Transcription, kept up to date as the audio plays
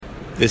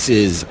This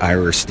is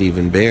Ira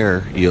Stephen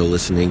Bear. You're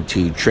listening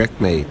to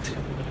Trekmate.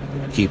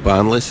 Keep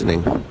on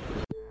listening.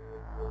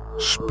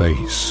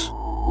 Space,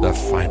 the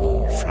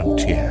final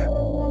frontier.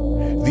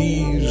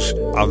 These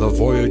are the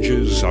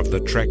voyages of the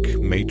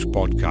Trekmate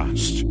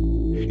podcast.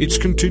 Its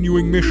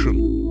continuing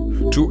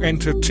mission: to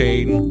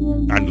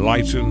entertain,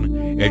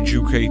 enlighten,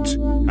 educate,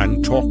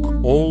 and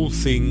talk all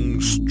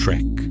things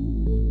Trek.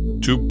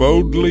 To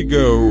boldly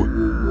go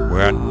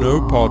where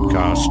no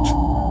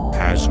podcast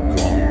has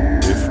gone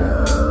before.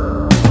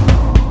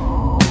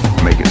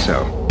 Make it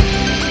so.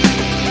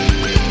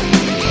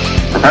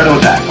 Prepare to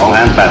attack. All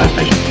hands battle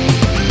station.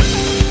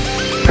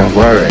 Don't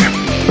worry.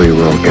 We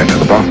will get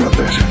to the bottom of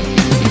this.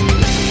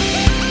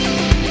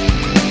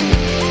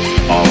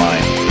 All right.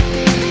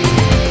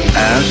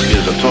 Ask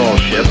is a tall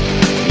ship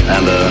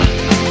and a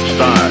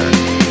star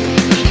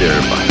to steer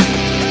by.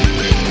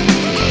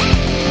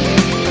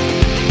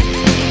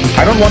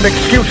 I don't want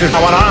excuses.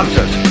 I want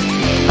answers.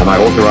 Am I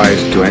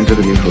authorized to enter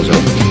the neutral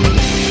zone?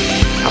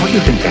 How do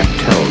you think that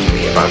tells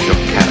me about your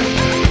character?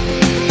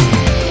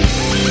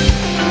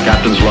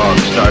 Captain's log,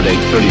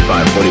 stardate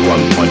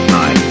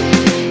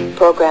 3541.9.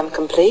 Program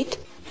complete.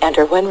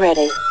 Enter when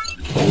ready.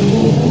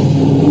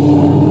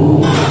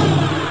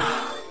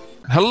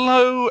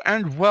 Hello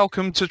and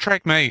welcome to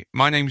Trekmate.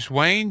 My name's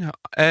Wayne.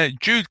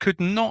 Jude could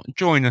not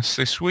join us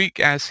this week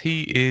as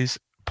he is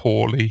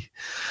poorly.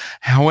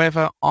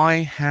 However, I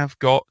have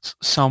got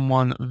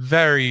someone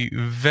very,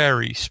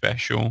 very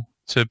special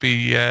to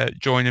be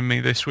joining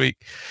me this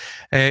week.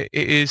 It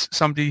is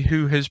somebody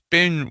who has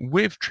been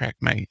with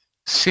Trekmate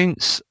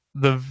since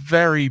the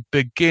very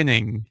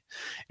beginning.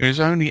 It was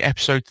only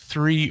episode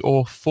 3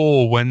 or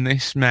 4 when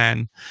this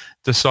man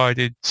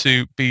decided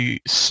to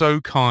be so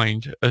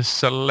kind as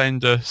to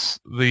lend us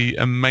the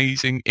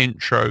amazing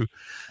intro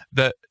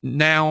that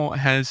now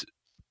has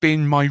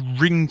been my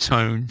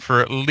ringtone for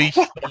at least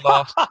the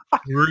last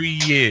 3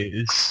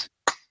 years.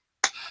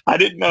 I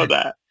didn't know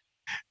that.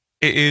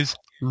 It is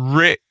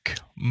Rick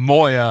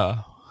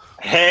Moyer.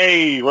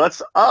 Hey,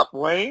 what's up,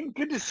 Wayne?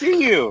 Good to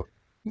see you.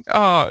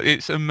 Oh,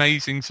 it's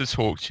amazing to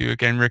talk to you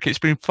again, Rick. It's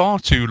been far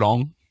too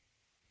long.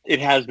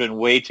 It has been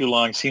way too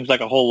long. Seems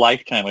like a whole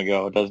lifetime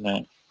ago,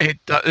 doesn't it?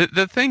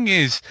 The thing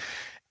is,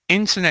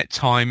 internet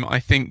time, I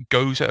think,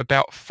 goes at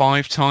about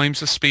 5 times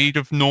the speed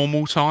of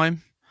normal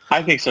time.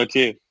 I think so,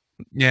 too.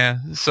 Yeah,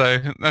 so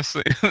that's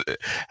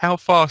how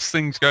fast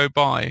things go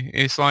by.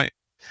 It's like,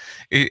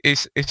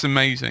 it's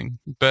amazing,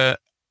 but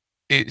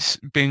it's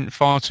been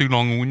far too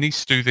long, and we need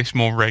to do this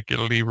more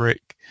regularly,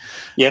 Rick.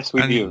 Yes,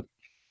 we do.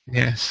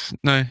 Yes,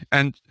 no,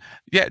 and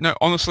yeah, no,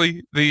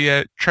 honestly,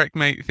 the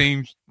Trekmate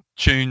theme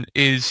tune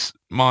is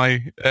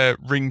my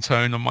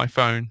ringtone on my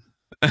phone.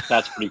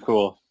 That's pretty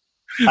cool.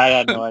 I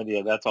had no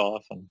idea. That's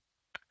awesome.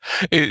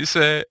 It's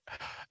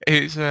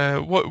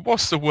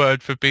what's the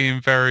word for being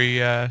very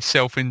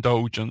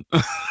self-indulgent?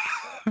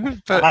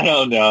 But I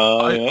don't know.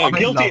 I A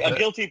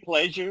guilty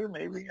pleasure,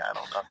 maybe. I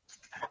don't know.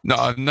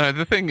 No.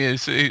 The thing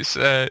is, it's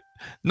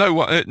no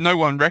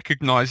one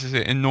recognizes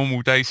it in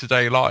normal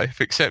day-to-day life,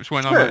 except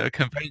when I'm at a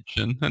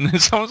convention, and then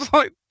someone's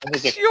like,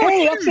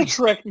 "Hey, that's a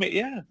Trek mate."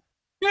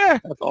 Yeah,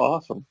 that's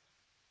awesome.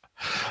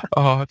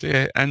 Oh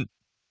dear. And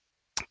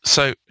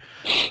so,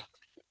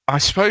 I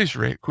suppose,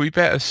 Rick, we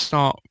better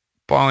start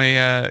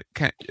by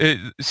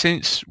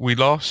since we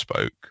last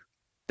spoke,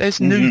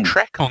 there's new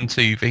Trek on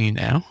TV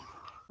now.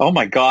 Oh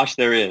my gosh,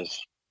 there is.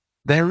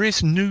 There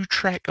is new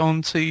Trek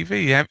on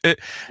TV. How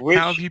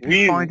have you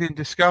been finding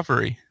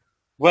Discovery?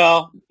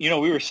 Well, we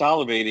were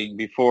salivating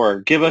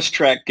before. Give us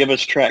Trek, give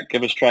us Trek,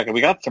 give us Trek. And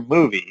we got some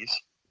movies.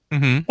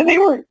 Mm-hmm.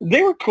 And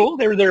they were cool.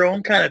 They were their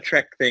own kind of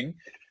Trek thing.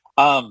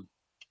 And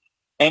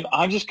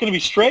I'm just going to be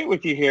straight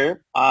with you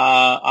here.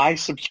 I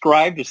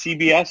subscribed to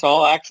CBS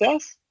All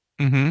Access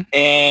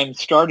and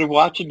started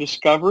watching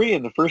Discovery.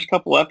 And the first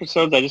couple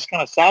episodes, I just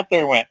kind of sat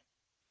there and went,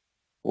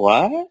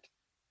 what?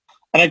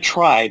 And I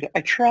tried.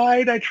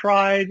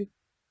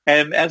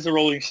 And as the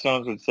Rolling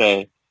Stones would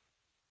say,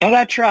 and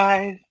I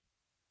tried,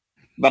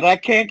 but I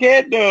can't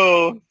get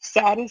no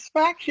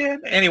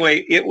satisfaction.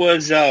 Anyway, it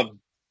was,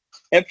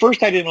 at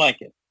first I didn't like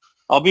it.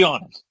 I'll be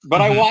honest.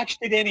 But I watched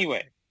it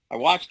anyway.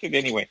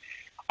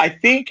 I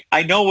think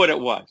I know what it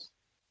was.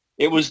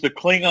 It was the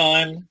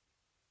Klingon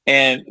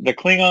and the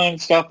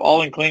Klingon stuff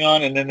all in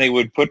Klingon, and then they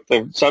would put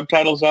the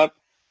subtitles up.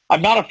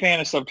 I'm not a fan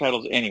of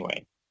subtitles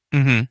anyway.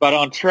 Mm-hmm. But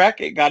on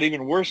Trek, it got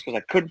even worse because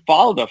I couldn't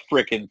follow the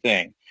frickin'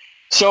 thing.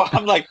 So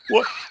I'm like,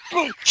 what?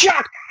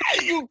 Chuck,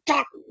 you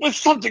talk with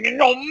something in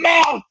your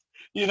mouth.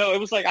 It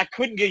was like I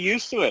couldn't get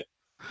used to it.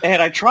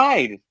 And I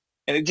tried,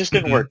 and it just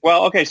didn't work.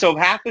 Well, okay, so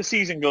half the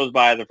season goes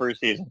by, the first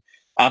season.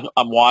 I'm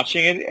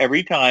watching it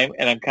every time,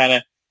 and I'm kind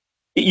of,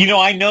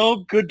 I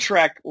know good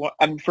Trek,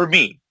 for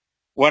me,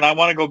 when I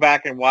want to go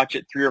back and watch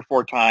it 3 or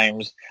 4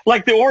 times,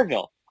 like the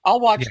Orville. I'll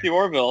watch the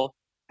Orville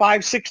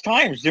 5-6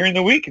 times during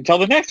the week until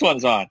the next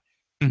one's on.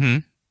 Mm-hmm.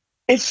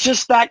 It's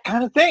just that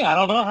kind of thing. I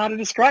don't know how to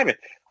describe it.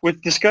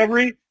 With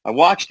Discovery, I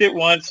watched it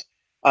once.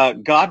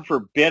 God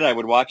forbid I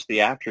would watch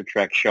the After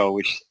Trek show,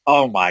 which,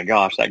 oh my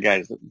gosh, that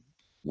guy's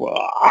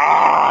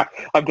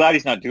I'm glad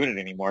he's not doing it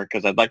anymore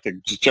because I'd like to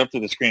just jump to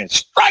the screen and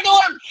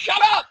strangle him. Shut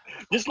up!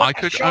 Just let I the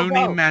could show only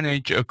go.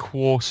 manage a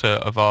quarter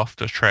of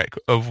After Trek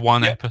of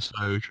one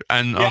episode,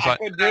 and I was like,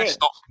 couldn't do that's it.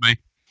 not for me.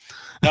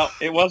 No,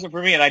 it wasn't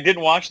for me, and I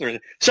didn't watch the.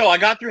 So I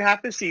got through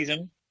half the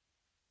season,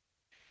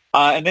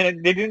 and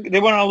then they didn't. They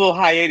went on a little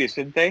hiatus,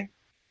 didn't they?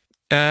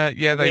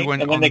 Yeah, they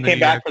went. And then on they came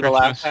back for the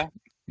last half.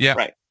 Yeah,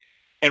 right.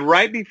 And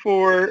right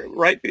before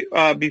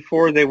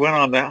they went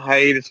on that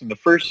hiatus in the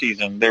first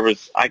season, there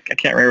was I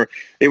can't remember.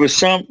 It was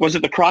was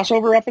it the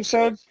crossover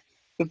episodes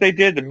that they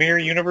did, the Mirror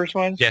Universe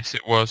ones? Yes,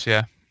 it was.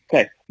 Yeah.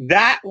 Okay,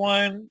 that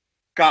one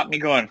got me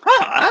going.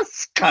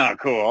 That's kind of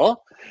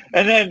cool.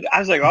 And then I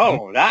was like,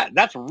 oh,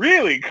 that's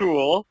really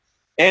cool.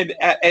 And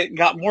it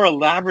got more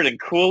elaborate and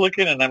cool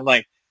looking. And I'm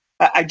like,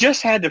 I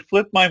just had to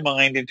flip my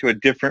mind into a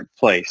different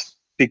place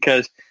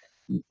because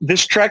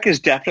this Trek is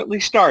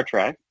definitely Star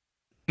Trek.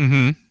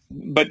 Mm-hmm.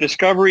 But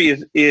Discovery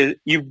is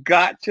you've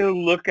got to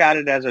look at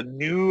it as a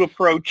new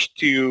approach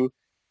to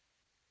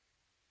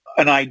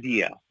an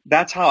idea.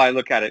 That's how I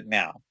look at it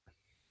now.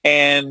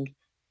 And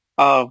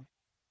the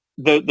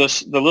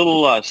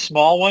little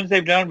small ones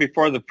they've done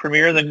before the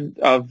premiere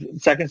of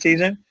second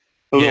season,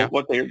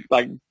 what they're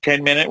like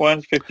 10-minute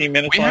ones,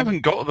 15-minute We ones.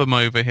 haven't got them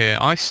over here.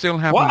 I still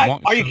haven't What?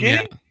 watched Are you them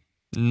kidding? yet.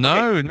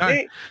 No.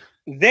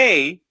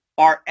 They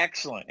are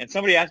excellent. And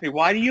somebody asked me,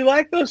 why do you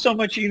like those so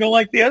much? You don't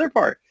like the other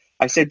part?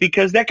 I said,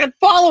 because they can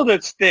follow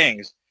those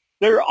things.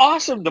 They're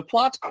awesome. The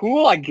plot's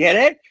cool. I get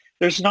it.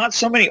 There's not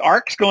so many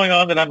arcs going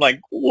on that I'm like,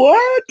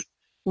 what?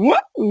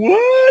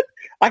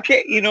 I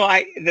can't,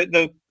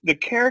 the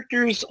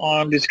characters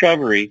on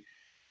Discovery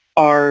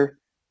are,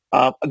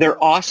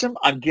 they're awesome.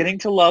 I'm getting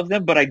to love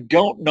them, but I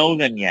don't know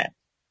them yet.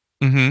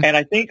 Mm-hmm. And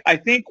I think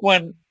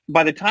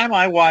by the time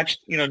I watched,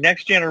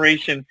 Next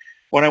Generation,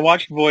 when I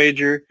watched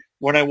Voyager,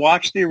 when I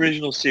watched the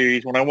original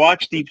series, when I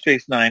watched Deep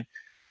Space Nine,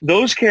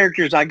 those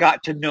characters I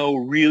got to know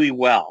really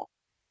well.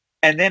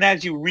 And then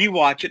as you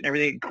rewatch it and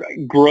everything,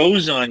 it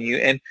grows on you.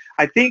 And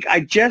I think I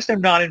just am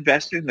not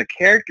invested in the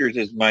characters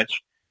as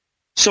much.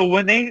 So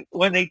when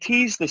they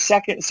teased the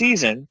second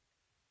season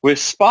with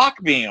Spock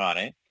being on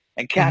it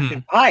and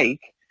Captain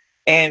Pike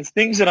and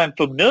things that I'm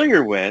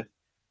familiar with,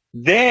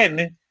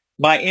 then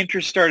my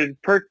interest started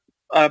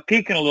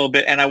peaking a little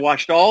bit. And I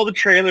watched all the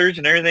trailers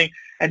and everything.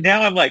 And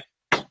now I'm like,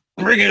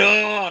 bring it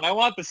on. I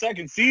want the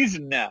second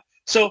season now.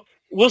 So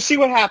we'll see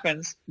what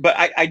happens, but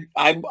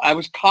I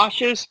was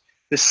cautious.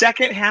 The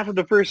second half of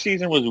the first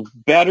season was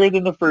better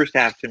than the first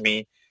half to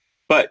me,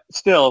 but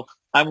still,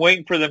 I'm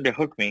waiting for them to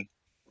hook me.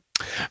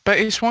 But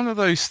it's one of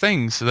those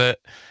things that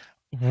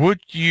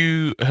would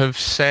you have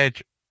said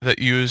that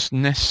you was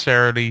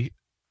necessarily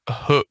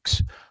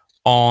hooked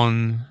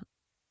on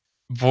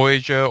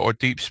Voyager or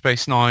Deep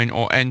Space Nine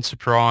or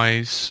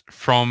Enterprise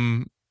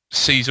from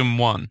season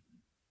one?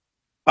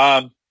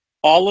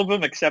 All of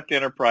them except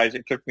Enterprise.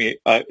 It took me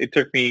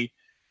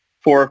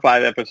 4 or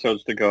 5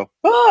 episodes to go,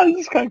 this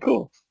is kind of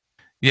cool.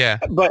 Yeah.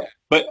 But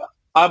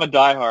I'm a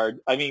diehard.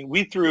 I mean,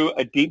 we threw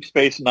a Deep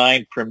Space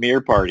Nine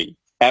premiere party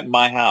at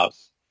my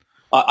house.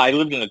 I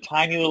lived in a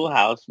tiny little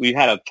house. We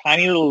had a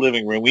tiny little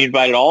living room. We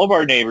invited all of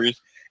our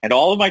neighbors and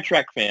all of my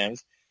Trek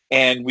fans,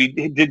 and we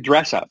did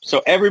dress up.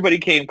 So everybody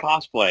came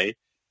cosplay.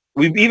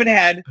 We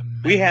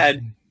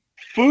had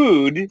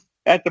food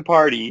at the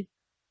party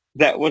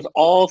that was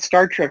all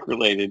Star Trek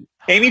related.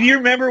 Amy, do you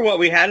remember what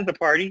we had at the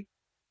party?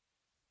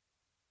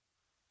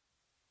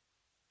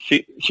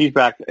 She's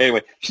back.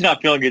 Anyway, she's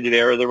not feeling good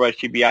today, or otherwise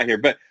she'd be out here.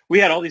 But we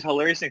had all these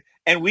hilarious things.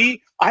 And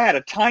I had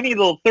a tiny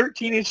little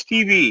 13-inch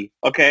TV,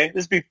 okay?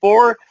 This is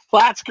before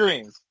flat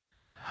screens.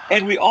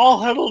 And we all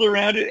huddled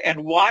around it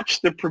and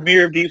watched the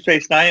premiere of Deep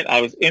Space Nine.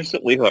 I was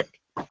instantly hooked.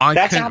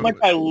 That's how much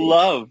I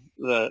love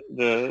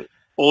the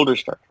older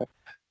Star Trek.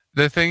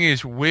 The thing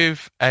is,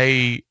 with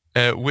a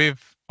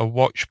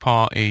watch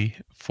party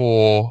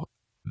for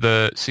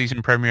the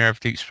season premiere of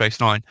Deep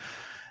Space Nine,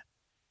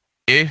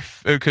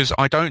 because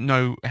I don't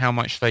know how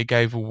much they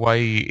gave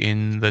away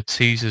in the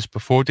teasers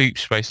before Deep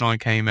Space Nine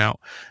came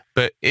out,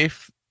 but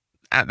if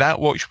at that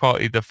watch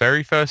party the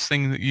very first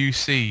thing that you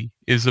see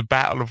is the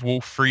Battle of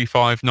Wolf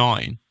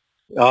 359.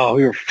 Oh,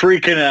 we were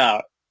freaking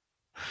out.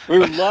 We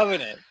were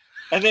loving it.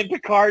 And then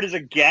Picard is a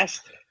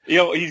guest.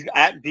 He's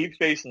at Deep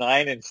Space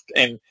Nine,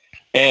 and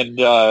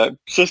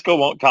Sisko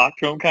won't talk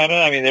to him. Kind of.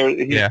 I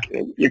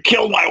mean, you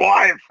killed my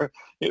wife.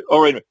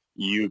 Oh, wait a minute.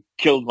 You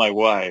killed my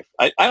wife.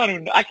 I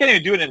can't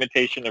even do an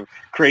imitation of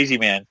Crazy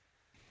Man.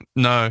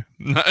 No,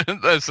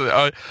 that's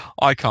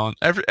I can't.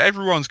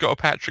 Everyone's got a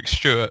Patrick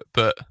Stewart,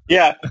 but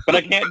yeah, but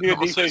I can't do a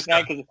Deep Space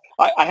Nine because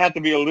I have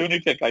to be a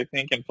lunatic, I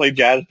think, and play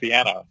jazz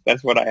piano.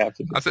 That's what I have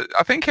to do.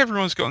 I think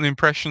everyone's got an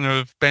impression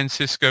of Ben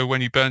Sisko when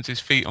he burns his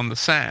feet on the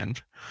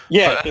sand.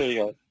 Yeah, but, there you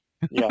go.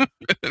 Yeah,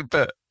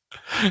 but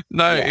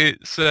no,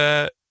 it's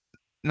no.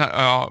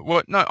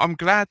 I'm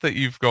glad that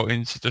you've got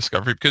into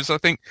Discovery because I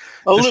think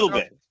a little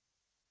bit.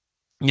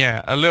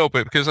 Yeah, a little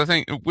bit because I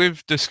think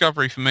with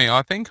Discovery for me,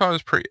 I think I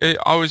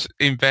was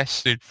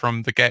invested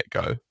from the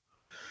get-go.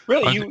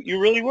 Really, you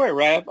really were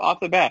right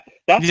off the bat.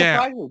 That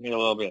surprises me a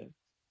little bit.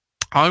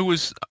 I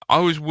was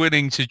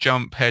willing to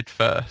jump head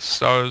first.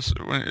 So I was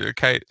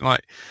okay.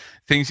 Like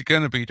things are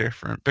going to be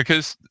different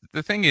because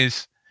the thing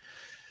is,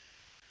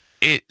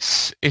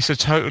 it's a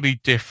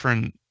totally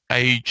different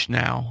age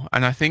now,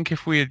 and I think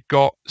if we had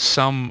got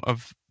some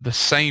of the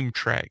same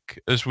Trek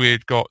as we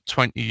had got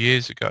 20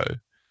 years ago,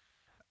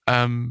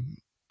 I'm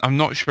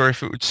not sure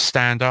if it would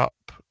stand up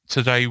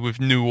today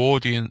with new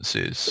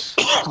audiences.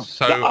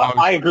 So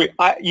I agree.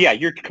 Yeah,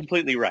 you're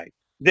completely right.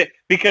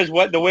 Because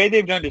the way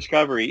they've done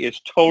Discovery is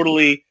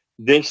totally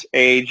this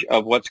age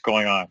of what's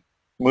going on,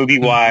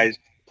 movie-wise,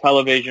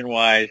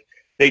 television-wise.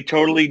 They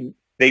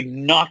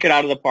knock it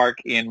out of the park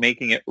in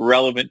making it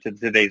relevant to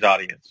today's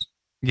audience.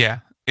 Yeah,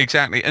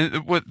 exactly.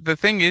 And the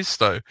thing is,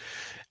 though,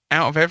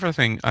 out of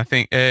everything, I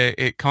think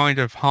it kind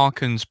of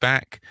harkens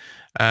back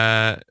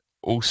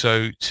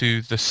also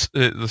to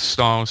the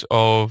styles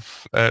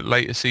of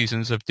later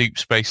seasons of Deep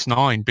Space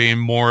Nine being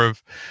more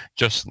of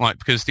just like,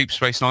 because Deep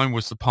Space Nine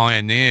was the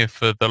pioneer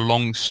for the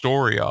long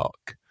story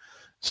arc.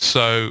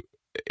 So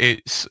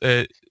it's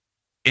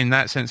in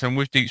that sense, and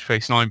with Deep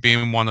Space Nine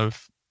being one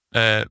of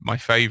my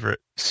favorite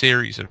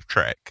series of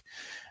Trek,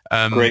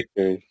 great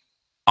series.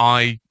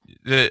 I'm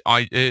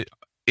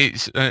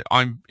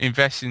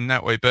invested in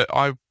that way, but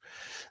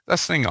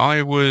that's the thing.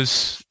 I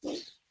was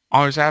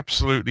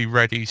absolutely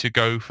ready to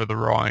go for the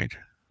ride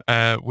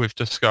with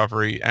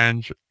Discovery,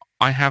 and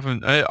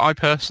I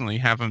personally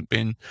haven't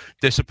been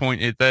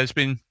disappointed. There's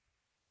been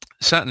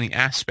certainly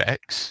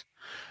aspects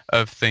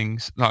of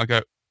things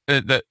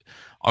that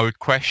I would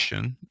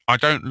question. I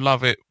don't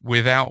love it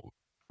without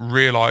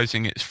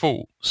realizing its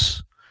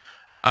faults.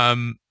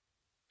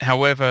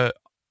 However,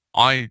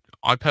 I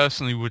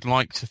personally would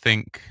like to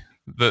think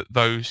that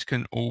those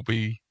can all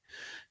be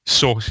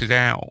sorted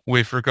out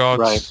with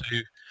regards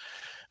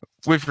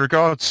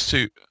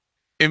to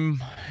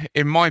in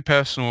my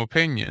personal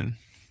opinion,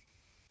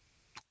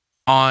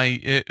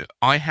 I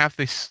have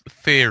this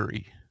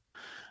theory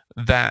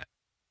that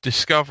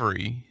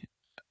Discovery,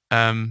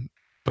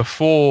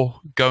 before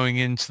going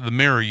into the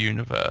Mirror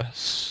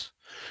universe,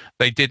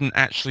 they didn't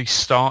actually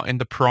start in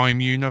the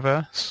Prime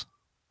universe.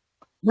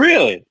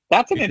 Really?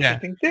 That's an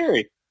interesting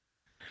theory.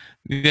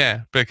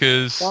 Yeah,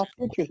 because that's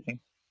interesting.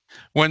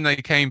 When they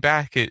came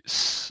back,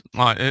 it's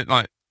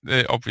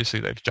obviously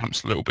they've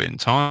jumped a little bit in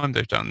time.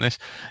 They've done this.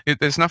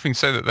 There's nothing to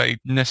say that they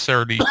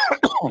necessarily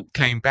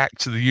came back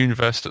to the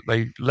universe that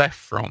they left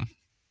from.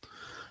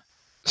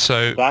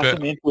 So that's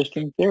an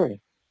interesting theory.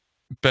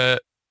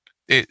 But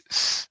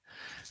it's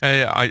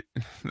that's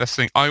the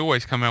thing. I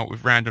always come out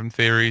with random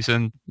theories,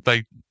 and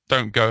they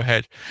don't go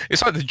ahead.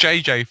 It's like the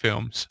JJ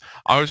films.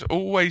 I was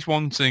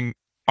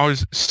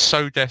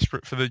so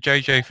desperate for the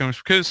JJ films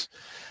because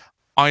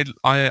I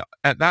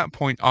at that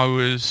point I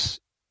was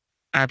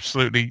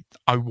absolutely,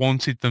 I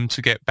wanted them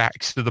to get back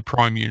to the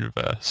Prime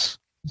universe.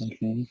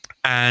 Mm-hmm.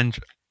 And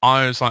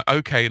I was like,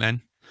 okay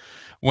then,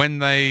 when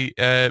they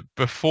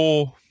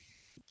before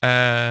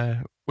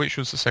which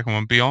was the second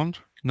one, Beyond?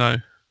 No.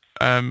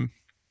 Into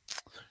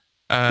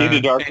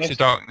Darkness. Into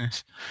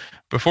Darkness.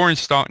 Before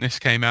Into Darkness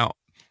came out,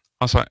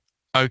 I was like,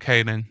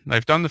 okay then,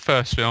 they've done the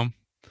first film.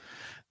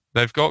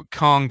 They've got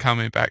Khan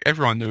coming back.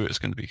 Everyone knew it was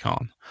going to be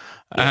Khan.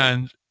 Yeah.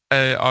 And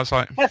I was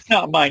like... That's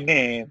not my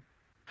name.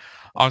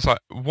 I was like,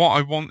 what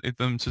I wanted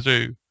them to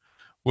do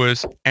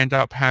was end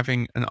up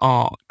having an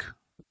arc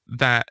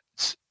that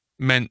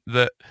meant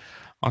that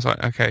I was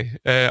like, okay,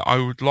 I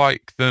would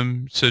like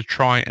them to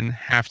try and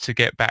have to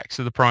get back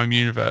to the Prime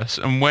universe.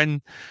 And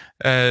when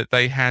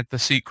they had the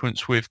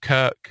sequence with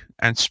Kirk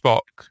and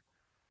Spock,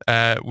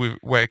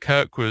 where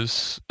Kirk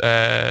was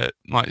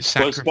like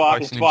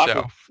sacrificing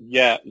himself.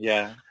 Yeah.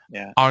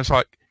 I was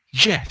like,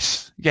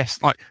 yes,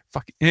 like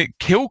fucking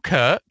kill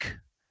Kirk.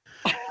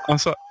 I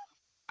was like,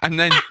 and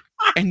then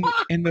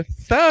in the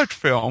third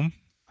film,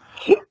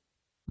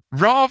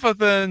 rather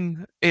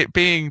than it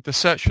being the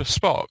search for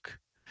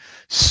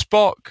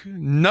Spock,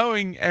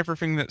 knowing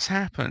everything that's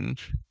happened,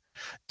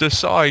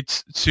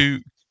 decides to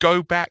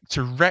go back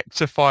to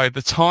rectify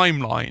the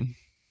timeline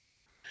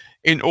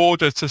in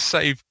order to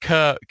save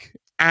Kirk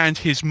and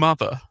his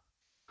mother.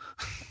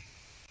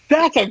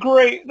 That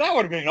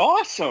would have been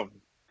awesome.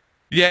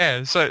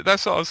 Yeah, so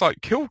that's what I was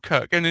like, kill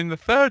Kirk, and in the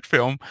third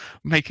film,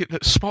 make it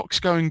that Spock's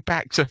going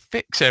back to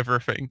fix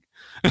everything.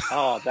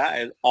 Oh, that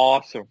is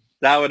awesome.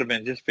 That would have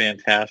been just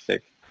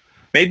fantastic.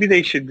 Maybe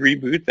they should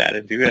reboot that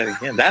and do that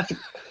again. That's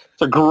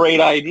a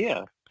great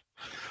idea.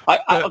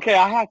 Okay,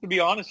 I have to be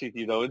honest with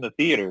you, though, in the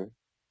theater,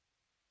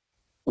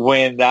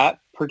 when that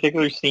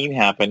particular scene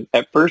happened,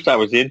 at first I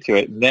was into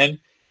it, and then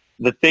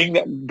the thing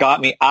that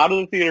got me out of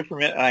the theater for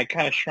a minute, and I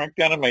kind of shrunk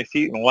down in my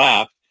seat and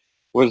laughed,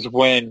 was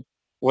when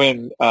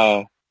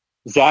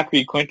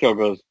Zachary Quinto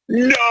goes,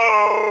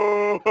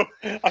 no!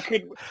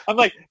 I'm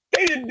like,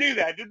 they didn't do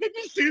that. Did they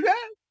just do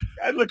that?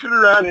 I'm looking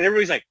around and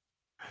everybody's like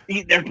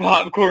eating their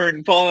popcorn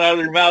and falling out of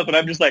their mouth, and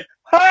I'm just like,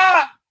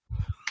 ha!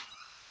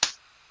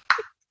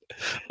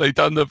 They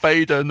done the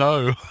Vader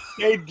no.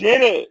 They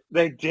did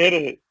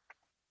it.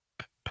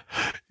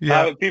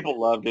 Yeah. People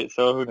loved it,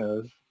 so who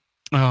knows?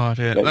 Oh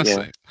dear.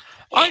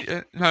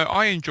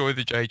 I enjoy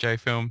the JJ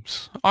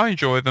films. I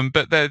enjoy them,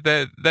 but they're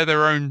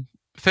their own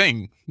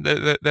thing.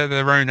 They're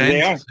their own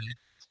They are. entity.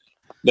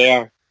 They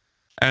are.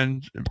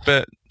 And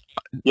but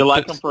You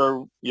like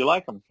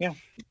them, yeah.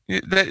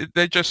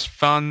 they're just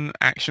fun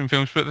action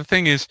films. But the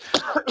thing is,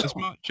 as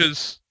much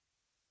as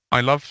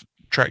I love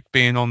Trek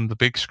being on the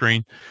big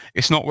screen,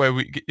 it's not where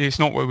we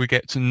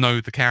get to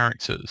know the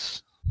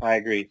characters. I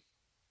agree.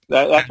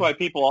 That's why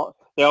people,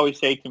 they always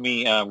say to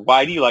me,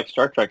 why do you like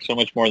Star Trek so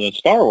much more than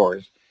Star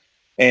Wars?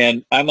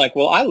 And I'm like,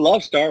 well, I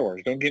love Star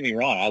Wars. Don't get me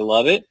wrong. I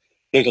love it.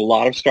 There's a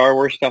lot of Star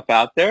Wars stuff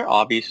out there,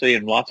 obviously,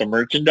 and lots of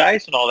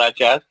merchandise and all that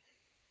jazz.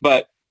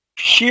 But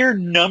sheer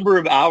number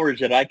of hours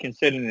that I can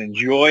sit and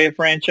enjoy a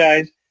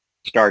franchise,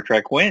 Star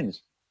Trek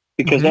wins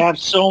because they have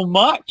so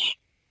much.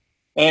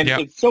 And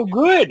it's so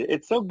good.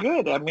 It's so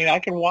good. I mean, I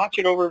can watch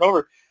it over and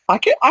over. I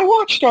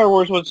watch Star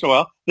Wars once in a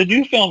while. The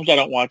new films I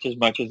don't watch as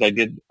much as I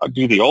do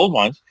the old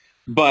ones.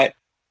 But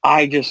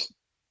I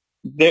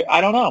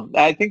don't know.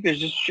 I think there's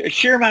just a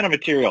sheer amount of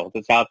material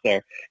that's out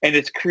there, and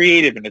it's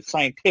creative and it's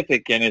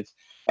scientific and it's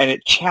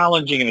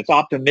challenging and it's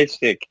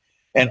optimistic,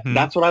 and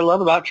that's what I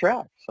love about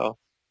Trek. So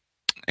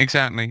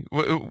exactly.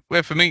 Well,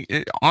 for me,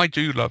 I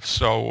do love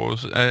Star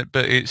Wars,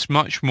 but it's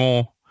much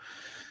more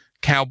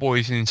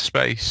cowboys in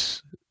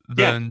space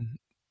than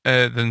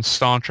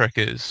Star Trek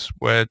is.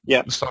 Where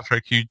Star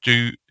Trek, you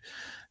do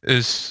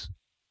as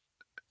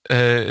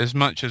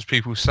much as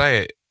people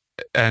say it.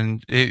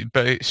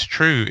 But it's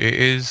true. It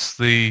is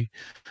the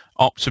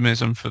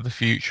optimism for the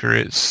future.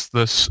 It's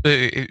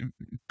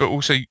but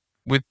also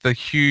with the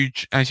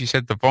huge, as you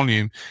said, the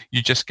volume,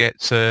 you just get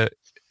to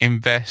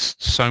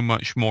invest so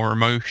much more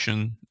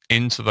emotion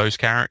into those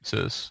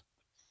characters.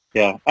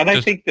 Yeah, and I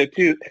think that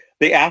too,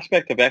 the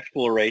aspect of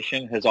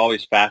exploration has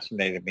always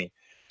fascinated me.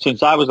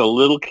 Since I was a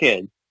little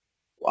kid,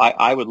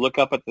 I would look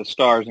up at the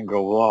stars and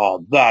go,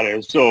 "Wow, that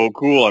is so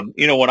cool!" And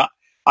when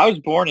I was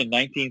born in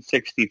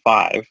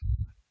 1965.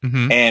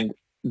 And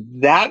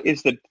that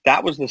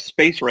was the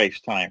space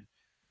race time,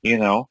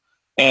 and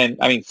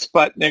I mean,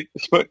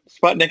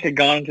 Sputnik had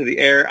gone into the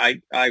air.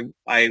 I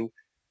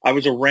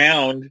was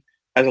around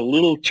as a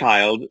little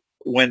child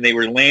when they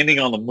were landing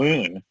on the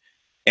moon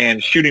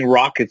and shooting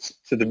rockets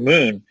to the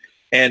moon.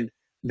 And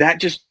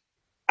that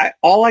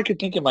all I could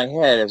think in my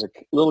head as a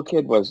little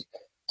kid was,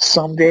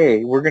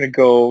 someday we're going to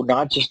go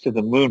not just to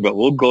the moon, but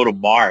we'll go to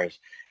Mars,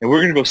 and we're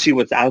going to go see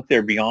what's out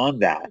there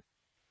beyond that.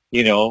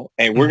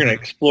 And we're going to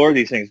explore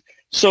these things.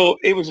 So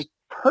it was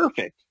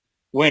perfect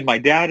when my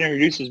dad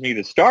introduces me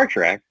to Star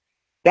Trek.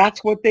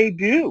 That's what they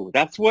do.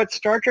 That's what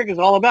Star Trek is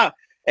all about,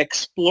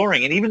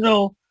 exploring. And even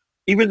though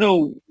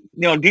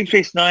Deep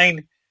Space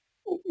Nine,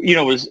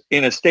 was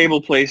in a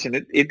stable place and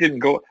it didn't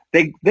go,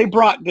 they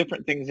brought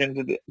different things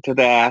into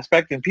the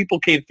aspect, and people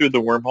came through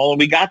the wormhole, and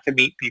we got to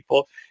meet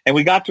people, and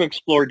we got to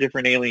explore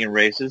different alien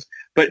races.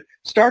 But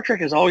Star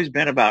Trek has always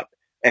been about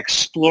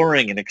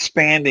exploring and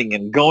expanding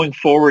and going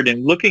forward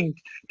and looking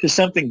to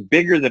something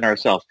bigger than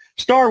ourselves.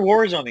 Star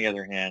Wars, on the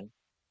other hand,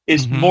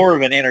 is more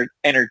of an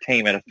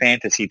entertainment, a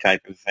fantasy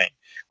type of thing,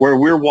 where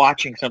we're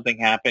watching something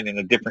happen in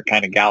a different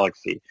kind of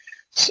galaxy.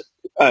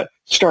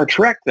 Star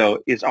Trek, though,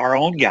 is our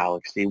own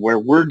galaxy where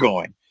we're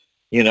going,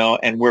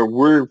 and where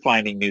we're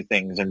finding new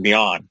things and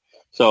beyond.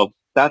 So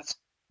I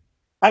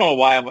don't know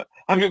why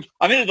I'm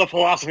into the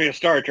philosophy of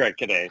Star Trek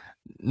today.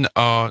 No,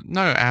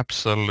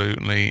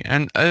 absolutely.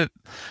 And to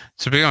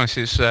be honest,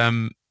 it's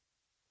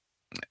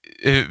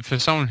for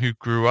someone who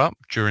grew up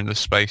during the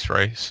space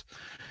race,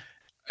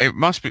 it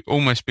must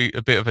almost be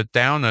a bit of a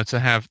downer to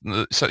have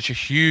such a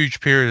huge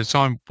period of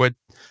time where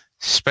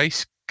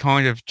space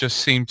kind of just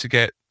seemed to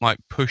get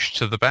pushed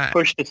to the back.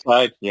 Pushed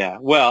aside, yeah.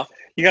 Well,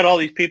 you got all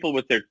these people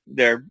with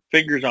their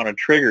fingers on a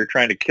trigger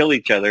trying to kill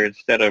each other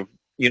instead of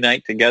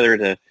unite together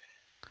to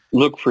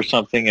look for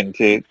something and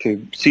to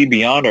see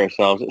beyond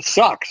ourselves. It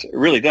sucks. It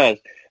really does.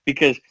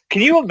 Because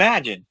can you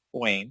imagine,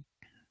 Wayne,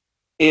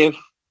 if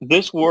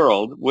this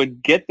world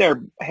would get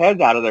their heads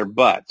out of their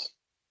butts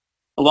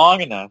long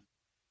enough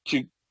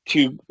to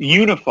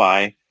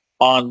unify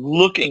on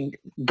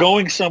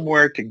going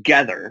somewhere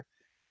together?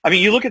 I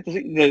mean, you look at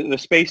the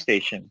space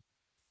station,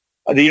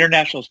 the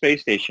International Space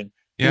Station.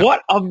 Yeah.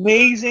 What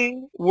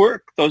amazing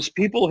work those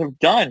people have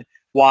done.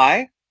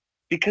 Why?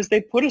 Because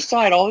they put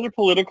aside all of their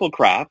political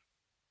crap,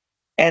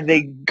 and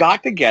they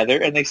got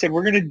together and they said,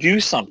 we're going to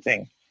do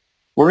something.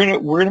 We're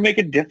going to make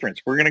a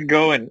difference. We're going to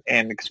go and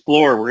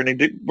explore. We're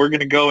going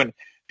to go and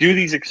do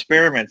these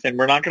experiments, and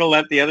we're not going to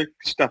let the other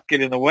stuff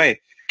get in the way.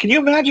 Can you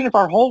imagine if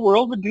our whole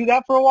world would do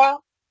that for a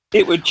while?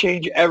 It would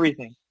change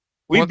everything.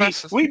 We'd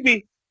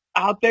be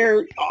out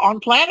there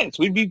on planets.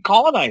 We'd be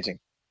colonizing.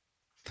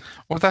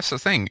 Well, that's the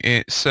thing.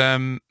 It's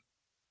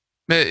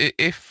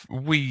if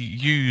we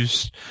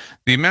use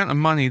the amount of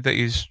money that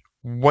is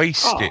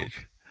wasted.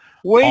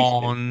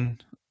 On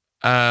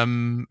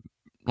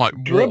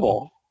dribble.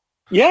 War.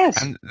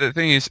 Yes. And the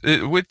thing is,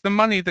 with the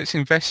money that's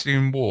invested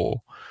in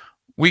war,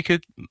 we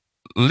could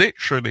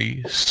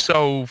literally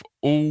solve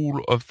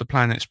all of the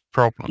planet's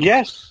problems.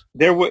 Yes.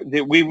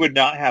 We would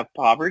not have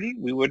poverty.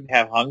 We wouldn't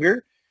have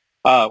hunger.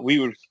 we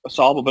would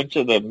solve a bunch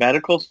of the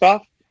medical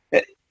stuff.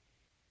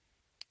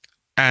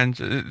 And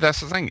that's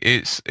the thing.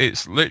 It's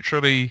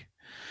literally,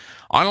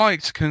 I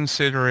like to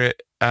consider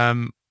it,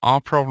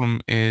 our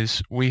problem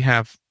is we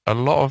have a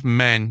lot of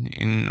men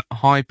in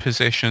high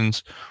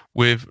positions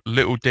with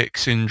little dick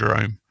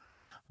syndrome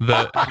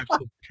that have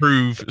to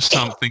prove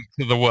something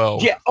to the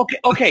world. Yeah.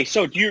 Okay.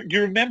 So do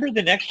you remember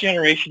the Next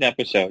Generation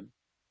episode,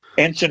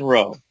 Ensign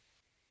Rowe?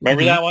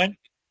 Remember that one?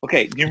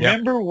 Okay. Do you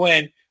remember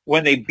when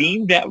they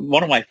beamed down?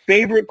 One of my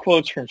favorite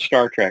quotes from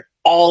Star Trek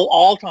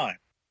all time.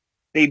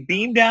 They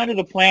beamed down to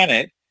the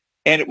planet,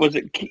 and it was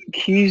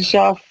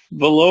Kizov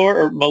Valor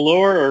or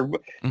Malor or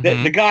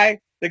the guy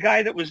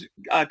that was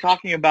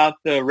talking about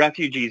the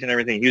refugees and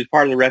everything. He was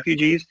part of the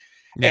refugees,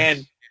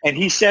 and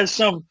he says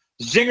some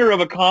zinger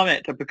of a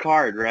comment to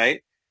Picard,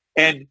 right?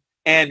 And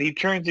he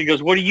turns and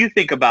goes, "What do you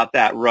think about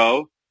that,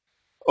 Ro?"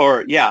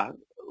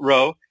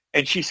 Ro.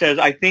 And she says,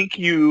 "I think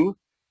you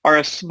are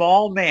a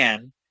small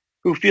man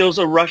who feels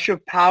a rush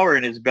of power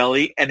in his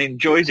belly and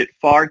enjoys it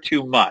far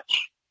too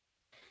much."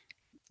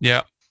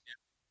 Yeah.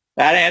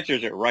 That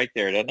answers it right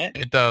there, doesn't it?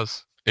 It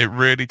does. It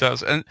really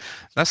does. And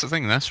that's the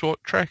thing. That's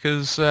what Trek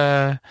has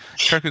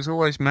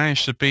always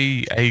managed to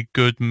be a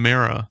good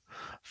mirror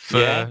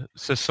for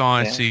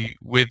society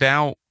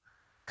without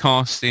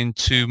casting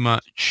too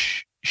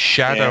much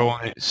shadow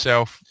on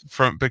itself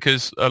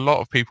because a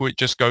lot of people, it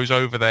just goes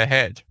over their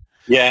head.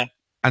 Yeah.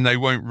 And they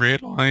won't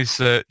realize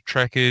that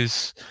Trek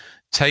is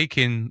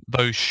taking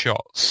those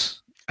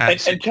shots.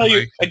 Until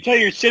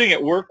you're sitting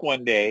at work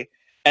one day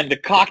and the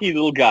cocky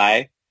little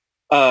guy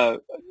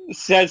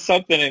says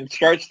something and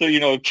starts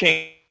to,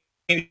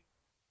 change.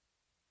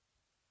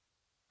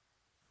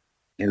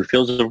 Who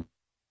feels the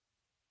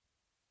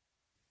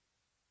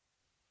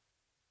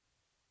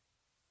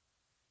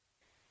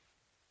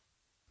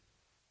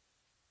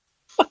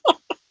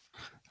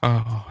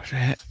Oh,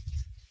 shit.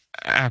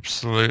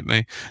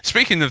 Absolutely.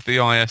 Speaking of the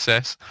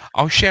ISS,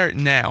 I'll share it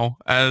now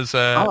as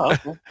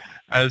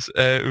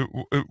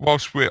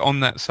whilst we're on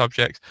that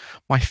subject.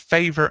 My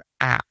favorite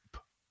app,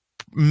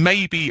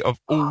 maybe of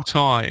all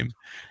time,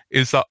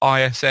 is the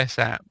ISS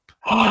app.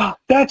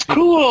 That's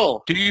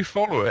cool. Do you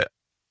follow it?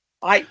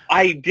 I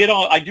do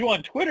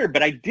on Twitter,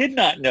 but I did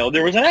not know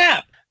there was an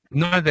app.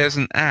 No, there's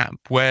an app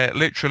where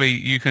literally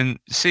you can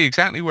see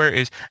exactly where it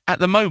is. At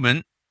the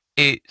moment,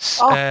 it's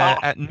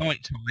at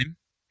night time.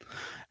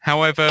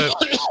 However,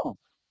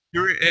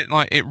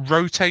 it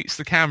rotates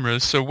the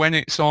cameras, so when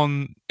it's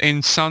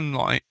in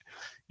sunlight,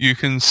 you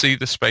can see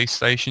the space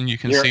station, you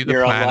can see the planet.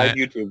 You're on live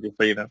YouTube, just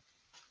so you know.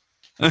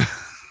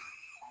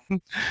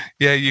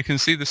 Yeah, you can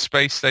see the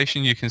space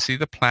station, you can see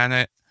the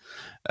planet,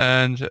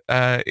 and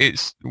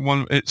it's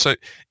going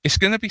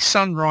to be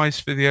sunrise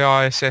for the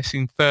ISS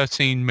in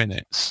 13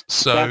 minutes.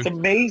 So that's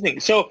amazing.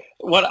 So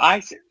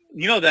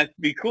that'd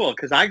be cool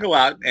because I go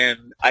out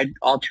and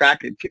I'll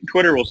track it.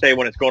 Twitter will say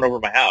when it's going over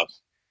my house.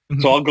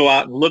 So I'll go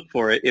out and look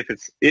for it.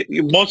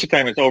 Most of the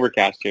time it's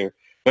overcast here,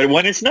 but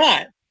when it's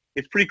not,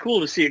 it's pretty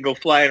cool to see it go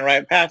flying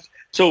right past.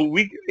 So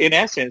in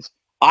essence,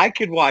 I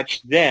could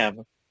watch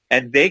them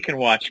and they can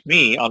watch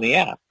me on the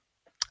app.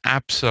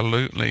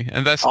 Absolutely.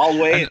 And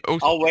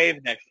I'll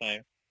wave next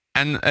time.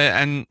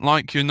 And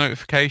like your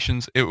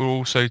notifications, it will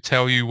also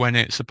tell you when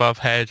it's above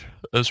head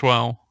as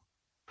well.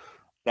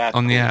 That's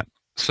on cool. the app.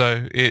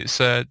 So it's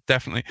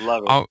definitely.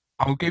 Love it.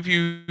 I'll give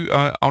you.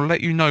 I'll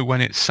let you know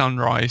when it's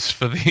sunrise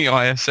for the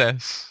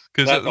ISS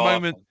because at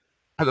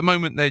the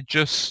moment they're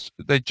just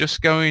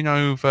going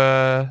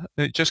over.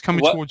 They're just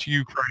coming towards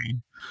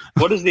Ukraine.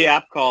 What is the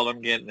app called?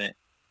 I'm getting it.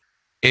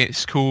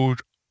 It's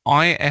called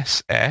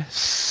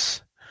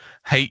ISS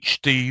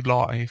HD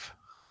Live.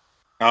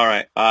 All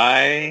right,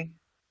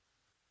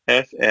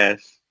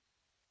 ISS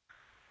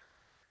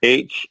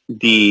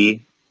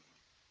HD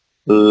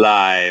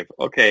Live.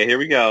 Okay, here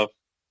we go.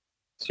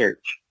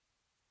 Search.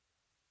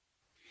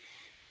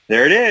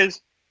 There it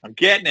is. I'm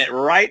getting it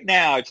right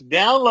now. It's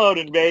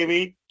downloading,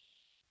 baby.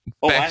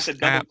 Oh, I have to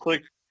double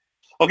click.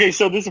 Okay,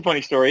 so this is a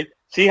funny story.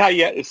 See how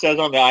it says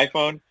on the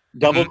iPhone,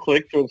 double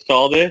click to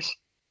install this?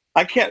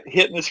 I kept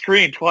hitting the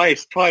screen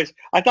twice. I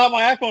thought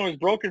my iPhone was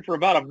broken for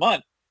about a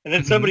month. And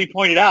then somebody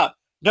pointed out,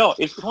 no,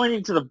 it's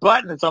pointing to the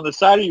button that's on the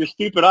side of your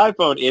stupid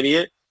iPhone,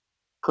 idiot.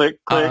 Click.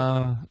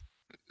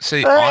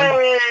 See,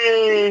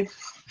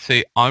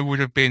 I would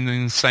have been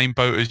in the same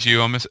boat as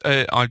you.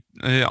 I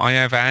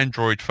have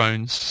Android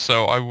phones,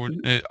 so I would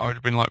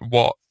have been like,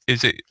 what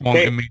is it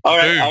wanting me to do?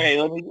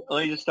 Okay, let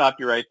me just stop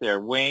you right there.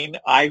 Wayne,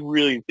 I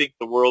really think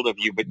the world of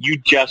you, but you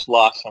just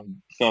lost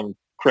some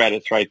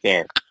credits right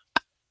there.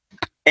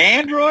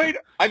 Android?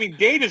 I mean,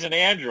 Data's an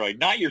Android,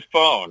 not your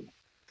phone.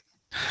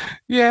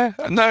 Yeah,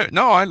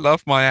 no, I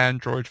love my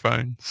Android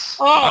phones.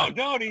 Oh,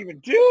 don't even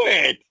do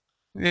it.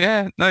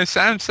 Yeah, no,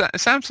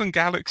 Samsung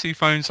Galaxy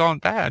phones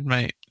aren't bad,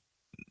 mate.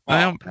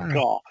 They aren't bad.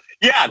 God.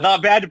 Yeah,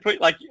 not bad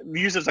to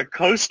use as a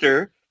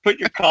coaster. Put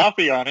your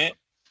coffee on it.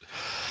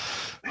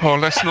 Oh,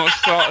 let's not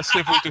start a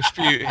civil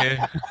dispute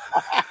here.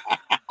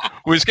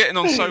 We're getting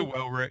on so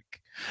well, Rick.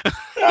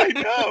 I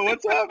know.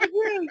 What's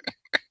happening?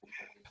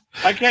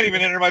 I can't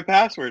even enter my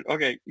password.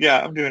 Okay,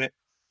 yeah, I'm doing it.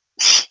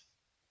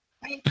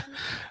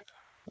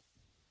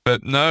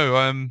 But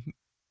no,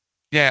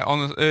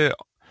 yeah,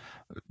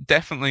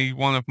 definitely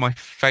one of my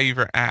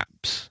favorite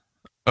apps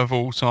of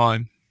all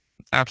time.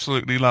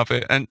 Absolutely love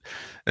it. And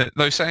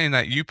though saying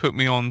that, you put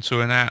me on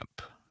to an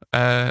app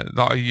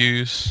that I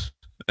use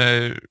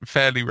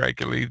fairly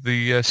regularly,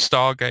 the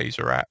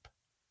Stargazer app.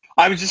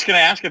 I was just going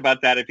to ask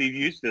about that if you've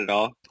used it at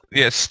all.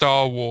 Yeah,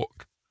 Starwalk.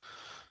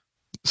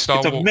 It's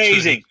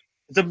amazing. 2.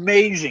 It's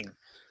amazing.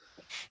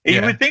 And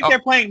you Yeah. would think they're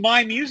playing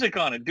my music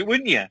on it,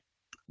 wouldn't you?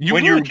 You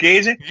when would. you were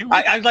gazing,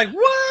 I was like,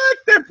 "What?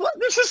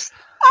 This is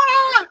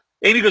ah!"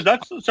 Amy goes,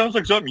 "That sounds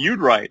like something you'd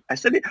write." I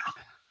said,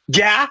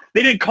 "Yeah."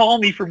 They didn't call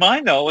me for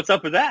mine though. What's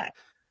up with that?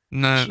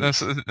 No,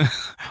 that's. I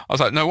was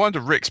like, no wonder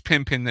Rick's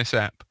pimping this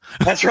app.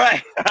 That's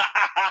right.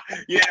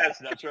 Yes,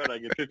 that's right. I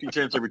get 50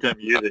 cents every time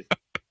you use it.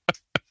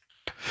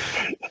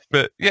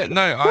 But yeah,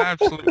 no, I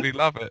absolutely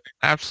love it.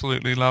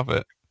 Absolutely love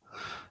it.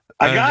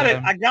 I got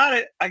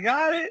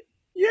it.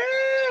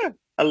 Yeah.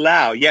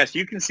 Allow. Yes,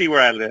 you can see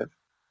where I live.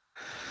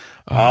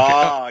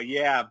 Oh,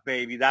 yeah,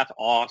 baby. That's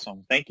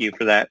awesome. Thank you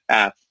for that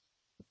app.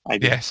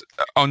 Yes.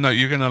 Oh, no,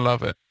 you're going to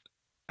love it.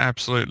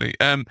 Absolutely.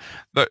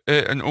 But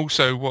and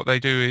also what they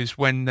do is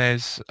when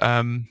there's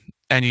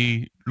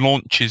any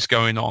launches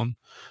going on,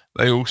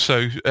 they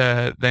also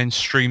then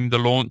stream the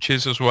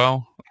launches as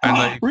well.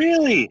 And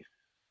really?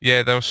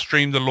 Yeah, they'll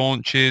stream the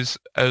launches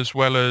as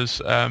well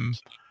as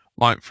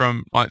like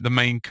from like the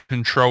main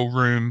control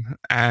room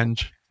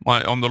and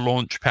like on the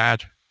launch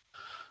pad.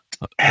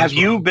 Have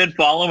you been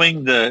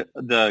following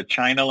the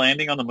China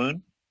landing on the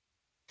moon?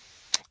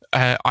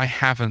 I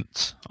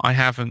haven't.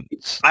 I've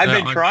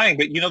been trying,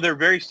 but they're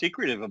very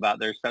secretive about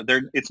their stuff.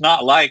 It's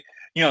not like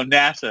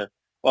NASA.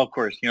 Well, of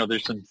course,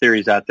 there's some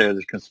theories out there.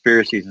 There's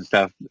conspiracies and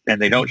stuff,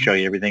 and they don't show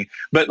you everything.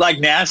 But like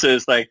NASA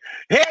is like,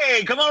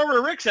 hey, come on over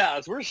to Rick's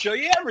house. We'll show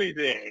you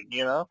everything,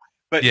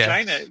 But yes.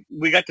 China,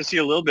 we got to see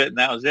a little bit, and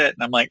that was it.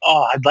 And I'm like,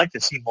 oh, I'd like to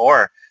see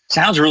more.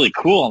 Sounds really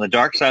cool on the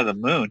dark side of the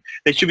moon.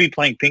 They should be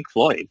playing Pink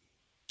Floyd.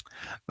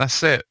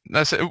 That's it.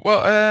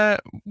 Well,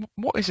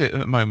 what is it at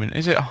the moment?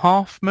 Is it a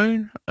half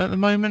moon at the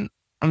moment?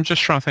 I'm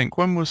just trying to think.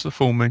 When was the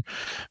full moon?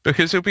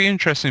 Because it'll be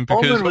interesting.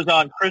 Because full moon was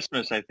on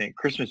Christmas, I think.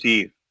 Christmas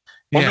Eve.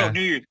 Oh, yeah. No,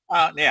 New Year's.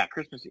 Yeah,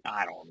 Christmas Eve.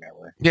 I don't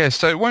remember. Yeah,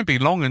 so it won't be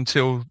long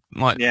until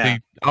the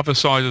other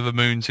side of the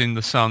moon's in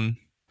the sun.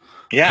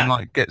 Yeah.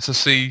 And get to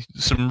see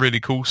some really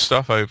cool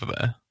stuff over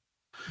there.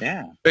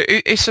 Yeah. But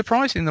it's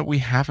surprising that we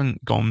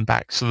haven't gone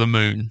back to the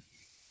moon,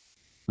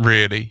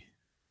 really,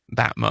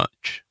 that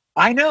much.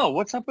 I know.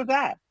 What's up with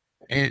that?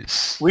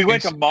 We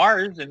went to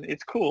Mars, and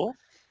it's cool.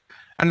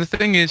 And the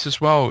thing is,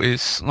 as well,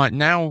 is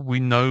now we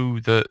know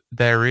that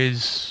there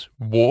is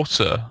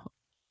water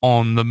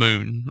on the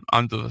moon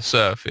under the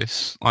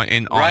surface,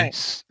 in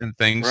ice and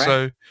things. Right.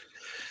 So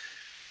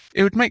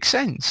it would make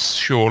sense,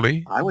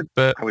 surely. I would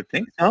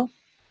think so.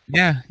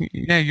 Yeah,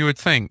 you would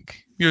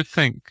think.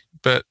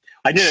 But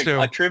I did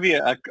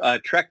a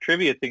Trek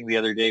trivia thing the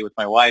other day with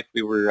my wife.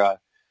 We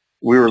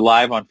were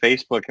live on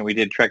Facebook and we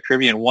did Trek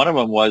trivia, and one of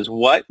them was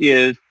what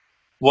is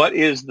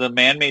the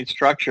man-made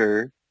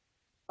structure?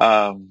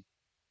 I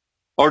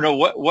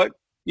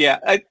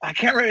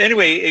can't remember.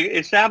 Anyway, it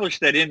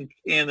established that in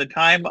the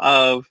time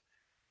of,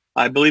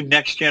 I believe,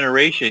 Next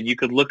Generation, you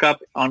could look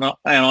up on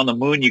the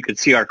moon, you could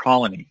see our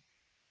colony.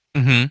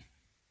 Mm-hmm.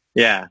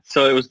 Yeah,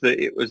 so it was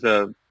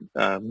the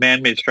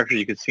man-made structure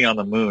you could see on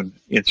the moon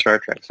in Star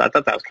Trek. So I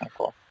thought that was kind of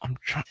cool.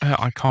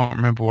 I can't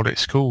remember what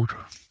it's called.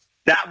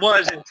 That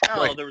was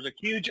until there was a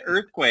huge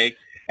earthquake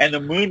and the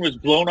moon was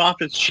blown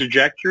off its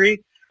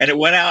trajectory and it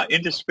went out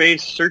into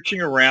space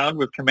searching around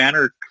with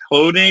Commander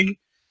Koenig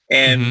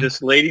and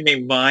this lady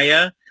named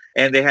Maya,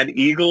 and they had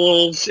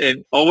eagles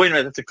and wait a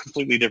minute, that's a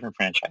completely different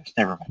franchise.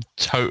 Never mind.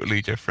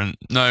 Totally different.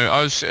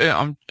 No,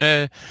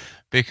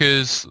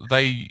 because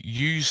they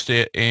used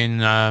it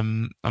in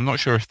I'm not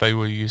sure if they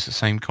will use the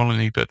same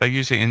colony, but they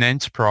used it in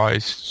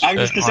Enterprise. I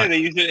was just going to say they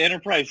used it in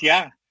Enterprise.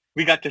 Yeah,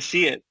 we got to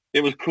see it.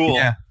 It was cool.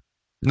 Yeah,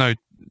 no,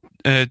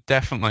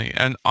 definitely.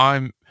 And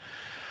I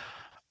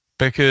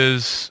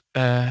can't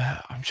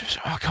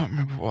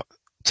remember what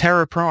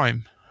Terra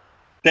Prime.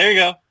 There you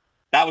go.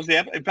 That was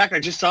in fact, I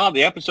just saw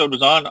the episode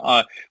was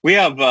on. We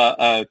have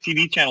a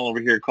TV channel over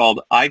here called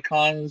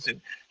Icons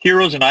and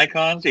Heroes and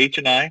Icons,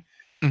 H&I.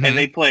 Mm-hmm. And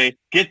they play,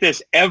 get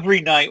this,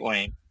 every night,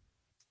 Wayne.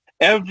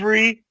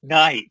 Every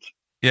night.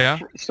 Yeah.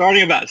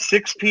 Starting about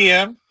 6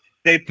 p.m.,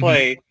 they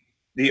play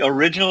the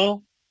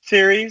original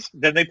series.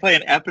 Then they play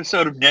an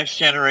episode of Next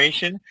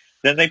Generation.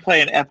 Then they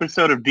play an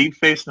episode of Deep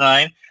Space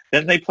Nine.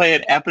 Then they play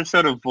an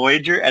episode of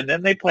Voyager. And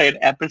then they play an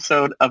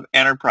episode of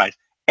Enterprise.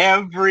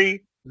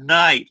 Every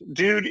night.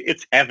 Dude,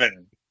 it's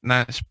heaven.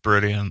 That's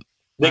brilliant.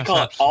 They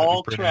call it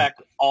All Trek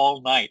All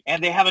Night.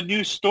 And they have a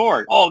new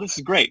store. Oh, this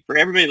is great for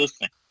everybody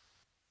listening.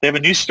 They have a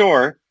new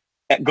store.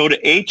 Go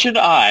to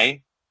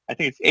H&I. I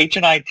think it's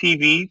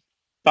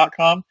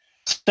HNITV.com.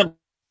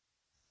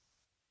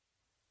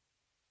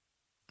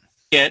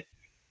 Get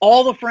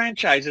all the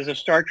franchises of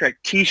Star Trek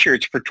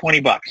T-shirts for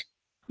 $20.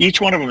 Each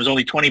one of them is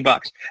only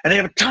 $20, and they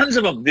have tons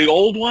of them. The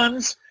old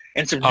ones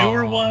and some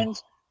newer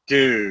ones,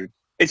 dude.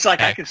 It's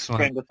like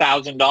Excellent. I could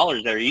spend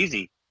 $1,000 there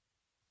easy.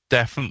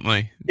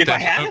 Definitely. If I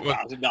had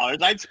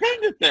 $1,000, I'd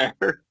spend it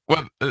there.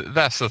 Well,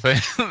 that's the thing.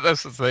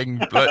 That's the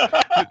thing. But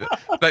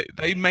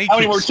they make How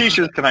many it more so,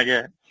 T-shirts can I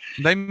get?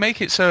 they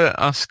make it so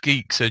us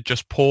geeks are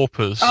just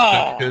paupers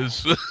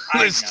because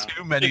there's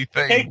too many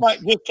things.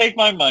 Just take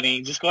my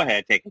money. Just go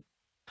ahead, take it.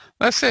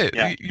 That's it.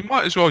 Yeah. You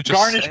might as well just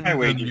Garnish send my them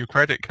wages. your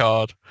credit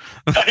card.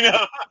 I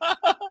know.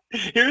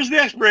 Here's the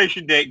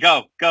expiration date.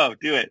 Go,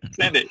 do it.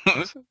 Send it.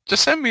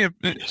 Just send me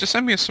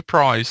a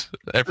surprise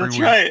every That's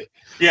week. right.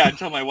 Yeah,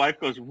 until my wife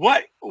goes,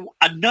 "What?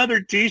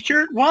 Another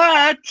T-shirt?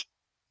 What?"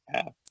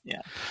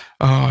 Yeah.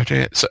 Oh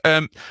dear. So,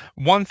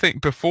 one thing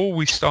before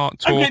we start I'm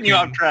talking, getting you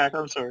off track.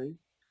 I'm sorry.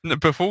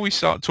 before we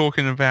start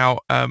talking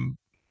about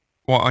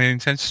what I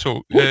intend to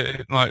talk,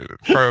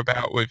 throw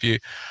about with you,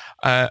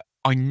 I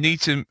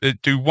need to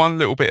do one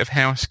little bit of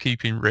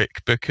housekeeping,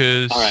 Rick,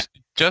 because All right.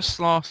 just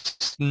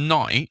last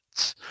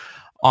night,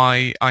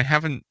 I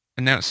haven't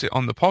announced it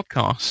on the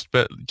podcast,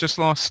 but just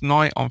last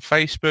night on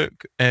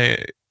Facebook,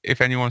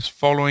 if anyone's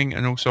following,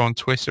 and also on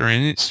Twitter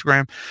and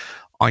Instagram,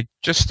 I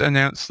just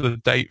announced the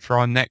date for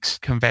our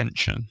next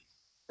convention.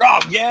 Oh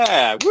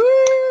yeah!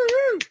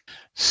 Woo!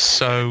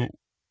 So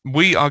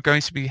we are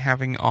going to be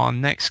having our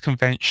next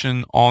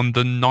convention on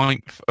the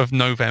 9th of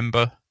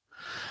November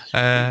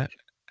at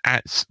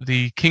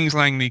the Kings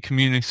Langley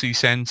Community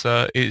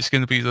Centre. It's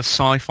going to be the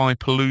Sci-Fi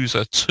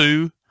Palooza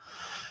 2.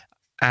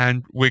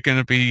 And we're going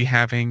to be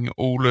having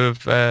all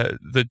of the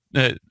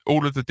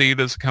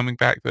dealers coming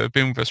back that have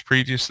been with us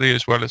previously,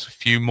 as well as a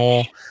few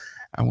more.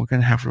 And we're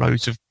going to have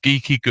loads of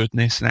geeky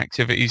goodness and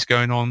activities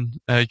going on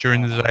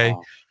during the day,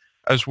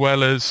 as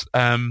well as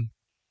an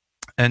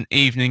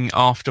evening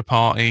after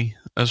party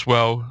as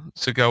well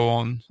to go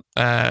on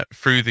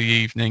through the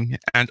evening.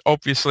 And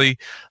obviously,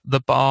 the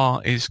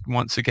bar is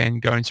once again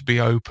going to be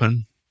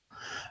open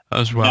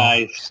as well.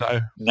 Nice.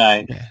 So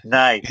Nice. Yeah.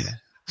 Nice. Yeah.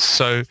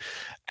 So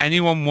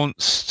anyone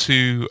wants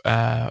to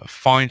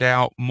find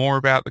out more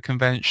about the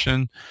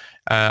convention,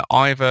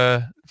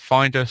 either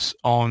find us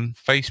on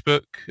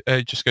Facebook,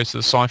 just go to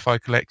the Sci-Fi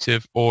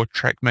Collective or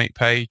TrekMate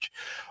page,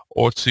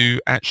 or to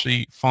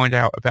actually find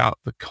out about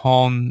the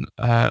con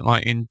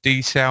like in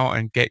detail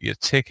and get your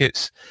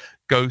tickets,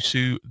 go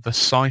to the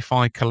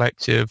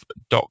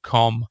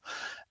sci-fi-collective.com,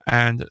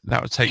 and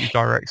that will take you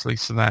directly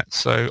to that.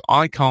 So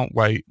I can't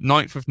wait.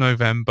 9th of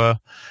November.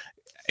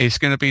 It's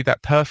going to be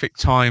that perfect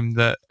time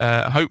that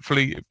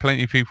hopefully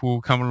plenty of people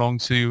will come along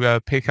to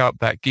pick up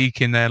that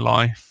geek in their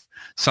life,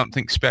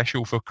 something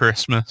special for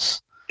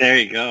Christmas. There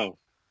you go.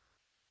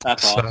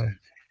 That's awesome.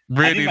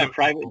 Really I need my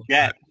private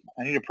jet.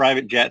 I need a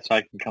private jet so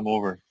I can come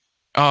over.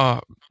 Oh,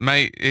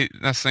 mate,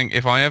 that's the thing.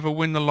 If I ever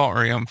win the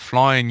lottery, I'm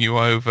flying you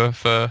over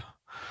for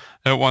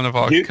one of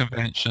our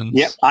conventions.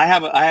 Yep, I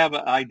have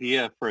an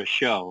idea for a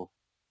show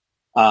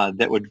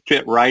that would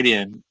fit right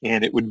in,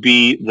 and it would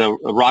be the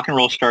Rock and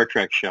Roll Star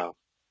Trek show.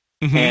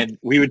 Mm-hmm. And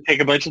we would take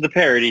a bunch of the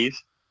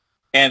parodies,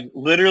 and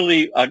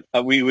literally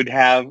we would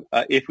have,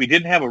 if we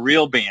didn't have a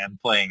real band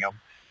playing them,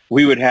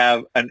 we would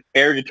have an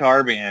air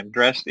guitar band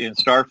dressed in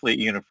Starfleet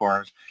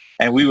uniforms,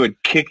 and we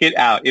would kick it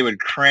out. It would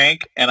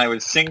crank, and I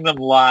would sing them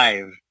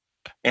live,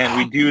 and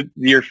we do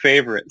your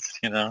favorites,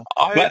 you know.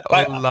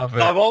 I love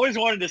it. I've always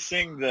wanted to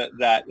sing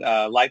that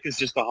Life is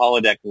Just a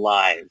Holodeck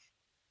live.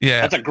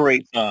 Yeah. That's a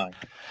great song.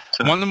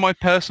 So, one of my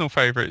personal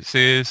favorites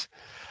is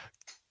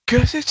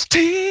 "'Cause It's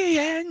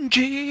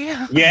TNG."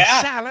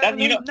 Yeah,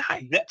 Saturday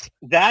night.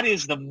 that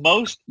is the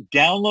most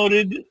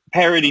downloaded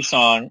parody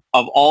song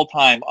of all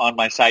time on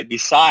my site,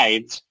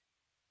 besides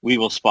We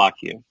Will Spock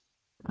You.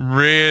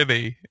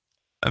 Really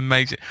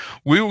amazing.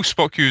 We Will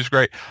Spock You is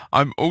great.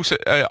 I'm also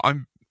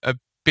I'm a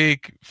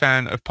big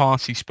fan of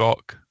Party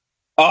Spock.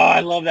 Oh, I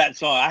love that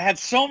song. I had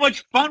so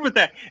much fun with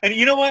that. And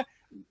you know what?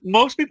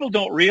 Most people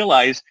don't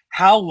realize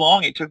how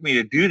long it took me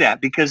to do that,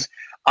 because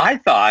I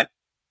thought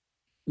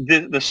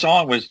the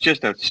song was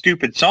just a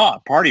stupid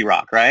song, party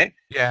rock, right?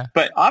 Yeah.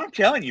 But I'm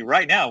telling you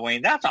right now,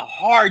 Wayne, that's a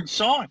hard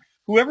song.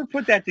 Whoever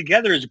put that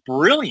together is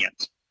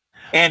brilliant.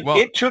 And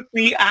it took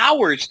me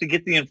hours to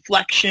get the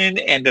inflection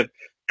and to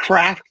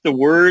craft the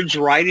words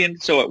right in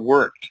so it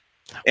worked.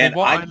 And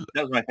that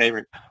was my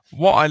favorite.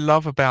 What I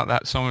love about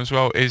that song as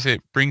well is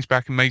it brings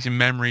back amazing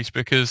memories,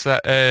 because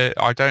that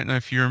I don't know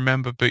if you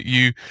remember, but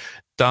you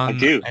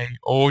done a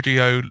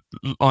audio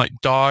like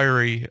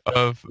diary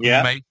of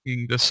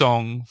making the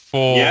song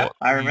for. Yeah,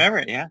 I remember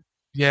it. Yeah.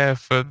 Yeah,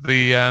 for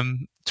the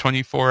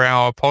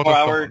 24-hour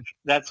podathon.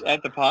 That's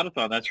at the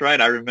podathon. That's right.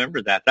 I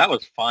remember that. That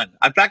was fun.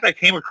 In fact, I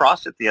came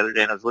across it the other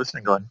day and I was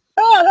listening, going,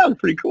 "Oh, that was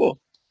pretty cool."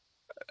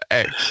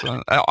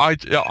 Excellent. I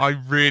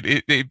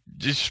really it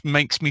just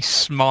makes me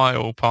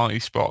smile. Party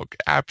Spock,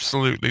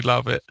 absolutely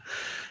love it.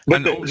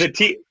 But and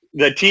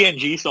the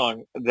TNG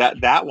song,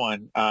 that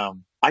one,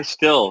 I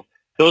still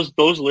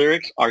those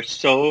lyrics are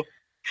so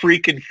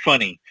freaking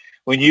funny.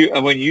 When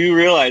you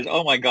realize,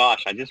 oh my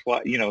gosh, I just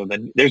want,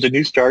 there's a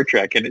new Star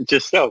Trek, and it's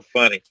just so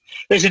funny.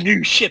 There's a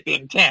new ship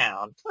in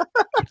town.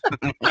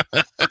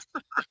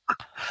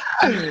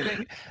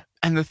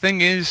 And the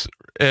thing is,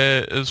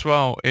 as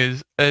well,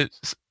 is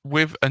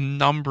with a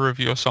number of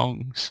your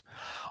songs,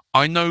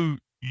 I know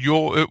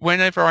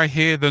whenever I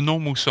hear the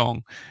normal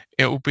song,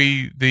 it will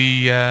be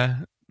the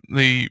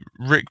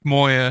Rick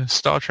Moyer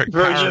Star Trek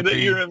version parody. that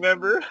you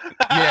remember.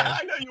 Yeah.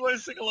 I know you want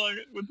to sing along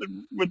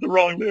with the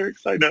wrong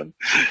lyrics. I know.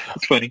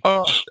 It's funny.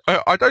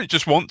 I don't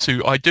just want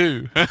to, I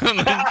do.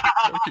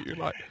 You're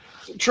like,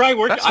 Try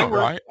work. that's all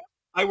right.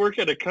 I work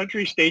at a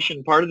country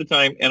station part of the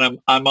time, and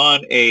I'm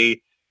on a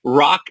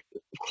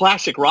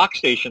classic rock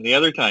station the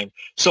other time.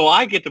 So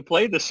I get to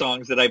play the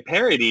songs that I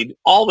parodied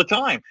all the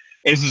time.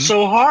 It's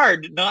so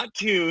hard not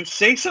to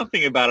say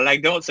something about it. I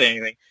don't say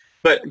anything,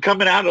 but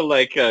coming out of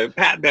like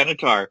Pat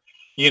Benatar,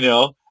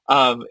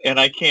 and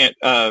I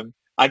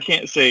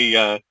can't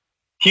say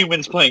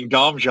humans playing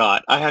Dom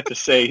Shot. I have to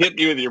say hit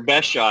me with your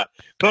best shot.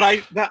 But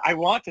I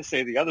want to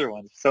say the other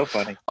ones. So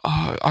funny.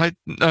 Oh,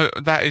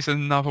 that is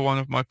another one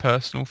of my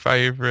personal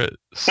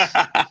favorites.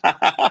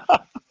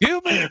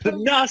 The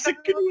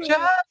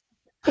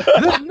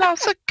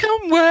Nausicaa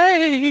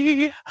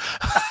way.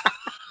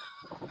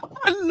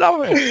 I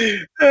love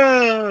it.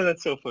 Oh,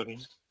 that's so funny.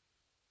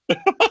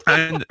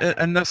 and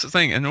that's the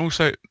thing. And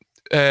also,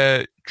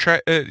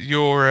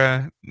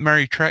 your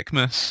Merry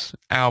Trekmas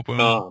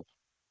album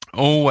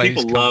always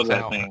people comes love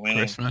that out thing, at man.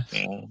 Christmas.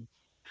 Yeah.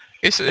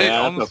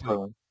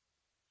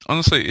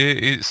 Honestly,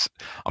 it's.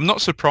 I'm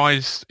not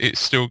surprised. They're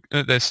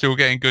still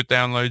getting good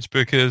downloads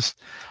because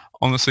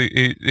honestly,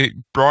 it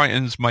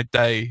brightens my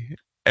day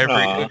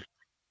every.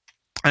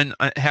 And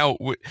hell,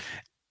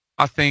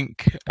 I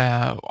think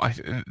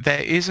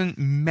there isn't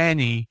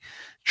many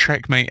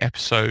Trekmate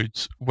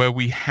episodes where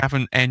we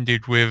haven't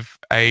ended with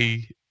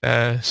a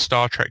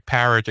Star Trek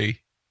parody.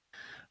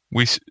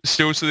 We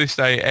still to this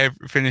day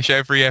finish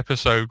every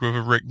episode with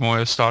a Rick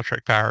Moyer Star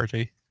Trek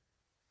parody.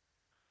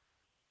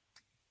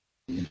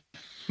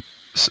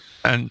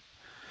 And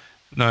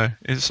no,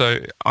 it's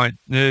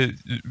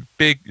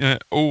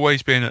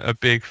always been a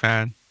big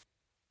fan.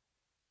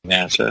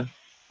 NASA,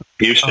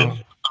 Houston,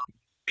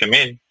 come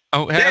in.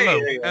 Oh,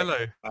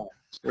 hello. Oh,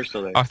 we're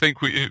still there. I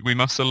think we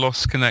must have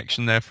lost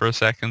connection there for a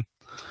second.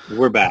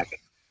 We're back.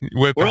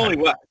 We're back. Only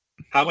what?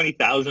 How many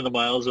thousands of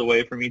miles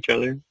away from each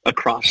other?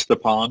 Across the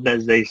pond,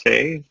 as they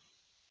say.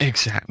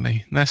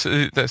 Exactly. That's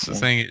the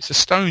thing. It's a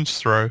stone's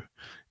throw.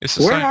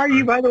 Where are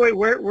you, by the way?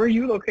 Where are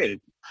you located?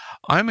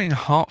 I'm in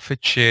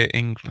Hertfordshire,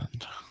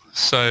 England.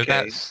 So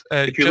that's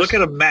if you look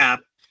at a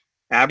map,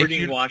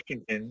 Aberdeen,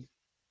 Washington.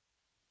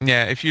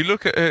 Yeah, if you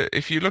look at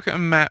a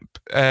map,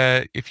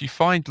 if you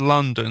find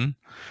London,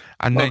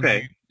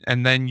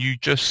 and then you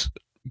just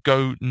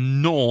go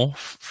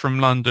north from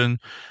London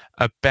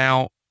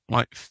about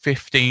like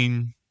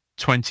 15,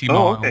 20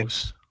 miles. Okay.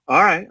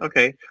 All right.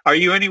 Okay. Are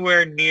you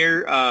anywhere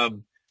near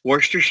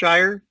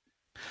Worcestershire?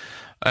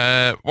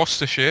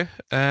 Worcestershire.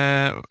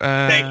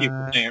 Thank you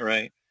for saying it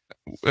right.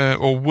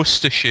 Or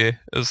Worcestershire,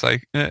 as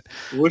like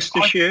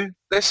Worcestershire.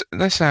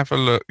 Let's have a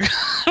look.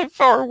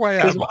 Far away.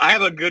 I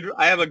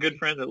have a good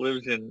friend that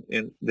lives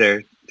in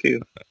there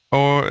too.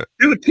 Or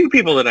two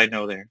people that I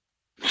know there.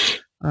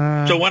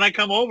 So when I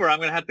come over, I'm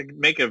going to have to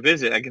make a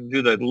visit. I can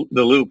do the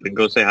loop and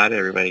go say hi to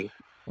everybody.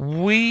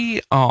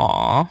 We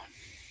are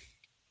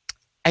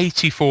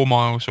 84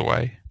 miles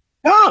away.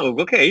 Oh,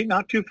 okay,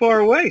 not too far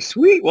away.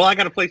 Sweet. Well, I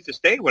got a place to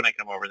stay when I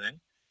come over then.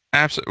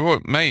 Absolutely, well,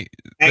 mate.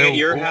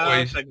 There'll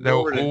always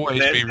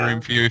be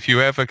room for you if you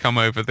ever come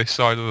over this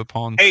side of the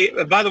pond. Hey,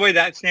 by the way,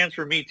 that stands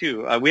for me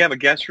too. We have a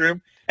guest room,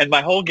 and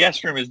my whole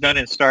guest room is done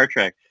in Star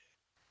Trek.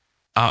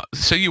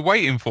 So you're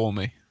waiting for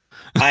me?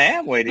 I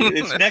am waiting.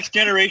 It's Next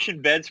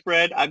Generation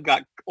bedspread. I've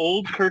got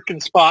old Kirk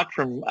and Spock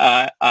from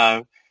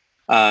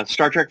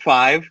Star Trek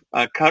 5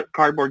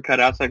 cardboard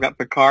cutouts. I've got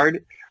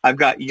Picard. I've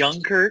got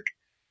young Kirk,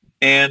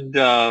 and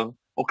of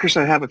course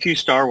I have a few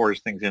Star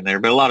Wars things in there,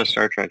 but a lot of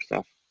Star Trek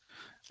stuff.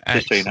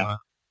 Just so you know.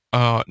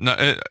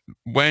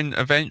 When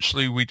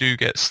eventually we do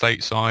get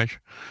stateside,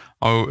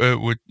 I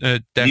would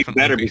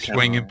definitely be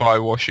swinging by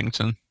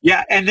Washington.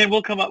 Yeah, and then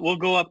we'll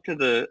go up to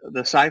the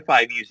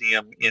Sci-Fi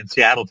Museum in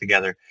Seattle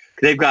together.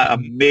 They've got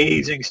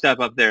amazing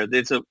stuff up there.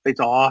 It's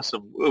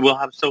awesome.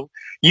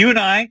 You and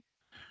I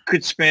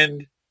could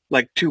spend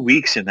like 2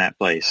 weeks in that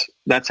place.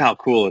 That's how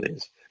cool it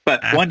is.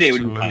 But one day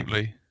would be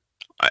fun.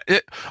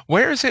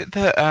 Where is it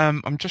that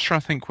I'm just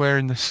trying to think where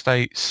in the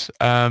States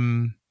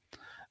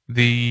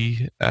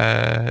the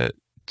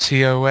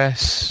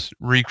TOS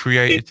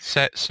recreated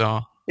sets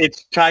are?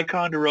 It's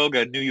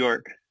Ticonderoga, New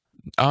York.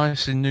 Oh,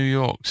 it's in New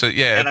York. So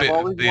yeah, and I've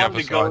always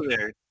wanted to go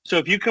there. So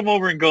if you come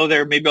over and go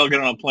there, maybe I'll get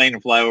on a plane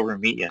and fly over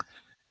and meet you.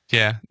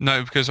 Yeah,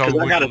 no, because I would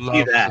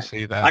love to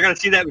see that. I got to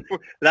see that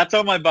before. That's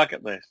on my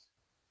bucket list.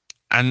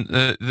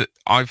 And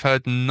I've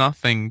heard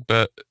nothing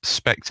but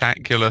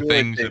spectacular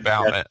things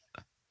about it.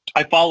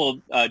 I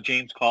followed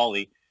James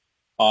Cawley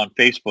on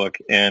Facebook,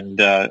 and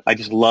I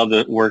just love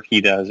the work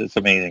he does. It's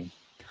amazing.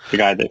 The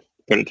guy that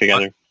put it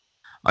together.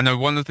 I know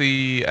one of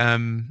the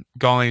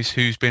guys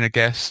who's been a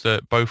guest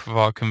at both of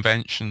our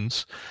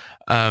conventions.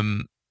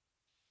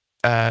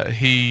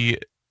 He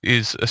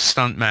is a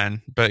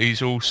stuntman, but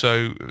he's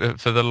also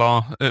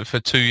for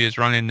 2 years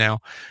running now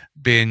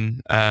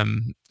been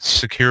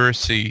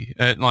security,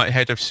 like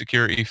head of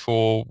security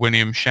for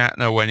William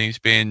Shatner when he's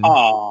been.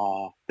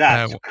 Oh,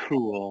 that's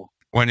cool.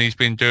 When he's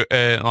been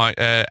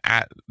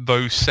at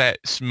those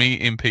sets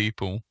meeting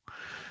people,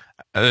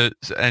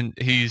 and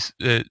he's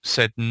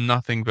said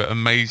nothing but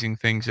amazing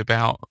things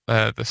about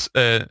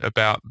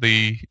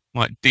the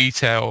like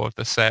detail of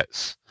the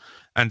sets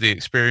and the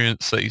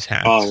experience that he's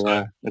had. Oh,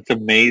 yeah. That's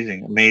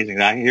amazing.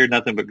 I hear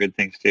nothing but good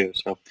things too.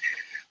 So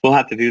we'll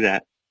have to do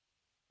that.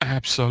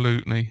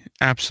 Absolutely.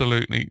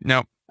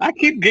 Now, I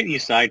keep getting you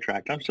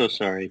sidetracked. I'm so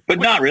sorry, but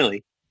not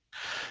really.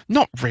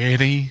 Not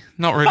really.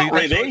 That's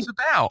what it's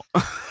about.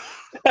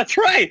 That's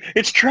right.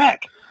 It's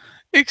Trek.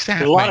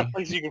 Exactly. There's a lot of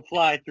places you can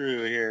fly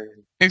through here.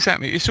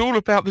 Exactly. It's all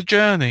about the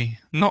journey,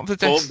 not the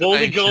destination.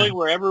 Boldly going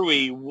wherever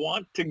we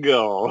want to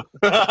go.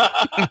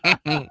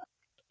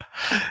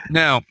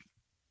 Now,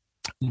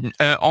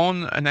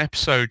 on an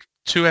episode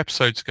 2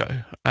 episodes ago,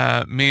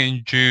 me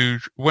and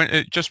Jude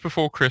just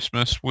before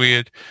Christmas, we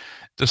had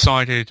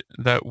decided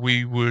that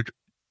we would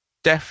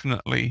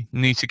definitely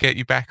need to get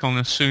you back on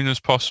as soon as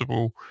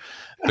possible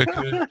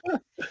because,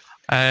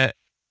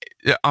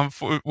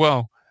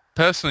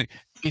 personally,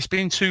 it's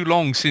been too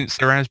long since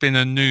there has been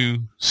a new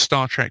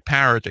Star Trek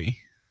parody.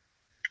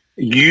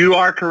 You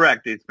are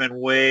correct. It's been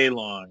way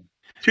long.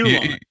 Too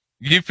long.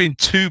 You've been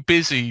too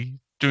busy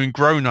doing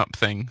grown-up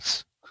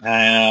things.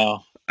 I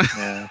know.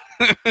 Yeah.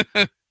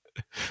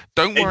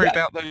 Don't worry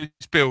about those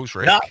bills,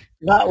 Rick.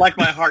 Not like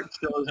my heart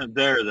still isn't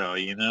there, though.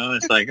 You know,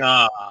 it's like,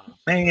 oh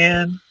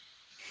man.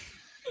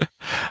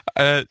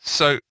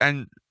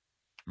 And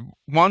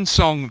one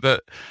song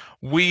that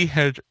we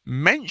had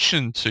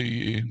mentioned to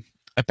you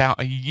about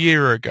a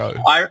year ago.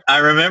 I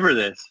remember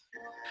this.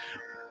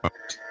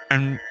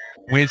 And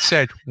we had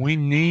said we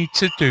need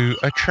to do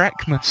a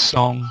Trekmas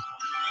song.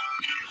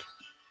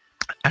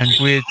 And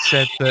we had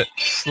said that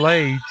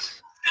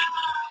Slade's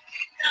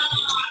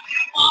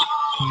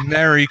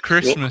Merry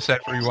Christmas,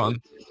 everyone.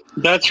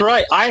 That's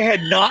right. I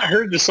had not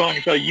heard the song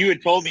until you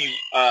had told me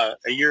a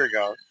year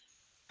ago.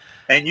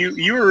 And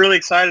you were really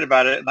excited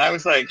about it. And I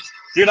was like,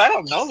 dude, I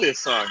don't know this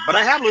song. But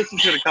I have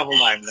listened to it a couple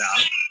times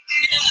now.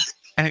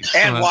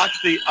 Excellent. And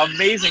watched the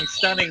amazing,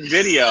 stunning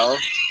video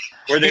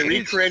where they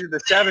recreated the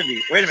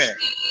 70s. Wait a minute.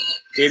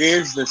 It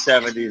is the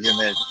 70s in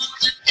this.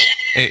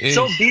 It's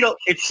so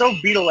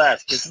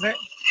Beatlesque, isn't it?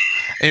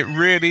 It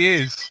really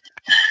is.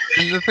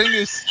 And the thing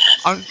is,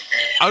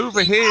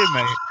 over here,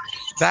 mate,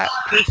 that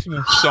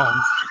Christmas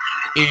song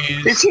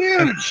it's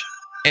huge.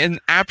 An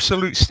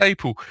absolute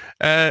staple.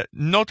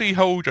 Noddy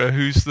Holder,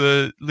 who's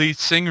the lead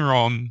singer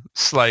on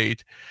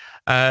Slade,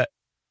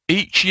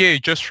 each year,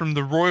 just from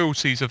the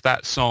royalties of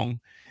that song,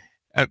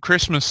 at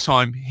Christmas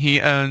time, he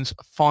earns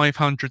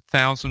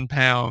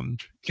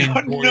 £500,000 in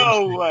royalties.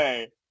 No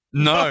way.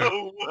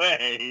 No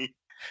way.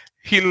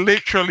 He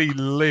literally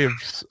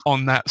lives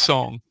on that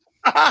song.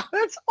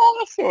 That's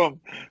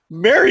awesome.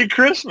 Merry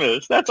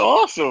Christmas. That's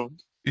awesome.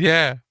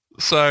 Yeah.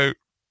 So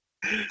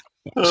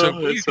we're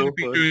going to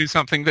be doing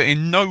something that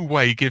in no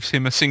way gives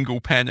him a single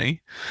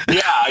penny.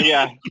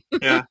 Yeah.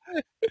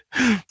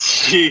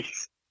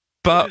 Jeez.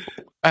 But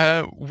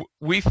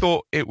we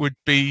thought it would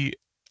be,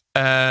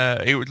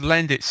 it would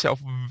lend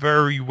itself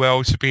very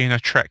well to being a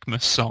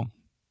Trekmas song.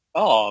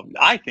 Oh,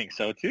 I think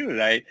so too.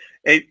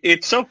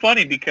 It's so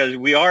funny because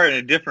we are in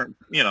a different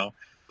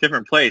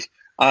place.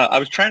 I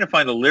was trying to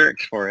find the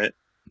lyrics for it.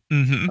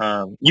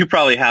 Mm-hmm. You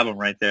probably have them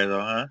right there,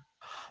 though, huh?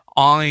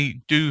 I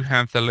do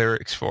have the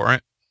lyrics for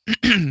it.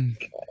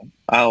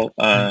 I'll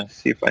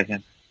see if I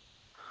can.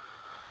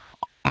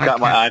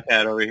 Got my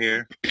iPad over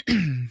here.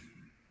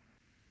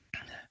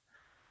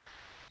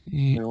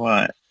 You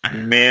want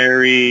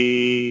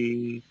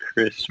Merry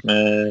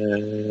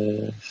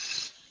Christmas,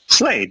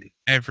 Slade.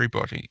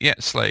 Everybody, yeah,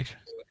 Slade.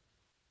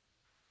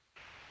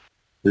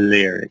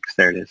 Lyrics.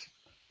 There it is.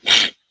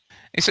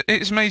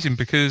 It's amazing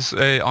because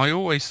I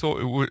always thought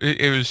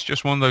it was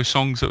just one of those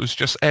songs that was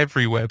just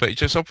everywhere, but it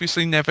just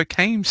obviously never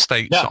came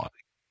stateside.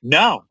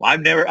 No,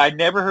 I'd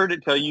never heard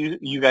it till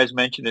you guys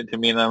mentioned it to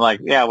me, and I'm like,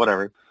 yeah,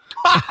 whatever.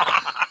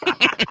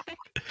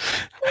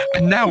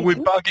 And now we're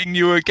bugging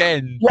you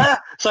again. Yeah,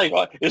 it's like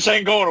this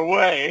ain't going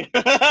away.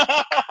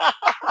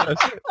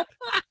 That's it.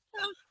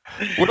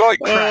 We're like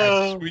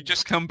crabs. We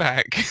just come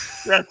back.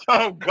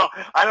 Oh God,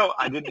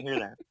 I didn't hear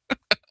that.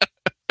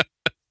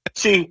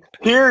 See,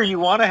 here you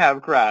want to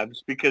have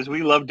crabs because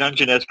we love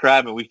Dungeness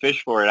crab and we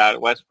fish for it out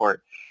at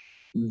Westport.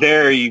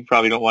 There you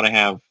probably don't want to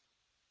have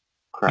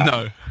crab.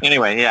 No.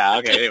 Anyway, yeah,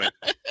 okay, anyway.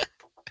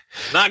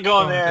 Not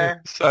going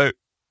there. So,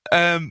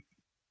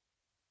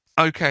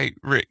 okay,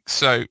 Rick,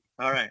 so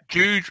all right.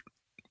 Jude,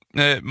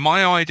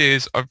 my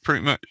ideas I've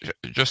pretty much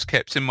just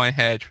kept in my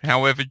head.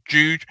 However,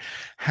 Jude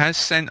has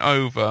sent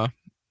over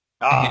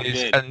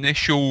his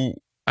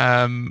initial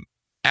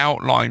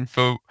outline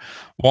for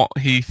what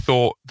he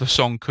thought the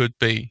song could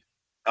be.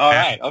 All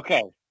right,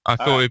 okay. I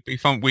thought it'd be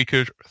fun. We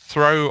could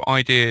throw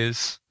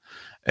ideas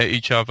at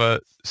each other,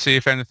 see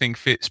if anything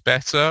fits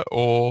better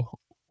or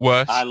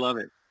worse. I love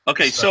it.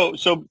 Okay, so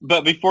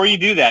but before you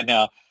do that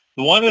now,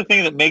 one of the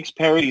things that makes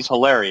parodies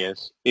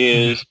hilarious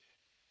is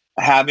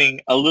having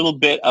a little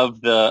bit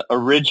of the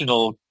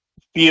original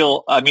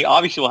feel. I mean,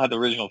 obviously we'll have the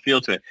original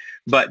feel to it,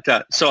 but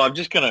so I'm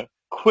just going to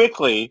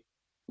quickly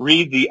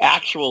read the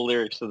actual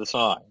lyrics of the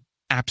song.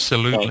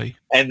 Absolutely. Okay?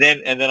 And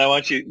then I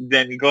want you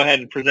then go ahead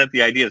and present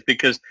the ideas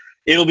because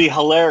it'll be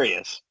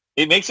hilarious.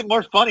 It makes it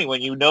more funny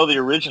when you know the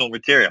original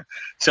material.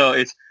 So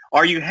it's,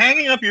 are you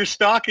hanging up your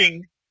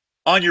stocking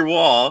on your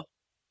wall?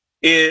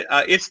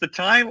 It's the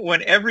time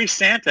when every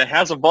Santa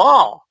has a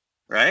ball,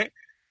 right?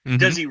 Mm-hmm.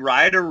 Does he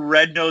ride a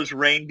red-nosed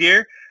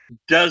reindeer?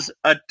 Does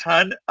a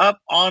ton up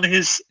on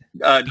his...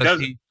 say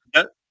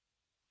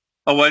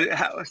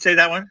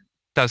that one?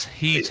 Does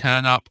he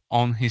turn up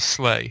on his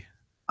sleigh?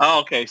 Oh,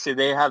 okay. See,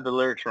 they have the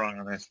lyrics wrong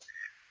on this.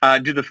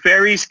 Do the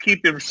fairies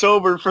keep him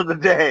sober for the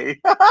day?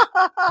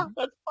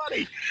 That's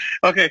funny.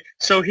 Okay,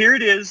 so here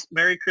it is.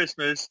 Merry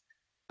Christmas.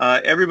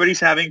 Everybody's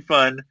having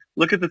fun.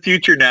 Look at the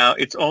future now.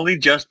 It's only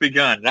just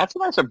begun. That's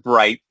a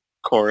bright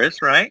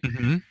chorus, right?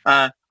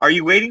 Mm-hmm. Are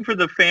you waiting for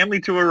the family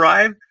to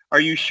arrive? Are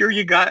you sure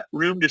you got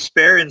room to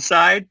spare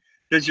inside?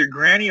 Does your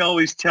granny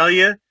always tell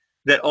you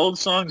that old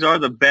songs are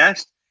the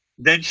best?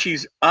 Then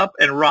she's up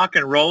and rock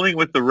and rolling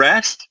with the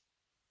rest?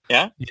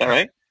 Yeah? Is that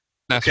right?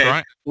 That's okay.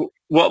 right.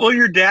 What will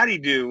your daddy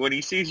do when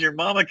he sees your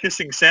mama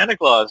kissing Santa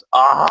Claus?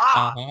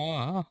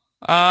 Aha!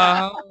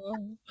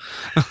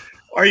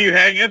 Are you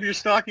hanging up your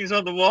stockings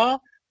on the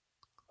wall?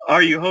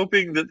 Are you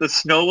hoping that the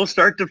snow will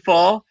start to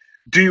fall?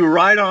 Do you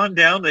ride on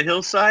down the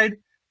hillside?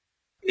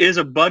 Is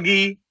a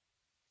buggy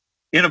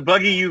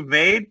you've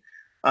made?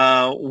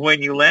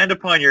 When you land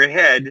upon your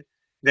head,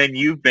 then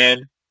you've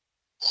been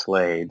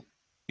slayed.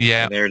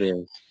 Yeah. And there it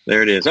is.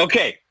 There it is.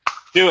 Okay,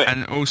 do it.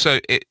 And also,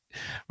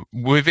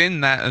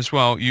 within that as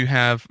well, you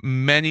have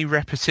many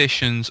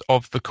repetitions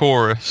of the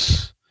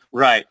chorus.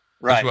 Right.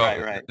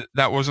 Right.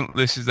 That wasn't.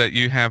 This is that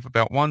you have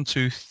about 1,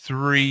 2,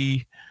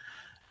 3,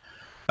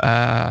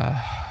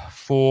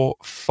 4,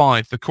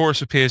 5. The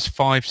chorus appears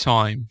 5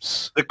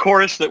 times. The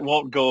chorus that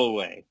won't go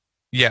away.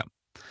 Yeah.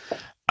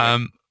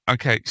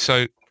 Okay.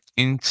 So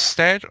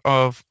instead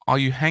of "Are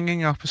you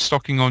hanging up a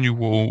stocking on your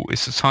wall?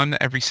 It's the time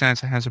that every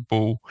Santa has a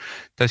ball.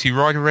 Does he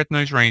ride a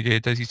red-nosed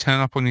reindeer? Does he turn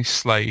up on his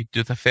sleigh?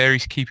 Do the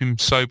fairies keep him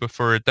sober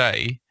for a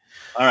day?"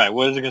 All right.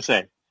 What is it going to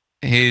say?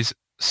 His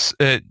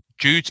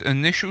Jude's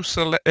initial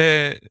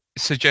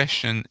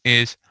suggestion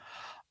is,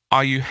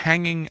 "Are you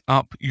hanging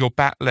up your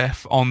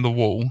batleth on the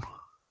wall?"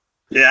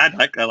 Yeah,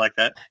 I like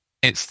that.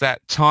 It's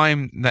that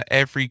time that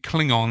every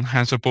Klingon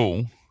has a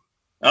ball.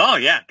 Oh,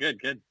 yeah.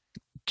 Good.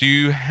 Do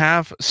you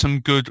have some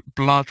good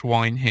blood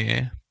wine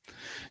here?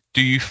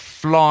 Do you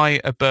fly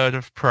a bird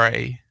of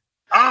prey?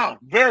 Oh,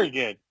 very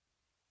good.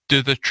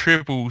 Do the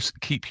tribbles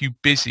keep you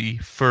busy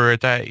for a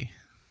day?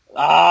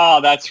 Oh,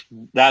 that's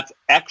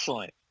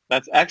excellent.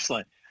 That's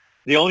excellent.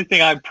 The only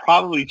thing I'd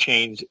probably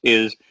change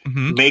is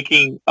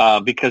making,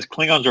 because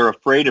Klingons are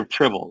afraid of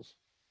tribbles,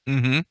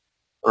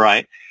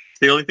 right?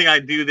 The only thing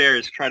I'd do there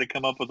is try to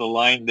come up with a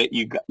line that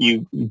you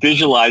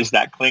visualize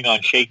that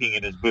Klingon shaking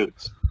in his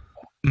boots.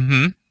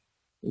 Mm-hmm.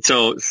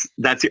 So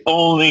that's the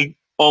only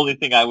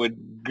thing I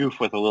would goof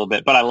with a little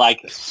bit, but I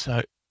like it.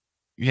 So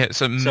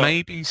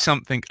maybe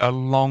something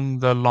along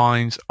the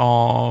lines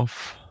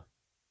of...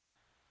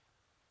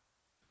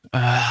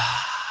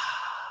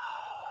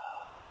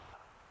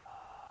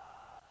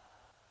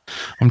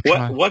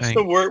 What's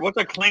the word? What's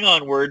a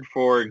Klingon word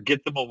for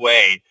 "get them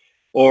away"?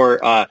 Or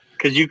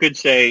because you could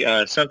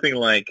say something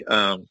like,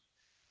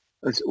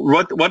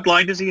 what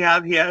line does he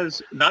have? He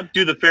has not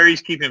 "do the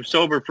fairies keep him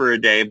sober for a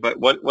day," but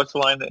what's the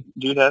line that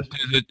Jude has?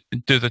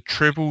 Do the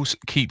tribbles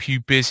keep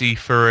you busy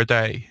for a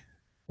day?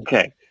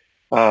 Okay.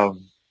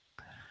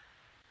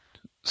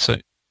 So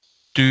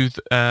do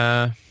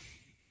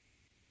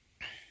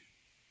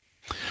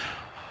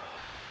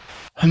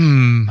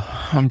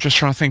I'm just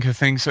trying to think of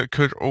things that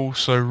could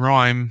also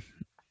rhyme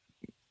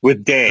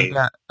with day. With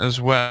that as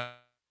well.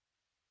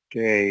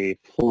 Gay,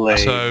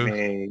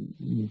 play,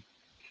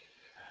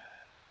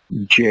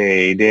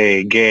 J,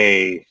 day,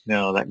 gay.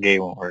 No, that gay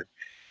won't work.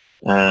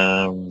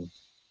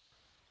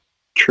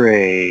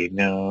 Tray,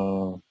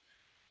 no.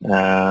 Do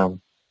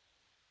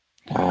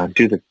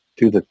the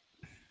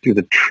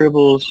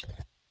tribbles.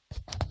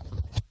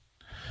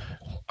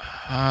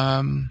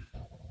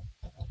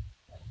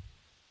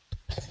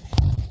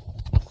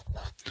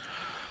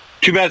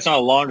 Too bad it's not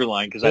a longer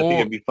line because I think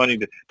it'd be funny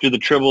to do the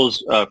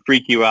tribbles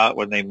freak you out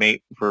when they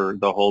mate for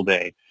the whole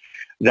day.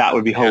 That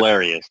would be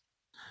hilarious,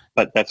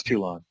 but that's too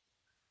long.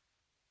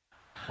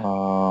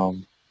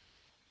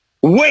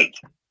 Wait!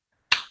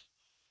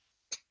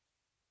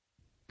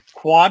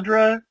 How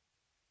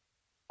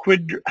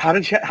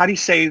do you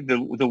say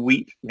the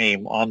wheat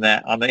name on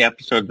the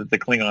episode that the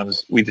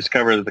Klingons, we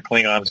discovered that the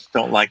Klingons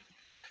don't like?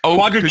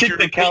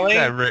 Quadrachiticale?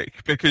 Yeah, Rick,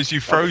 because you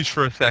froze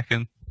for a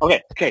second.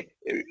 Okay.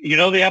 You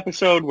know the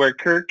episode where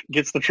Kirk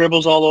gets the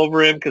tribbles all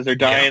over him because they're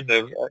dying?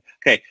 Yeah.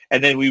 Okay,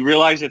 and then we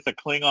realize it's a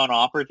Klingon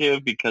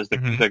operative because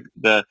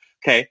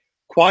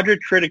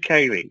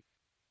Quadrachiticale.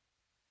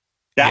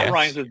 That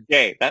rhymes with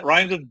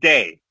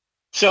day.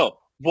 So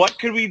what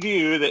could we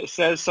do that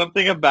says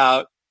something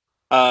about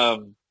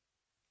do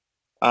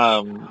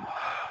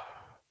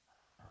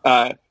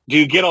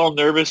you get all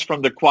nervous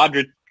from the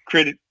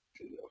quadricritic?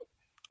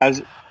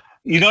 As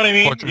you know what I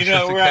mean? You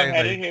know where I'm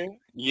headed here?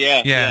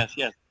 Yes, Yeah.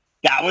 yes.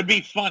 That would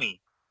be funny.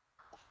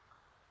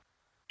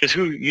 Because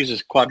who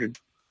uses quadric?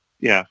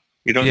 Yeah,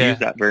 you don't use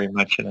that very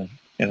much in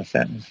a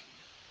sentence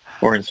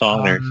or in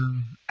song lyrics.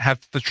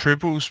 Have the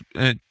tribbles?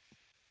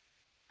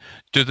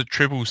 Do the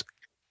tribbles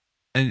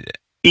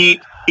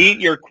eat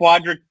your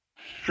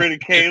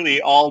quadricriticale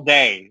all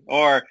day,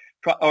 or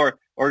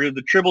do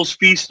the tribbles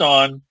feast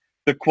on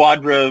the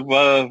quadra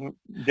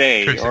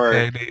day,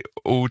 or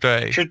all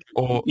day,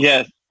 or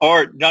yes,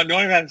 or don't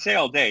even have to say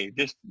all day,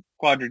 just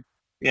quadra.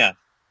 Yeah.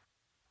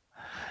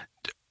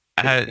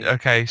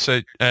 Okay,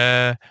 so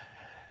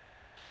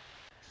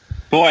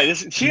boy,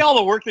 see all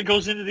the work that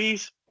goes into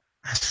these.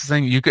 That's the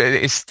thing.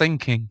 It's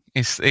thinking.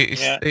 It's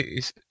and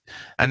it's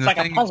like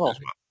a puzzle.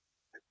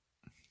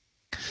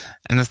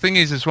 And the thing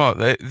is as well,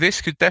 that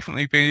this could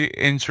definitely be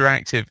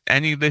interactive.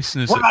 Any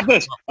listeners? What about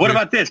this? What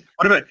about this?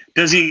 What about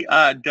does he?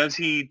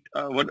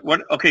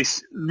 What? Okay,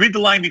 read the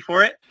line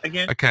before it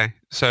again. Okay,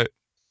 so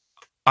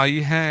are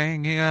you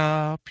hanging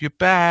up your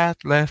bat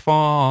left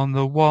on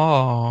the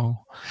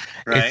wall?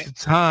 Right. It's the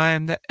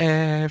time that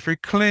every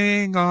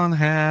Klingon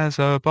has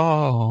a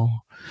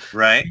ball.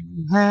 Right.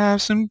 You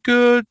have some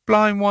good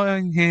blind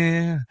wine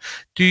here.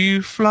 Do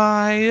you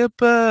fly a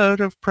bird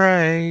of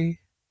prey?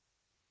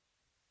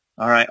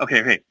 All right.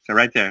 Okay. So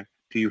right there.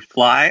 Do you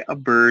fly a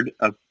bird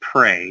of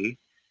prey?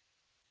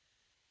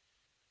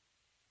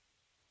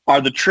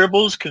 Are the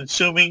tribbles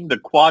consuming the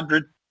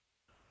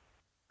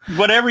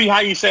whatever how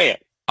you say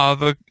it?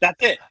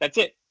 That's it.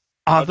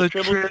 Are the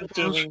tribbles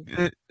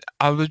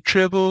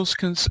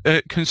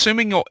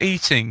consuming or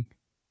eating?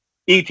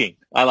 Eating.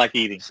 I like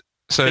eating.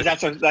 So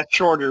that's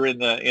shorter in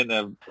the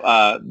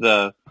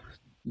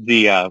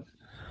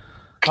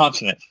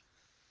consonants.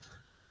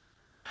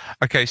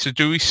 Okay, so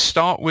do we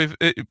start with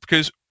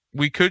because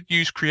we could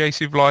use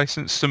creative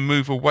license to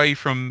move away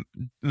from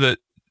the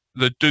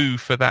do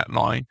for that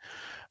line.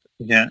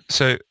 Yeah.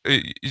 So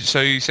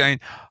you're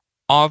saying,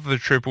 are the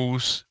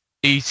tribbles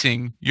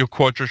eating your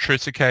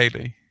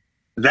quadricriticale?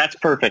 That's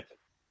perfect.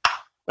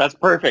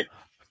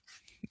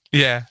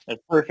 Yeah.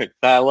 That's perfect.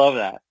 I love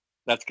that.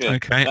 That's good.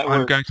 Okay,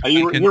 I'm going to.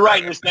 You're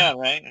writing this down,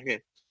 right? Okay.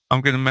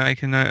 I'm going to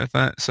make a note of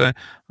that. So,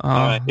 all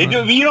right. You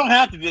don't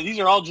have to do. These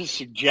are all just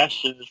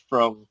suggestions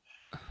from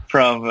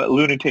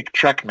Lunatic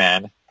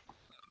Trekman.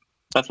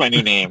 That's my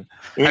new name.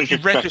 Have you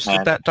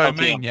registered that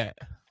domain yet?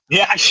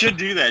 Yeah, I should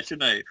do that,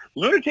 shouldn't I?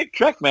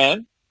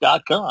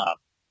 lunatictrekman.com.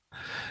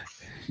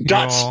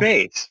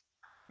 .space.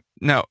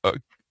 Now,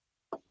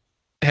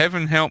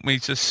 heaven help me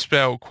to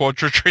spell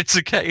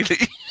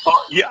quadricriticale.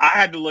 Oh, yeah, I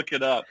had to look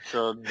it up,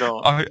 so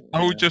don't. I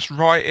will just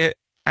write it,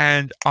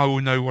 and I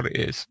will know what it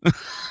is.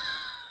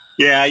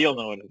 Yeah, you'll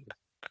know what it is.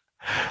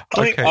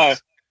 Okay.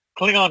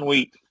 Klingon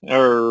wheat,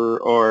 or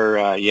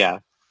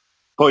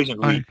poison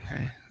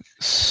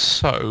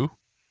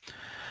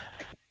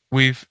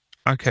wheat.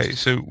 Okay,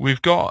 so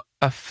we've got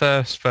a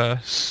first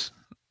verse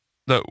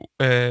that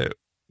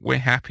we're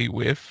happy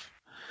with.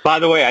 By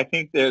the way, I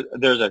think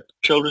there's a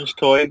children's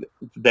toy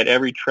that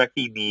every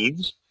Trekkie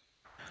needs,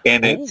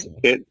 and it's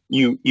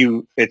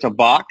a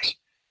box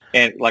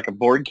and like a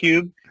board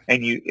cube,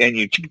 and you go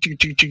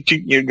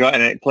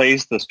and it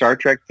plays the Star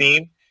Trek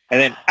theme, and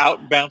then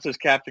out bounces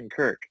Captain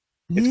Kirk.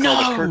 It's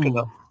called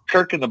the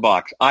Kirk in the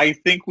box. I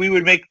think we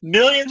would make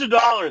millions of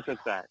dollars with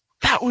that.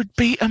 That would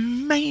be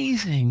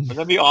amazing. Would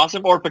that be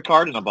awesome? Or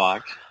Picard in a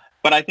box.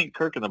 But I think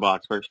Kirk in the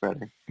box works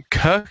better.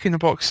 Kirk in the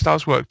box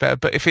does work better,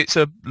 but if it's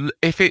a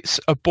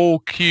ball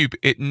cube,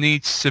 it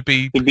needs to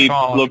be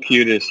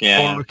Locutus,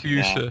 yeah. Or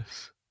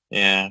Locutus.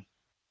 Yeah.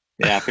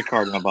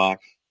 Picard in a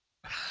box.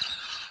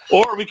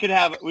 Or we could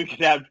have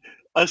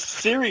a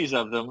series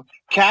of them.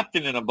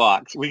 Captain in a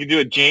box. We could do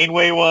a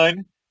Janeway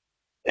one,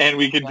 and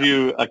we could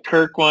do a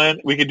Kirk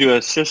one. We could do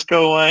a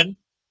Cisco one,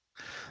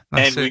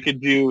 we could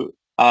do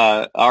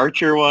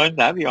Archer one.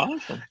 That'd be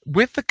awesome.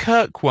 With the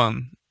Kirk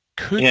one.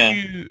 Could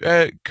you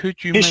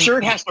his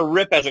shirt has to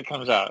rip as it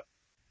comes out.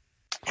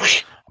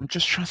 I'm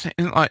just trying to think,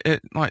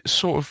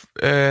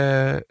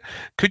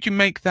 could you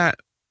make that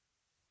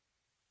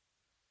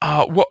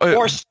or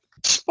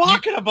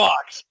Spock in a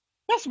box?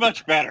 That's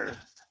much better.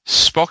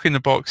 Spock in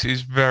the box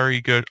is very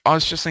good. I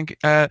was just thinking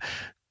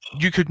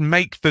you could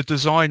make the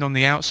design on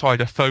the outside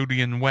a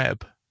Tholian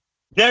web.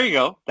 There you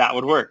go. That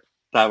would work.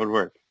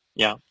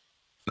 Yeah.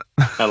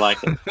 I like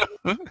it.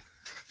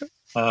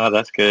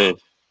 That's good.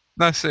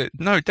 That's it.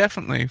 No,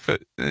 definitely.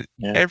 But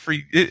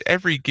every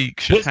geek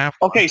should have.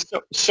 Okay,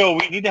 so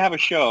we need to have a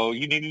show.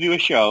 You need to do a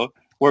show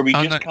where we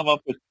come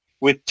up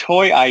with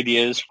toy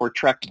ideas for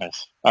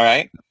Trekmas. All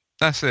right.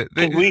 That's it.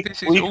 We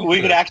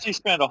could actually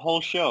spend a whole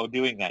show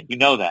doing that. You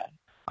know that.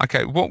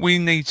 Okay. What we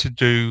need to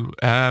do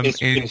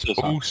is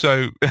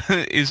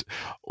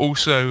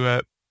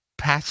also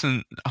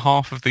patent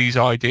half of these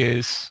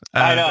ideas.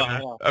 I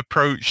know.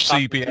 Approach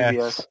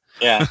CBS.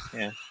 Yeah.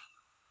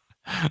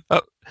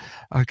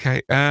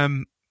 Okay.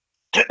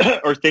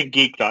 Or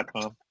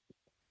thinkgeek.com.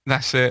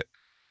 That's it.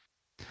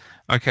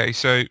 Okay,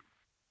 so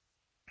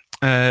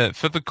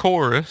for the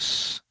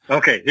chorus,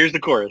 Okay, here's the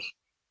chorus.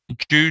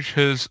 Jude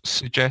has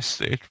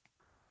suggested.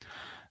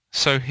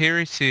 So here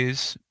it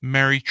is,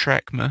 Merry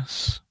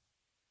Trekmas.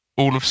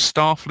 All of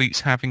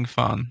Starfleet's having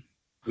fun.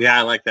 Yeah,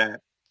 I like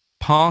that.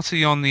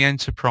 Party on the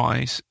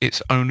Enterprise.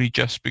 It's only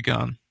just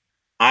begun.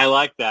 I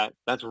like that.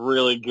 That's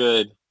really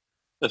good.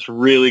 That's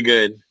really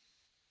good.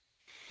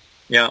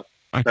 Yeah,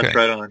 Okay. that's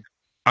right on.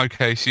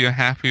 Okay, so you're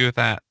happy with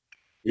that.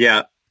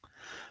 Yeah.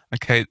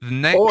 Okay, the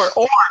next...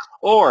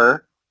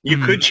 Or you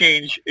could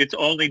change It's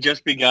Only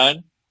Just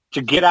Begun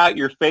to Get Out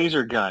Your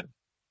Phaser Gun.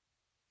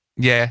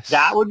 Yes.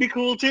 That would be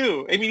cool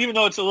too. I mean, even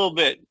though it's a little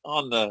bit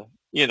on the,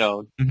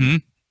 Mm-hmm.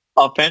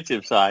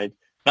 offensive side.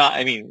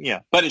 But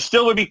it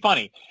still would be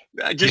funny.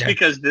 Just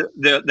because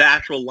the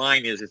actual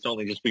line is It's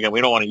Only Just Begun.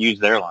 We don't want to use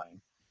their line.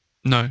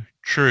 No,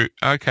 true.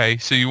 Okay,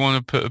 so you want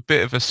to put a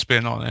bit of a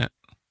spin on it.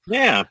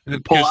 Yeah.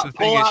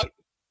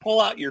 Pull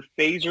out your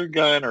phaser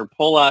gun or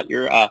pull out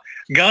your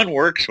gun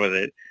works with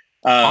it.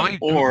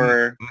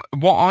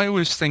 What I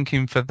was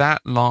thinking for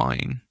that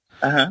line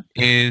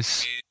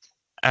is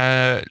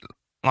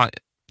like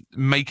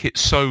make it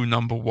so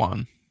number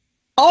one.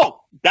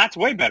 Oh, that's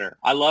way better.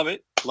 I love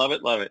it. Love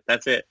it. Love it.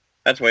 That's it.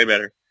 That's way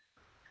better.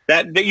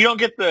 That you don't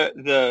get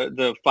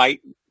the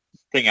fight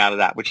thing out of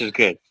that, which is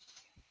good.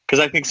 Because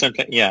I think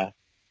sometimes, the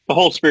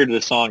whole spirit of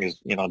the song is,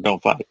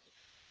 don't fight.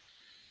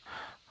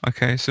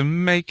 Okay, so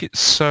make it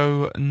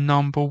so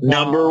number one.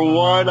 Number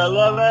one, I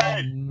love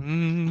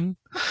it.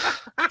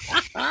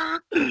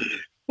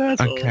 That's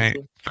okay,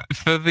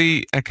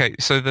 awesome.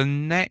 So the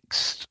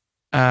next,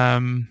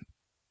 I'm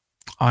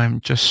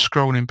just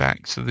scrolling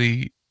back to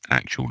the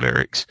actual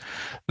lyrics.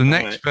 The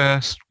next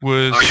verse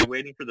was... Are you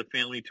waiting for the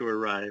family to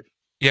arrive?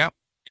 Yep.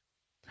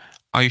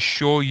 Are you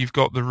sure you've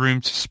got the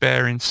room to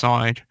spare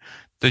inside?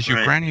 Does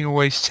your granny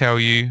always tell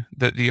you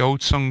that the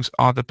old songs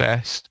are the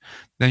best?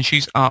 Then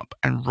she's up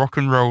and rock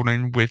and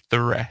rolling with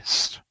the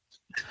rest.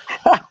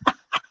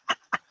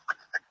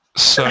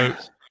 So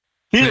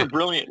these are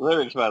brilliant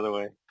lyrics, by the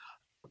way.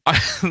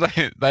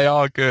 They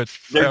are good.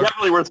 They're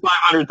definitely worth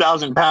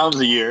 500,000 pounds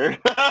a year.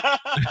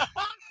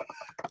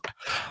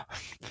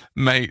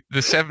 Mate, the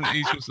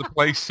 70s was the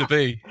place to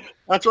be.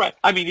 That's right.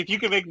 I mean, if you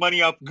can make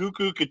money off Goo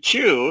Goo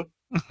Ka-Choo,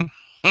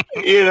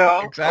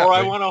 exactly. Or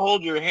I want to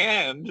hold your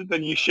hand,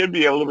 then you should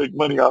be able to make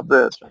money off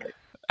this. Right?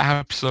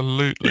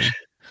 Absolutely.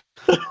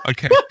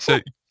 Okay, so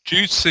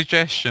Jude's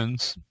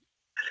suggestions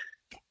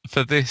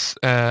for this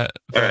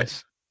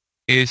verse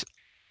is: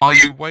 are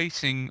you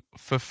waiting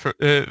for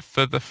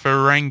the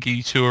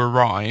Ferengi to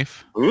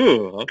arrive?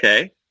 Ooh,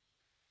 okay.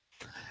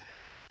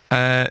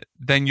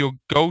 Then your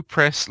gold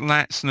press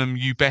Latinum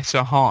you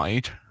better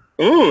hide.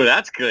 Ooh,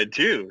 that's good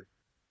too.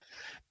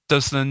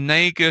 Does the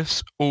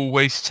Nagus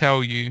always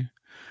tell you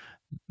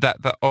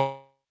that the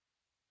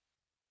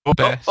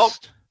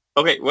best?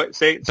 Okay, what?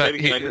 Say it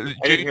again.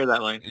 I didn't hear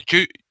that line.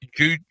 Jude,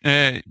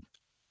 I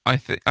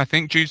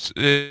think Jude's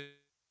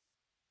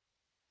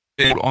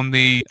on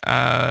the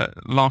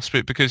last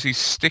bit because he's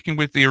sticking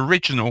with the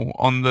original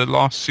on the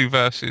last two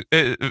verses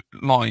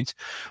lines,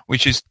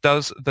 which is: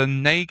 does the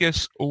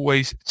Nagus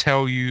always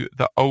tell you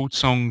the old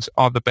songs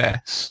are the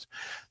best?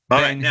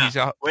 Then he's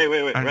up. Wait,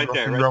 right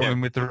there. Rolling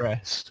with the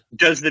rest.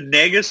 Does the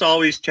Nagus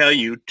always tell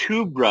you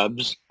tube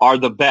grubs are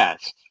the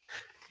best?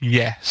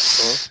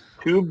 Yes.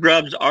 Tube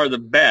grubs are the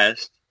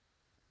best.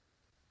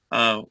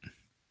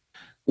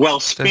 While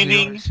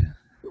spinning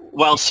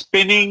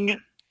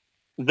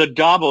the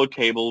Dabo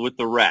table with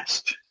the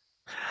rest.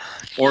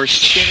 Or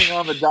spinning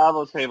on the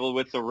Dabo table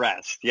with the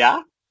rest,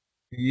 yeah?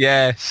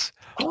 Yes.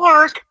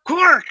 Quark!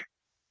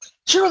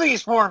 Chew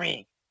these for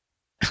me!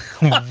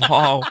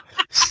 Wow.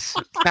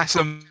 That's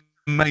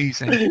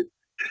amazing.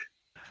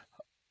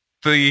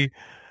 The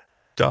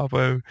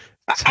Dabo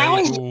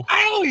table.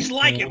 I always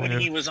like it when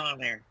he was on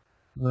there.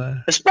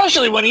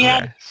 Especially when he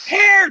had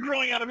hair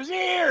growing out of his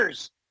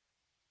ears.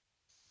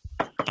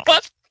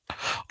 What?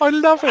 I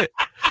love it.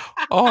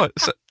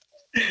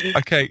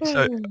 Okay,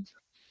 so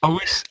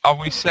are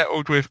we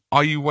settled with: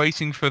 are you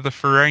waiting for the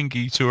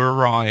Ferengi to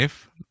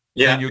arrive?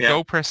 Yeah. Then your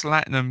gold press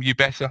Latinum you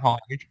better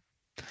hide.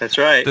 That's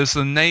right. Does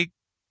the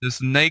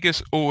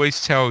Nagus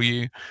always tell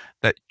you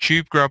that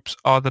tube grubs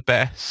are the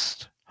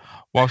best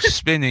while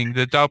spinning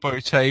the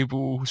Dabo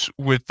tables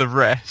with the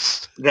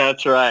rest?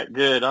 That's right.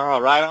 Good.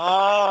 All right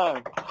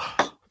on.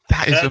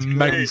 That's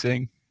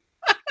amazing.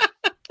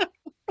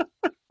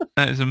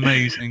 That is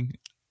amazing.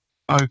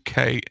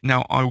 Okay,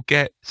 now I'll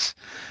get...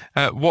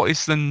 what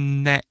is the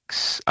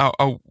next...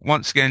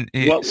 once again,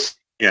 it's...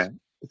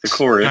 It's the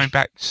chorus. Going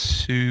back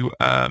to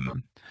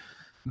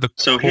the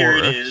So chorus. Here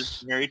it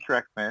is, Merry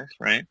Trekmas,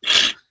 right?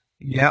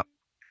 Yep.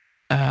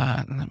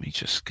 Let me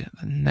just get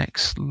the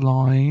next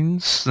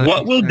lines.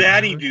 What will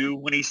Daddy do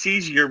when he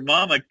sees your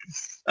mama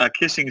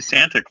kissing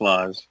Santa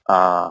Claus?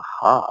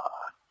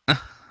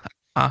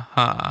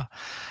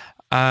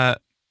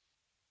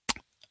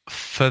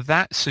 For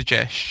that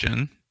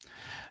suggestion,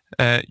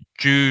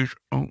 Jude...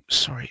 Oh,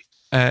 sorry.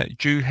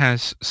 Jude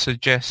has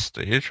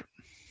suggested.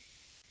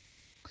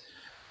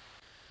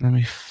 Let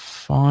me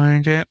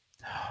find it.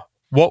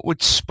 What would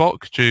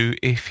Spock do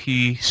if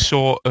he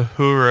saw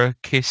Uhura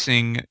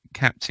kissing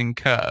Captain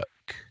Kirk?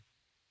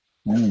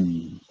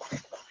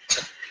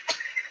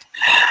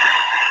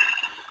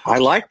 I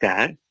like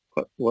that.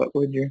 What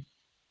would you?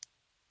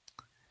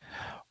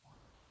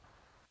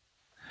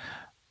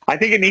 I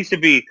think it needs to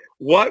be,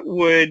 what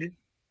would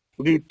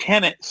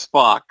Lieutenant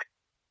Spock?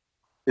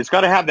 It's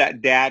got to have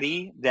that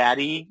daddy,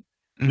 Mhm.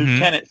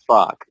 Lieutenant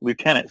Spock.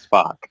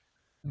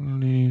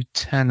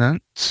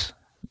 Lieutenant.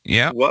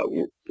 Yeah. What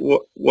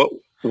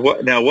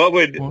now? What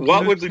would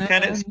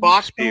Lieutenant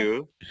Spock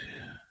do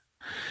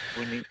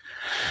when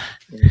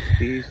he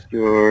sees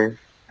your?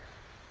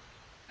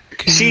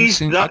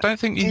 Sees I don't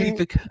think you need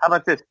the... How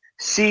about this?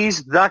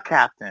 Sees the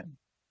captain.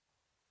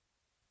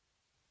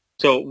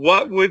 So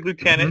what would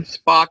Lieutenant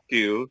Spock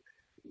do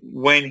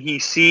when he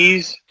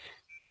sees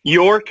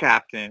your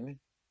captain?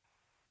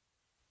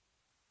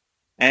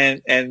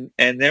 And then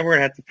we're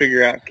gonna have to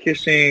figure out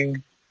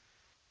kissing,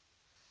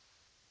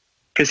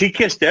 because he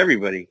kissed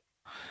everybody.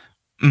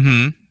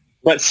 Mm-hmm.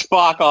 But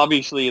Spock,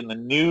 obviously, in the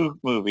new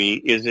movie,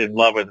 is in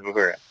love with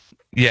Uhura.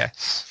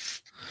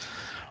 Yes.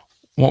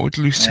 What would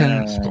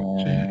Lieutenant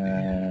Spock do?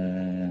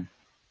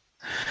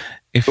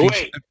 If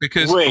Wait.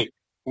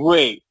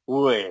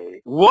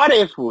 What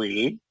if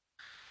we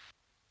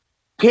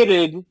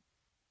pitted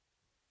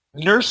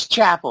Nurse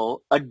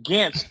Chapel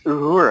against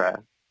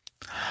Uhura?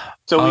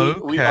 So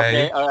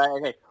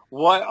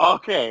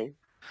okay.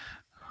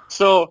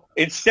 So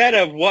instead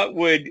of what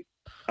would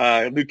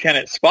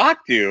Lieutenant Spock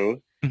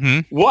do,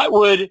 what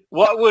would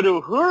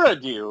Uhura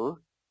do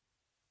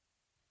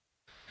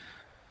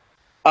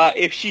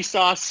if she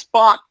saw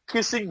Spock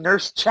kissing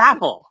Nurse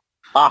Chapel?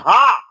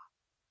 Aha!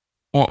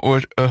 What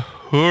would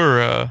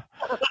Uhura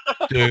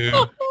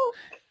do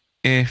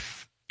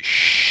if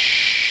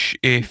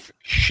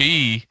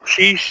she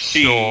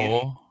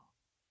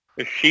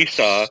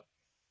saw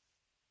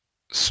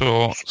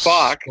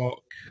Spock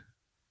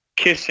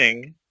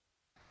kissing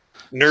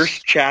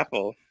Nurse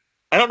Chapel?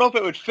 I don't know if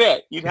it would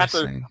fit. You'd have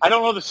to. I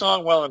don't know the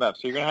song well enough,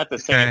 so you're gonna have to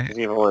sing it to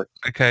see if it works.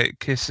 Okay,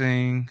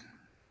 kissing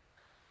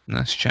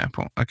Nurse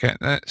Chapel. Okay,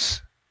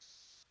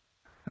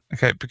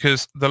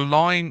 because the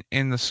line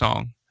in the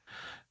song.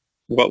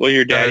 What will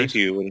your daddy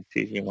do when he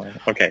sees you?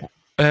 Okay.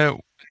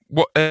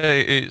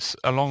 It's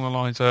along the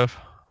lines of,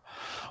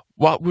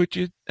 what would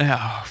you...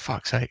 Oh,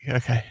 fuck's sake.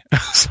 Okay.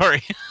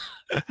 Sorry.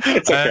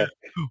 It's okay.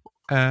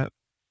 I'm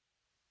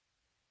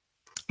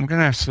going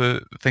to have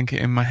to think it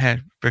in my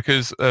head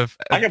because of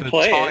I can the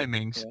play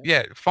timings. It.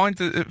 Yeah,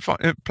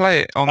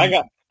 play it on... I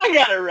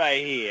got it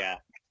right here.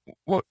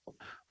 What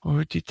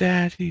would your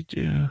daddy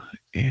do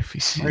if he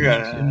sees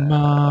your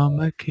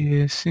mama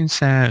kissing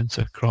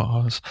Santa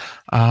Claus?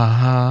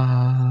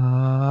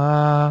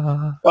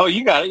 Oh,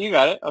 you got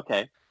it.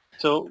 Okay.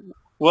 So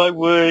what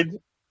would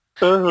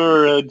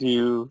Uhura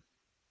do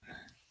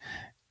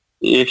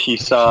if she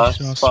saw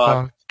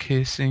Spock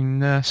kissing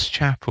Nurse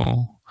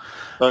Chapel?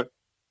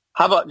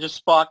 How about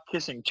just Spock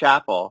kissing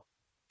Chapel?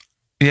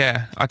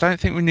 Yeah, I don't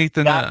think we need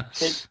the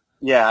nurse.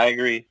 Yeah, I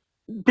agree.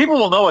 People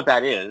will know what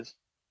that is.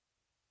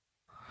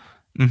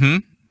 Mm-hmm.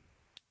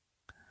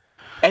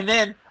 And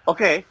then,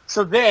 okay,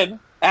 so then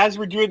as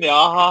we're doing the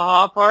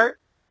ah-ha-ha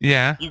part,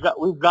 yeah, we've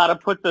got to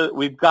put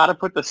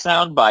the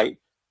sound bite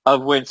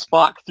of when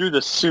Spock threw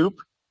the soup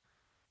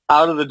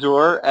out of the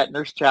door at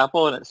Nurse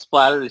Chapel and it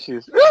splattered and she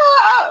was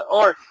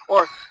or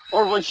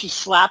when she's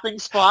slapping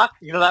Spock,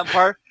 you know that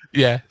part?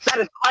 Yeah. That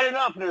is quite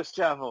enough, Nurse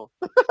Chapel.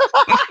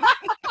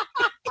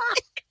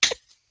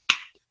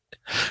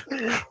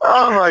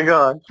 Oh my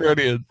god.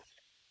 Brilliant.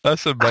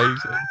 That's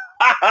amazing.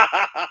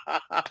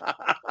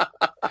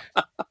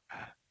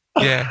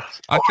 Yeah,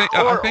 I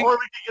think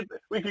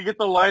we could get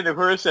the line that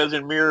her says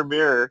in Mirror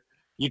Mirror.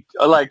 You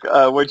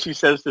when she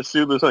says to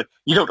Sulu, like,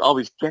 you don't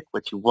always get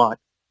what you want,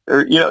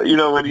 or you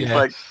know when he's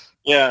like,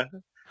 yeah,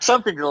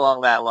 something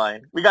along that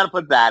line. We got to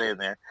put that in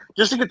there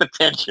just to get the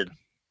tension.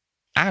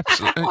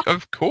 Absolutely,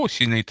 of course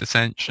you need the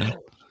tension.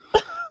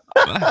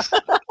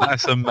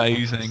 That's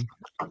amazing.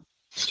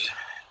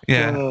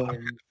 Yeah.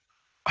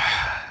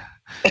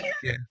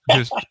 Yeah,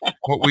 because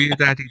what will your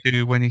daddy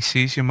do when he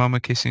sees your mama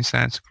kissing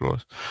Santa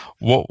Claus?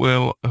 What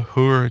will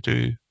Uhura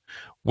do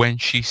when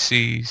she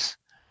sees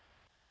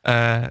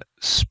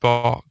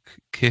Spock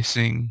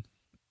kissing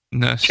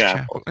Nurse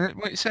Chapel?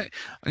 Wait,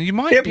 you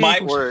might be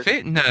able to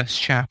fit Nurse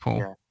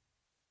Chapel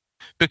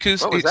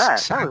because what was it's that?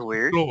 Santa That was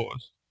weird.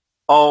 Claus.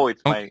 Oh,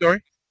 it's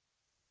sorry.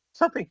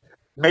 Something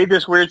made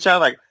this weird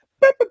sound like.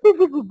 I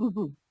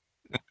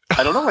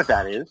don't know what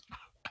that is.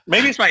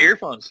 Maybe it's my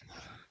earphones.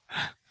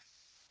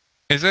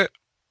 Is it?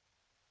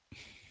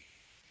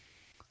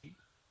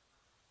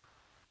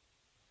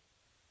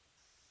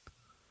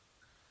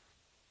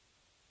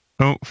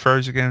 Oh,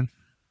 froze again.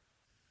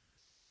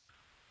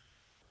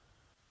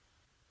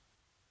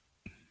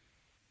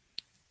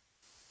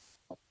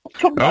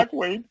 Come back,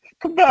 Wayne.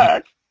 Come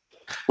back.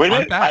 Wait a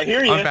minute. I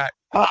hear you. I'm back.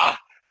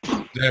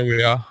 There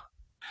we are.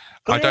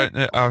 I don't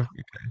know. Okay.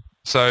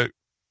 So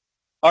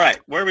All right,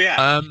 where are we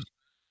at?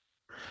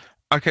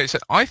 Okay, so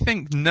I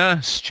think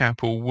Nurse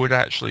Chapel would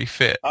actually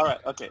fit. All right,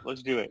 okay,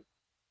 let's do it.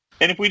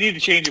 And if we need to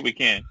change it, we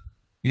can.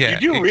 Yeah, You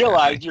do exactly.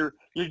 realize you're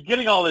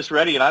getting all this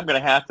ready, and I'm going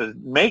to have to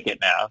make it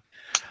now.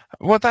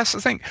 Well, that's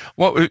the thing.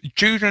 What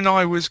Jude and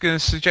I was going to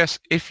suggest,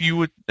 if you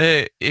would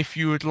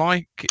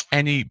like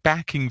any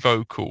backing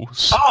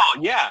vocals, Oh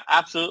yeah,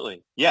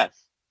 absolutely. Yes.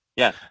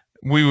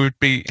 we would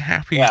be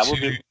happy Yeah,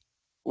 to.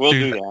 we'll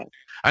do do that.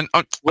 And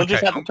We'll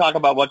just have to talk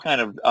about what kind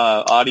of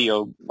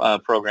audio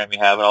program you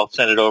have, and I'll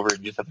send it over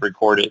and just have to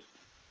record it.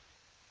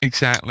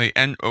 Exactly,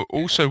 and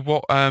also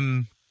what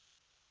I'll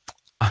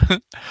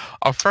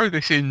throw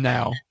this in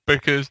now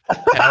because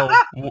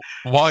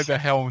why the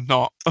hell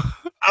not?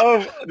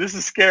 Oh, this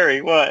is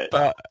scary. What?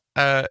 But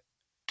I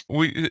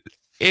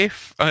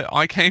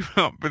came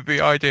up with the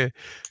idea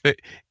that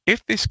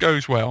if this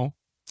goes well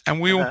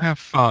and we all have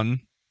fun,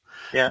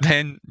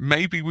 then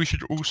maybe we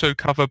should also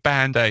cover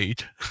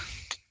Band-Aid.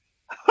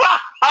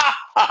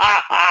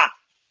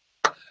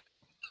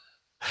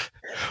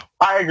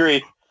 I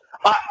agree.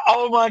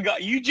 Oh my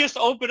God! You just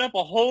opened up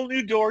a whole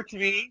new door to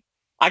me.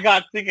 I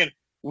got thinking,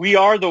 We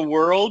Are the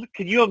World.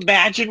 Can you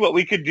imagine what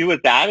we could do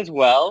with that as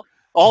well?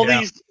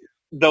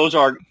 Those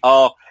are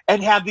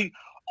and have the.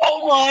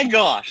 Oh my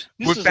gosh!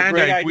 This With is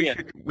Band-Aid, a great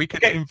idea. we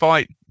could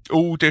invite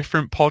all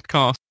different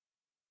podcasters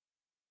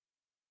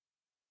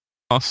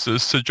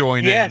to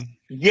join in.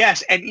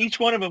 Yes, and each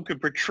one of them could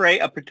portray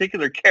a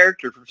particular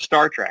character from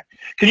Star Trek.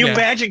 Can you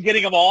imagine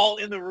getting them all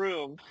in the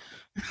room,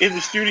 in the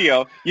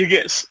studio? You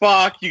get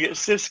Spock, you get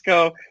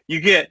Cisco,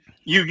 you get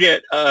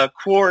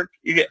Quark,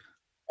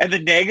 and the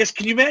Negus.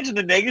 Can you imagine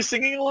the Negus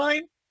singing a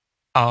line?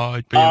 Oh,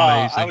 it'd be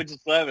amazing. I would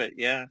just love it.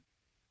 Yeah.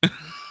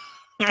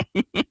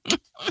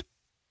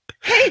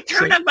 Hey,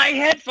 turn on my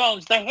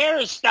headphones. The hair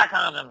is stuck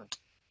on them.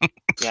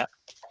 Yeah.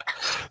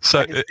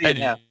 So,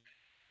 anyway.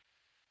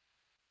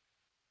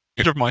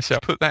 Of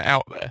myself, put that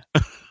out there.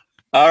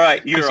 All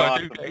right, you're I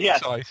awesome.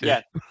 Yes.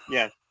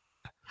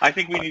 I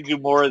think we need to do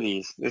more of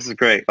these. This is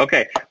great.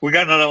 Okay, we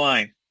got another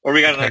line, or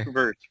we got another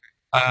verse.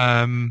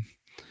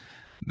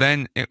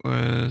 Then it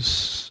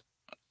was.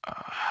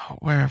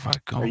 Where have I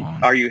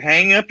gone? Are you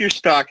hanging up your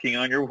stocking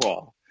on your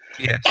wall?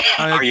 Yes.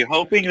 Are you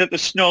hoping that the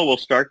snow will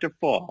start to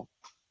fall?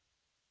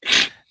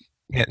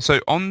 Yeah.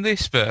 So on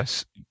this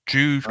verse,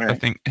 Jude, I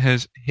think,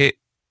 has hit.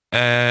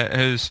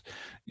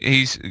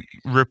 He's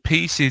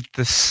repeated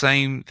the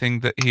same thing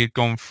that he had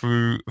gone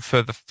through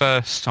for the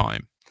first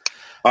time.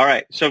 All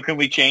right. So can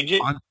we change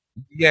it? Of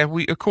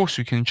course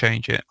we can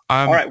change it.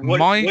 All right. What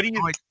do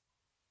you?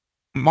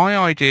 My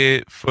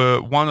idea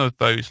for one of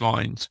those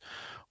lines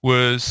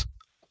was,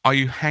 "Are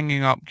you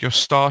hanging up your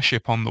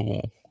starship on the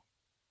wall?"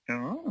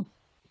 Oh.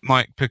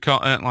 Like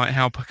Picard, like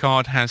how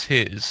Picard has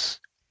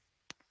his.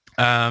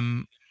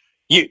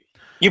 You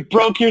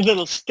broke your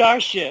little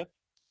starship.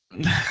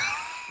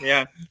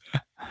 Yeah.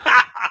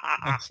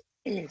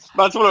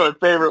 That's one of my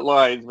favorite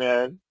lines,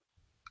 man.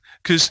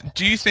 Because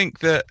do you think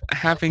that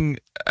having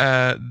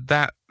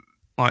that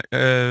part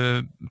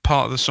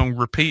of the song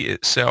repeat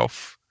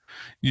itself,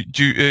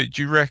 do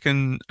you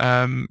reckon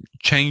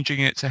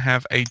changing it to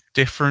have a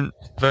different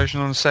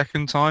version on the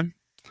second time?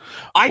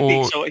 I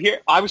think so. Here,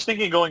 I was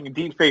thinking going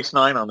Deep Space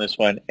Nine on this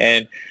one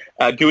and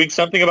doing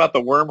something about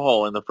the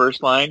wormhole in the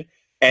first line,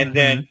 and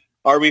then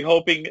are we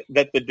hoping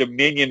that the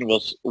Dominion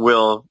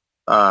will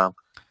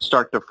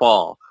start to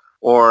fall,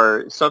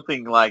 or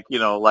something like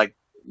like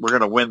we're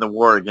going to win the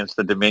war against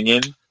the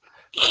Dominion,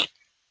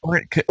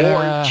 or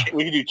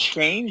we could do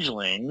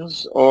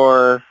changelings,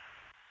 or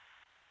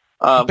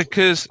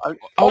because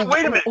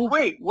wait a minute,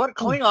 wait, what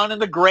Klingon in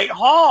the Great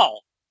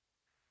Hall?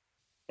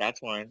 That's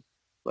one.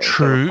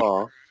 True.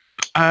 Go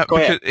because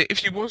ahead.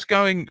 if you was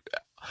going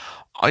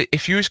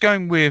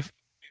with,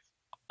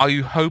 are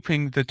you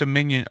hoping the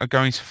Dominion are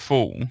going to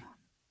fall?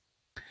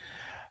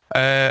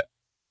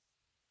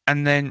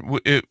 And then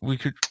we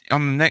could,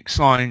 on the next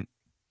line,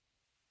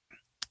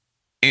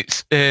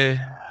 it's you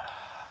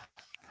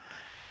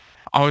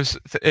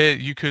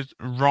could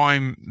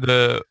rhyme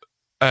the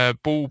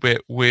ball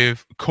bit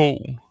with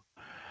call.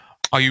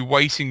 Are you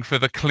waiting for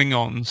the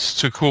Klingons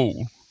to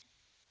call?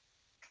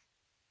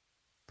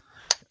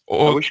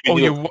 Or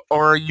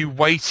are you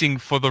waiting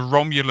for the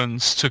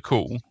Romulans to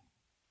call?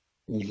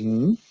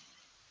 Mm-hmm.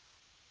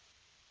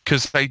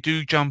 Because they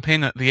do jump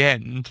in at the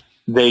end.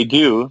 They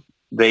do.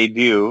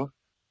 Okay.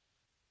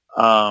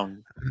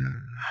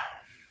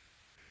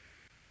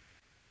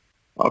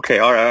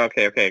 All right.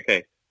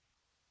 Okay.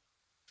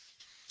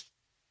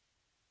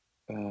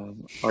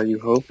 Are you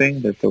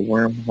hoping that the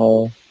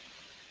wormhole?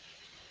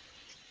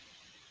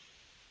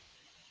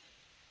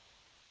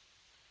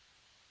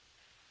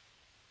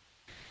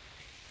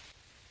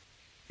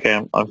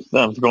 Okay, I'm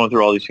going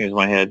through all these things in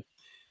my head.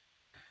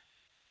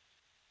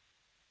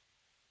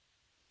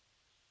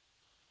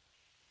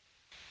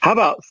 How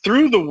about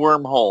through the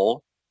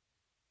wormhole,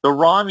 the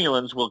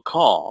Romulans will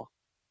call?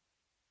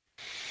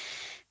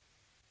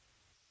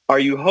 Are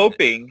you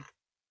hoping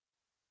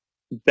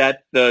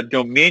that the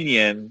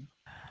Dominion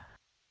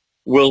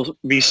will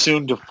be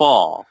soon to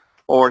fall,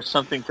 or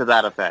something to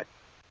that effect?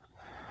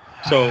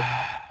 So,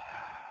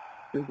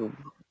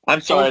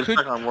 I'm sorry, I was could-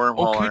 stuck on wormhole.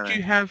 Or aren't could I?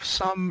 you have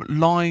some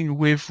line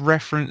with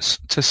reference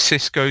to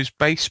Cisco's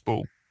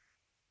baseball?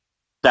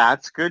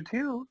 That's good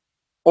too.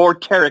 Or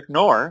Tarek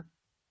Noor.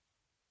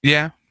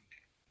 Yeah.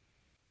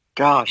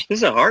 Gosh, this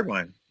is a hard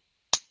one.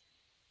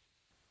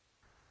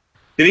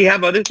 Did he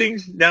have other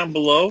things down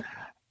below?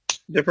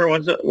 Different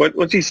ones?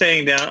 What's he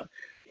saying down?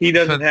 He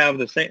doesn't have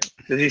the same.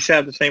 Does he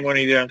have the same one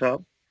he did on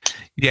top?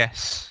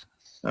 Yes.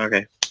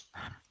 Okay.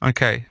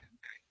 Okay.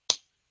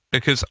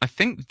 Because I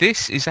think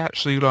this is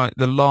actually like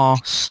the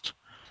last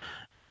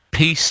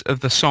piece of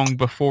the song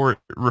before it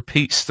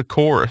repeats the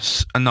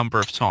chorus a number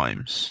of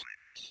times.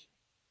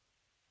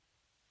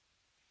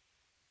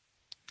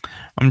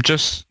 I'm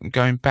just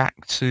going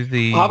back to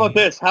the... How about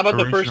this? How about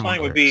the first original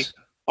line would be, lyrics.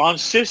 on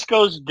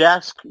Cisco's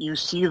desk, you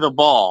see the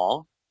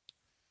ball.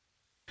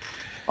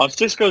 On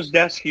Cisco's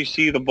desk, you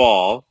see the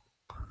ball.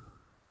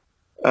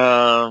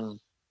 Okay,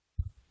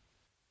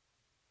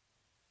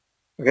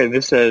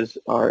 this says,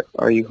 are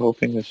you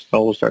hoping the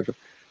snow will start to...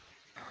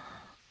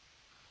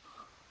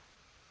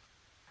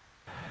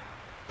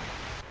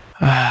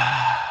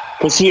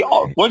 Because see,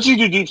 once you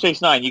do Deep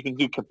Space Nine, you can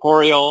do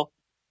Corporeal,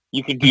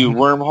 you can do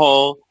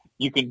Wormhole,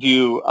 you can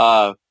do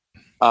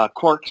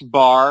Quark's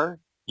Bar,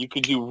 you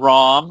can do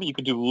Rom, you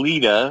can do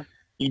Lita,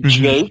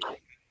 Jake,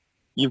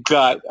 you've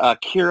got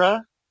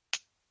Kira,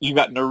 you've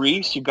got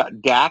Nerys, you've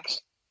got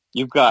Dax,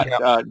 you've got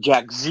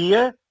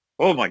Jaxia.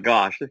 Oh my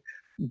gosh,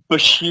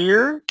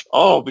 Bashir.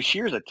 Oh,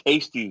 Bashir's a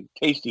tasty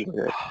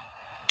lyric.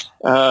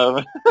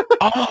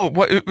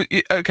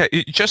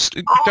 Okay.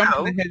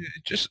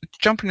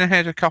 Jumping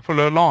ahead a couple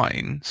of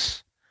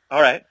lines.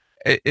 All right.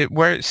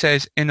 Where it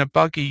says, "In a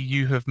buggy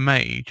you have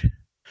made."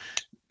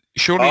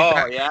 Surely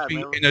that should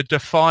be in a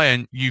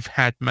Defiant you've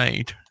had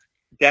made.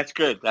 That's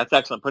good. That's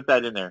excellent. Put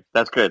that in there.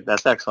 That's good.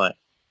 That's excellent.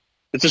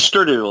 It's a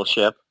sturdy little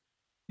ship.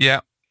 Yeah.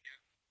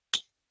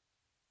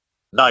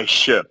 Nice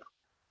ship.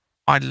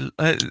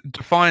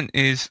 Defiant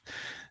is.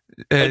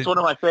 It's one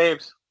of my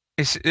faves.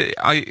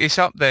 It's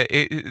up there.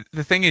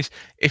 The thing is,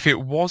 if it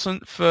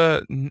wasn't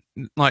for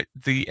like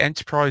the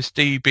Enterprise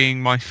D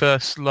being my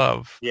first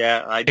love,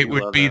 it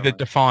would be the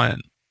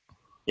Defiant.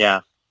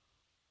 Yeah.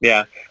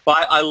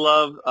 Well, I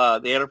love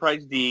the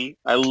Enterprise D.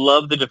 I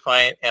love the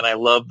Defiant, and I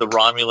love the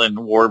Romulan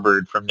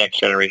Warbird from Next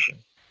Generation.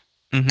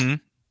 Mm-hmm.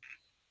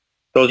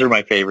 Those are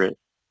my favorite.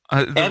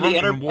 The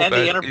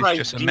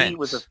Enterprise D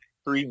with the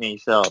 3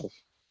 nacelles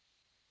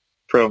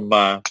from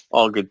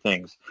All Good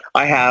Things.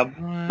 I have,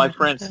 my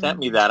friend sent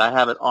me that. I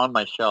have it on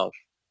my shelf.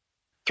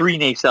 3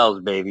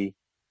 nacelles, baby.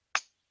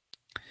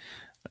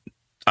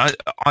 I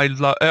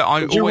always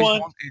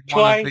wanted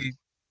one of these.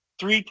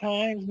 3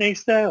 times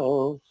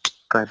nacelles.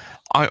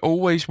 I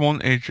always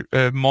wanted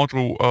a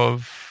model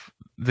of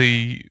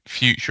the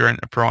future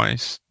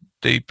Enterprise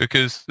D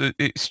because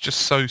it's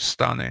just so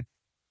stunning.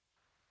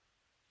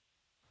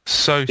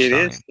 So stunning.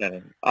 It is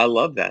stunning. I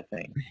love that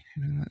thing.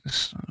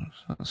 That's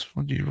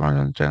what you write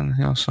on down the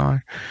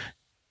hillside.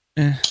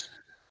 Yeah.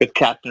 With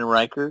Captain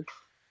Riker?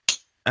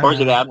 Or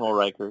is it Admiral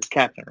Riker?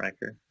 Captain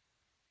Riker.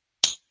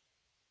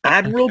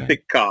 Admiral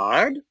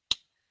Picard?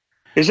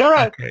 Is there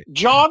a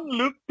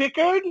Jean-Luc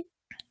Picard?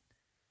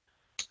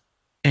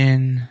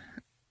 In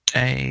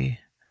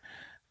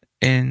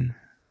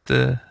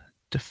the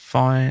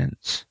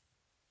Defiant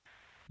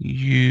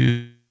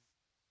you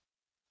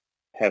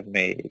have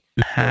made.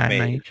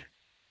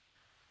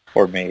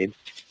 Or made.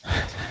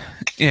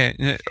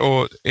 Yeah,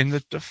 or in the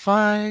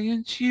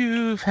Defiant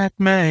you've had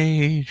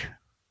made.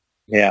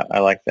 Yeah, I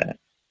like that.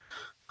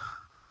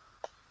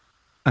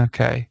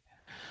 Okay.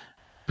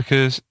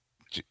 Because...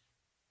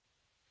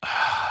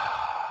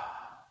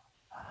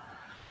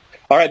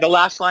 All right, the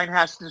last line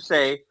has to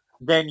say,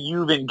 then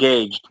you've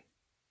engaged.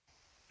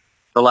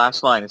 The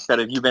last line, instead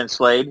of you've been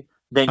slayed,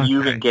 then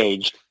you've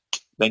engaged.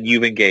 Then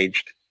you've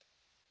engaged.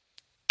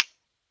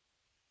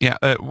 Yeah,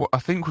 I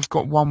think we've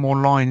got one more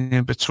line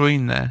in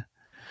between there.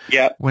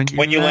 Yeah, when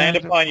you land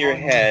upon your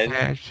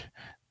head,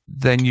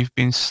 then you've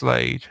been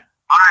slayed.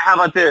 All right, how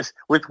about this?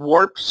 With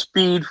warp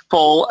speed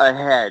full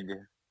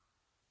ahead.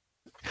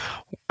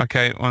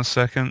 Okay, 1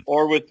 second.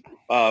 Or with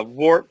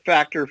warp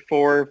factor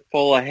 4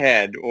 full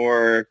ahead,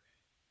 or...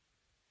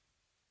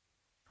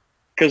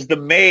 Because the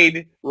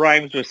maid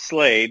rhymes with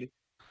slayed,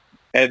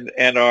 and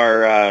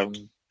our... I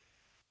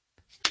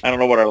don't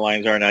know what our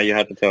lines are now. You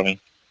have to tell me.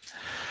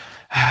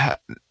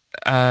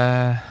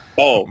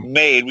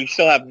 Maid. We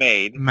still have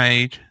maid.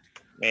 Maid.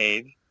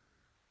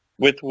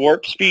 With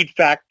warp speed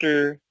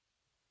factor...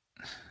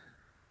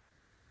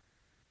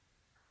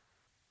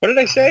 What did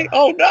I say?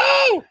 Oh,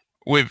 no!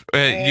 With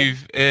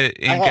you've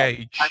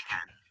engaged. Ahead.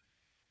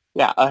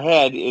 Yeah,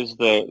 ahead is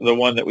the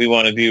one that we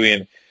want to do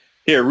in.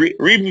 Here,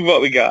 read me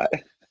what we got.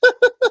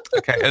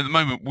 Okay, at the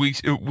moment we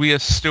are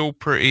still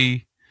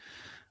pretty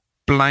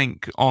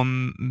blank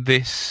on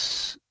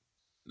this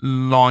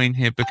line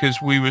here because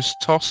we was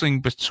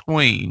tossing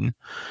between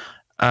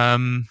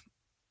are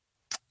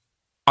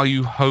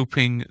you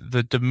hoping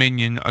the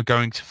Dominion are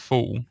going to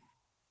fall?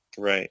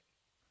 Right.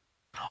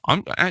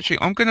 I'm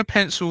going to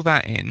pencil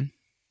that in.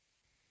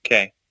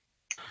 Okay.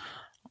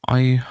 Are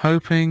you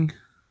hoping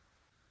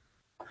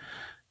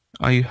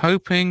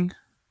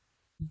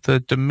the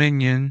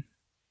Dominion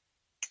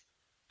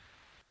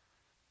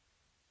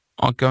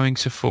are going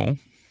to fall?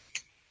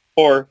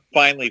 Or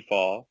finally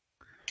fall.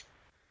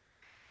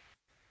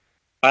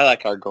 I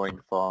like our going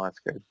to fall. That's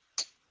good.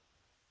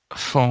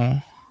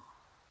 Fall.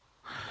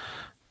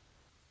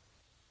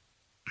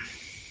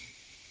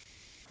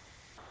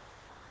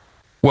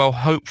 Well,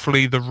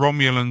 hopefully the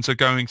Romulans are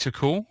going to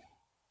call.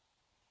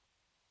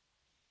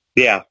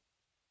 Yeah.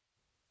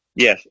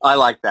 Yes, I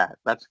like that.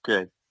 That's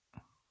good.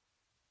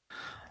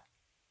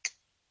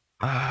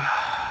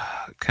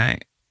 Okay.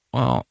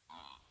 Well,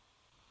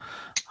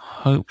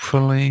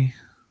 hopefully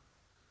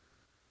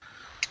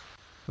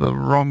the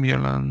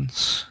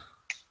Romulans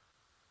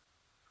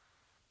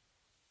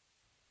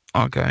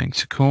are going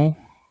to call.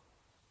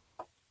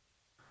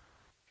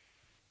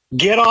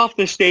 Get off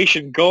the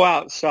station. Go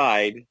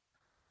outside.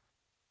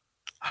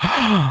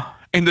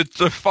 In the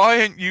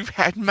Defiant you've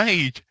had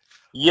made.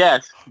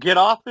 Yes, get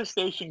off the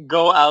station.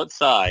 Go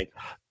outside.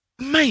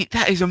 Mate,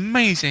 that is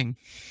amazing.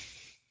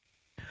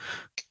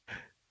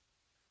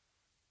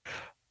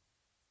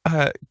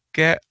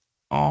 Get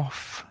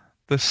off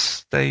the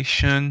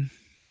station.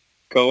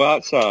 Go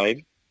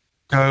outside.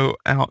 Go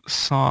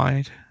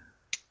outside.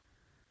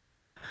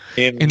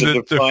 In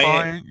the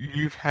Defiant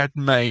you've had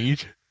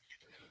made.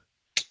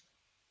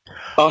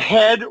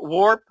 Ahead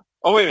warp.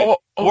 Oh wait a minute.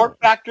 Warp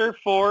factor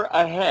 4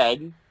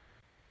 ahead.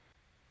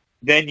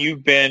 Then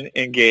you've been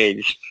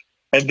engaged,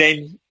 and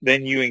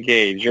then you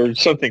engage, or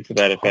something to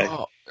that effect.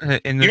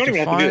 In the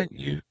Defiant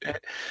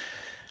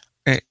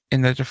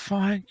in the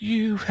Defiant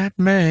you had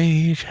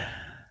made.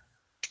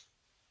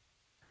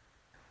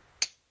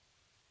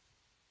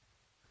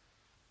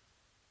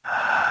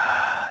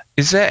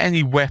 Is there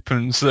any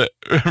weapons that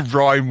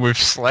rhyme with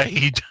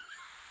Slade?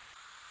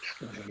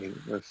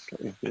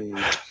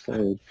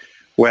 Slade.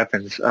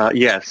 Weapons.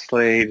 Yes,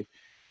 Slade.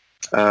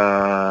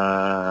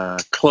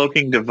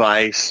 Cloaking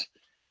device.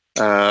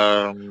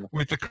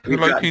 With the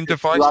cloaking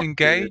device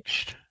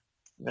engaged?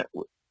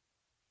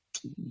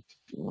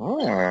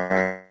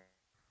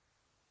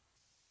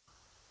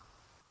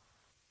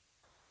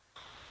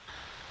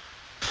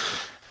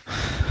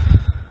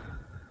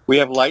 We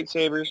have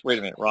lightsabers. Wait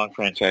a minute, wrong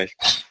franchise.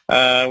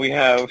 We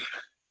have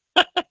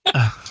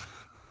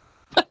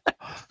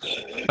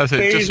that's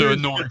it, just to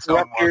annoy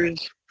someone.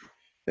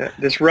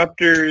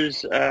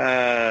 Disruptors.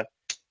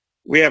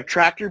 We have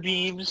tractor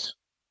beams.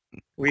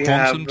 We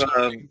Quantum have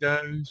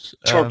torpedoes,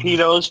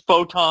 torpedoes,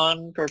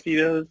 photon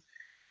torpedoes,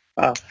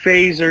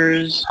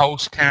 phasers,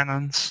 pulse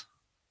cannons.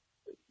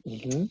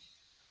 Mm-hmm.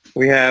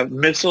 We have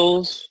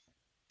missiles.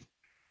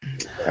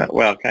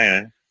 Well,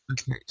 kind of.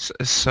 Okay,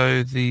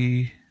 so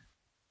the...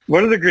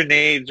 What are the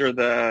grenades or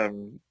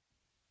the...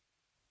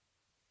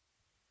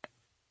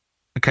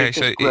 Okay,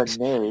 so it's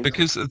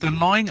because the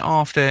line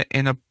after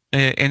in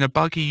a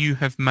buggy you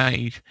have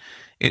made,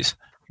 it's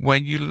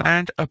when you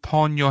land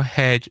upon your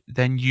head,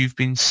 then you've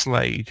been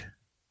slayed.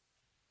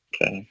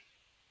 Okay.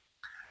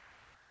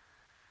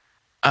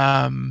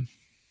 When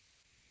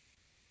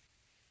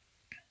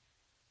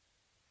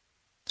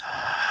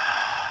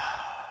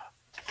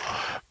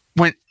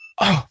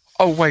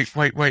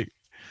wait.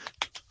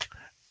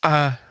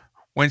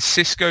 When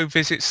Cisco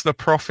visits the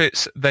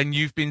prophets, then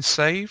you've been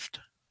saved.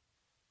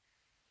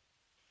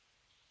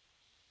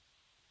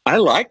 I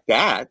like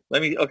that.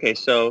 Okay,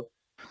 so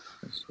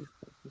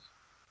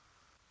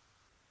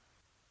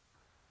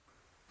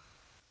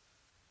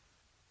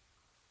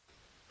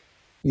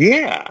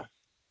yeah.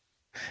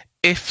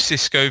 If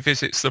Cisco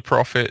visits the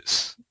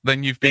prophets,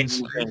 then you've been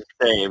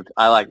saved.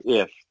 I like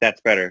if. That's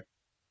better.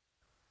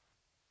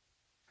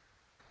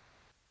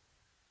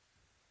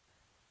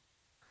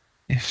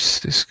 If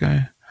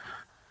Cisco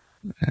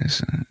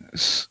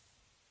is...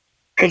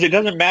 Because it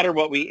doesn't matter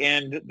what we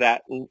end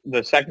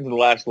the second to the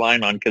last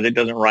line on, because it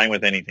doesn't rhyme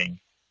with anything.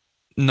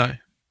 No.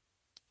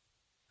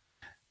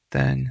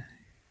 Then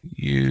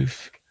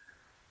you've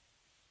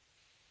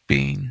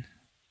been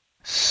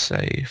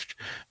saved.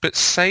 But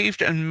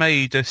saved and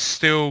made are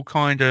still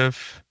kind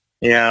of...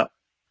 Yeah.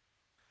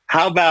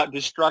 How about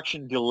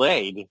destruction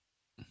delayed?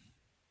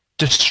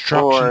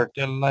 Destruction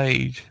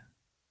delayed.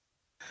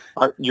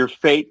 Your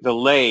fate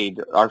delayed.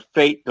 Our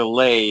fate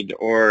delayed.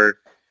 Or...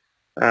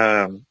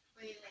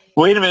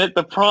 wait a minute,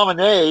 the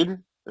promenade.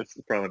 That's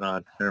the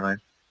promenade. Never mind.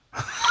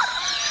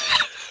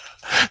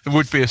 It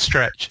would be a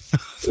stretch.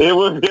 It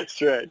would be a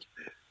stretch.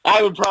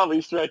 I would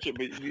probably stretch it,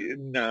 but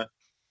no.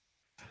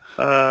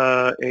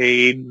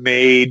 Aid,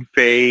 made,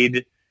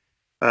 fade.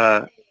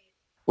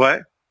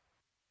 What?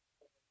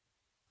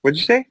 What'd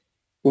you say?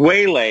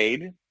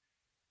 Waylaid.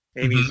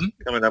 Amy's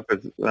coming up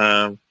with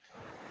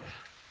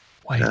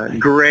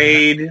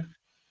grade.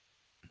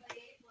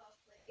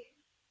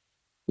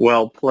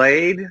 Well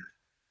played.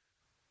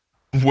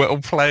 Well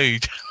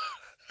played.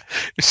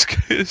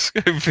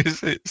 Cisco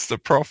visits the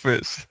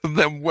prophets, and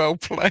then well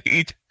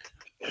played.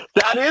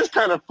 That is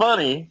kind of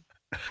funny.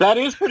 That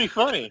is pretty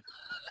funny.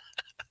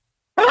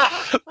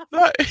 Oh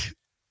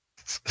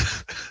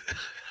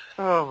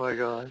my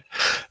god.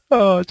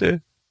 Oh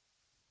dear.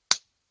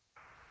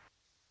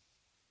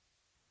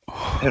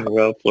 And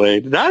well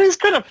played. That is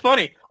kind of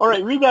funny. All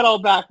right, read that all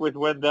back with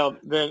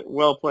then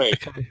well played.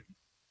 Okay.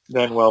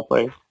 Then well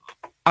played.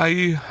 Are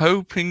you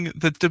hoping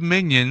the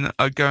Dominion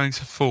are going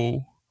to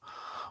fall?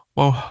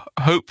 Well,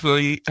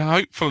 hopefully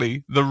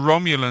the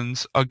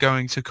Romulans are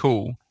going to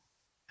call.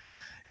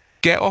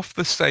 Get off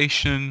the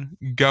station,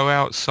 go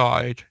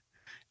outside,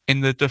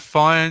 in the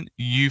Defiant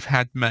you've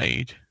had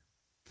made.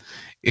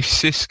 If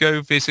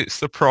Cisco visits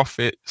the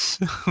Prophets,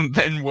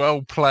 then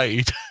well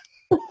played.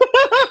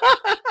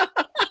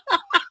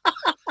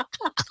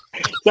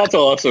 That's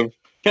awesome.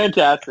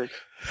 Fantastic.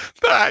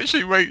 That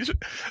actually makes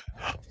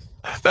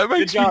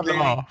job, me Amy.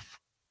 laugh.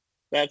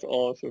 That's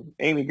awesome.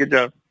 Amy, good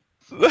job.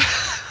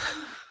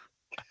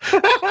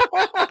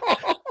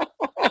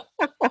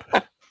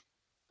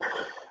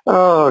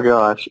 Oh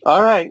gosh.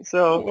 All right.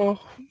 So Oh,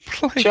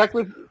 please. check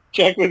with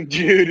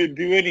Jude and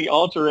do any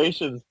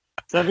alterations.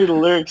 Send me the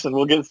lyrics and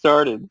we'll get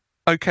started.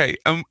 Okay.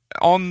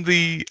 On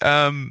the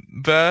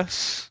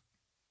verse.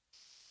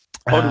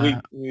 Oh, do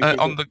we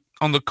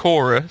On the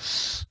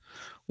chorus,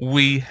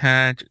 we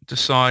had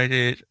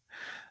decided.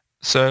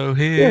 So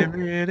here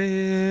it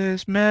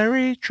is,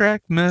 Merry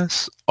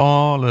Trackmas,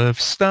 all of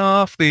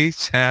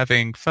Starfleet's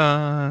having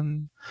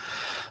fun.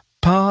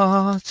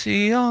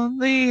 Party on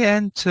the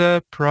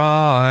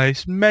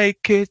Enterprise,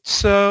 make it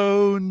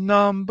so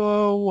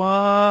number one.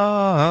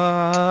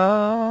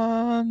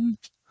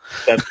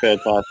 That's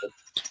fantastic.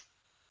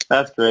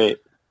 That's great.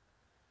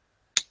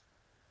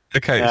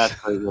 Okay, That's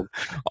so very good.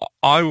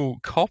 I will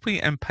copy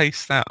and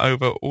paste that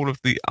over all of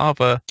the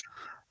other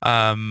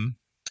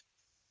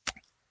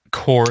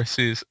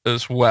choruses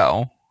as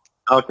well.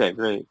 Okay,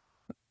 great.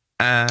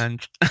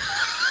 And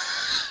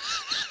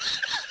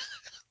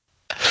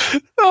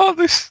oh,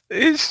 this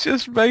is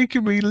just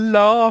making me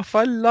laugh.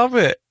 I love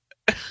it.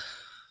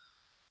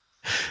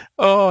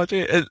 Oh,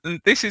 dear. And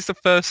this is the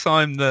first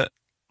time that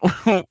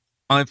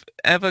I've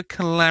ever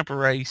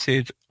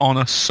collaborated on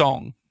a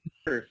song.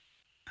 Sure.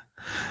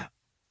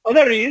 Oh,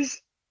 there he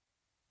is.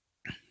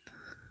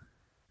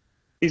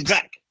 He's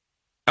back.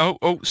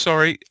 Oh,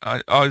 sorry.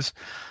 I was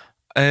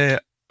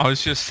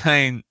just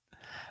saying.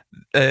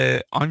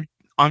 I'm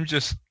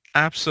just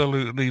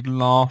absolutely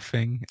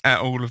laughing at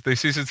all of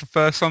this. This is the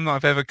first time that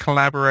I've ever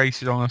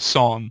collaborated on a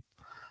song.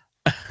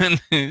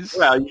 And it's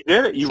Well, you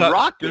did it. You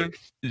rocked it.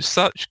 It's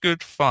such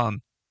good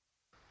fun.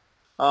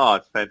 Oh,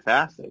 it's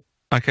fantastic.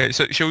 Okay,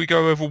 so shall we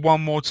go over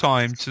one more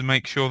time to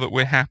make sure that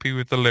we're happy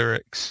with the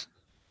lyrics?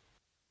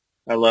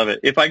 I love it.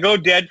 If I go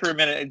dead for a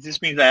minute, it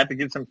just means I have to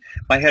get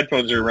my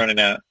headphones are running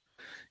out.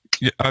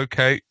 Yeah,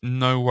 okay,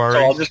 no So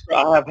worries.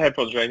 I'll have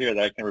headphones right here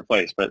that I can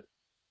replace, but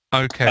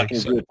I Okay, can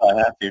do it if I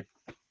have to.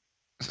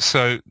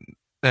 so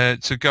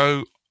to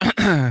go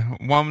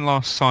one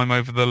last time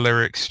over the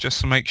lyrics,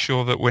 just to make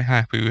sure that we're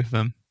happy with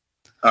them.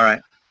 All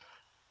right.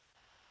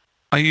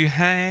 Are you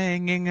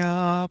hanging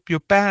up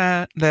your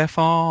bat left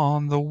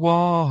on the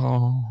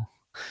wall?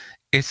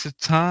 It's a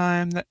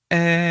time that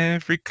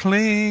every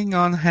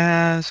Klingon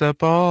has a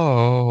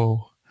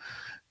bow.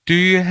 Do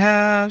you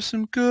have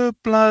some good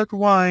blood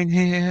wine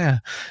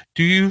here?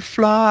 Do you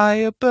fly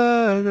a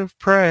bird of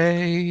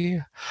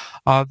prey?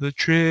 Are the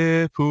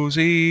triples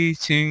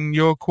eating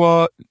your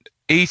quad?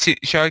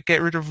 Shall I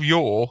get rid of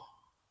your?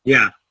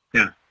 Yeah.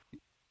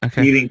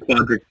 Okay. Eating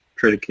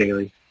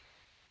quadritically.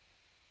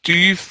 Do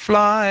you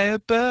fly a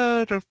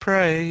bird of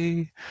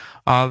prey?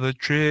 Are the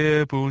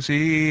triples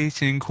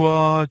eating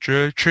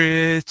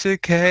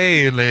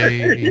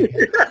quadritically?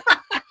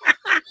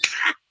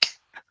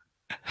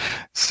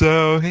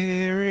 So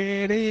here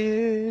it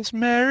is,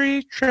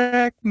 Merry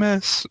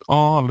Trackmas,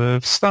 all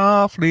of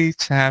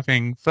Starfleet's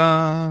having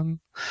fun.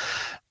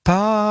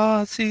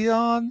 Party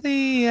on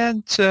the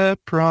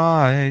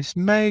Enterprise,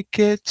 make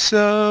it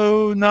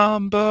so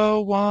number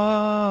one.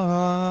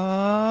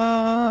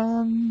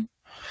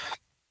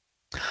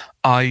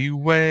 Are you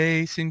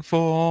waiting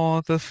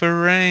for the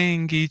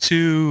Ferengi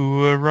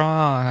to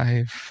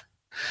arrive?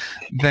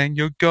 Then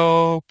you'll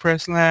go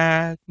press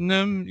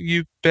Latinum,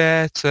 you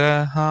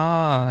better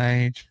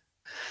hide.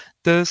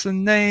 Does the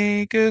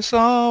Nagus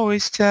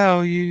always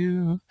tell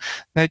you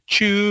that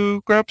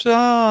chew grubs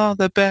are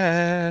the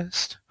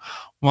best,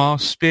 while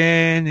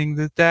spinning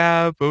the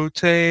Dabo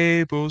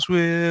tables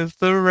with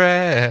the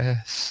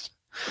rest?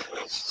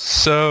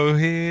 So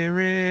here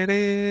it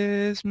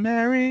is,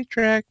 Merry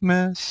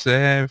Trackmas,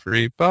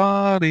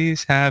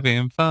 everybody's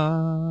having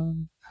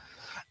fun.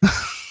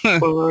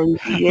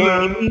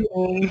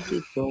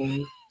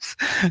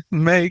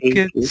 Make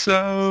it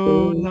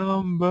so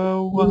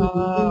number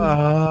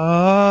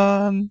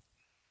one.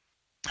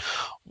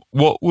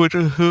 What would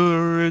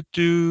Uhura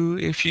do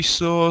if she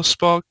saw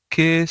Spock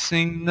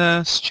kissing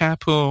Nurse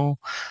Chapel?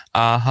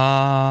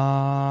 Aha.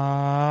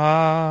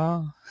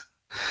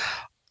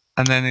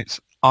 And then it's,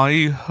 are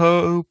you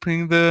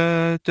hoping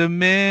the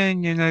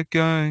Dominion are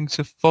going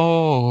to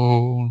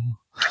fall?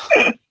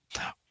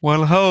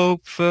 Well,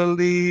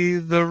 hopefully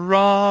the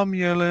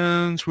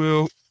Romulans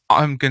will...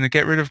 I'm going to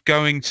get rid of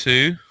going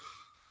to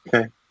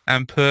Okay.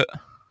 and put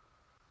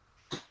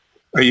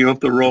Are you hope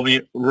the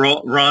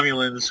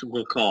Romulans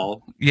will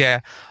call?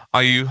 Yeah.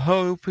 Are you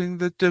hoping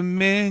the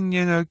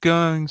Dominion are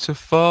going to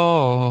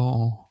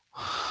fall?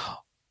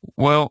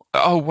 Well,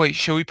 oh wait,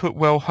 shall we put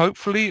well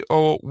hopefully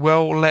or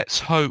well let's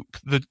hope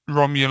the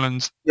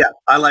Romulans? Yeah,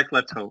 I like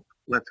let's hope.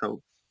 Let's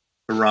hope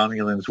the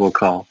Romulans will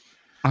call.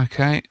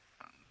 Okay.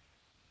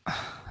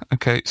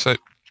 Okay, so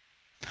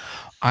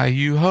are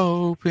you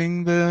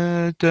hoping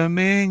the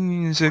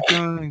Dominions are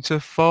going to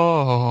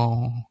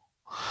fall?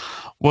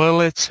 Well,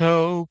 let's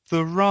hope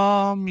the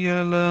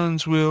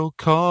Romulans will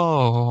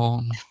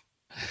call.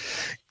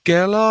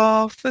 Get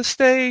off the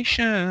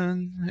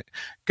station,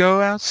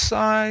 go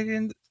outside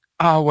and...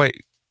 Oh,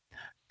 wait.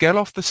 Get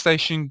off the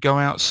station, go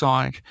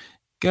outside.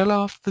 Get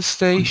off the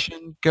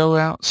station, go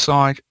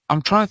outside.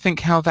 I'm trying to think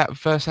how that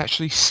verse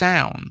actually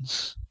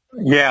sounds.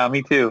 Yeah,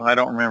 me too. I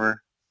don't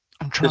remember.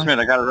 I'm Just trying. a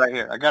minute, I got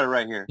it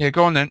right here. Yeah,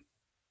 go on then.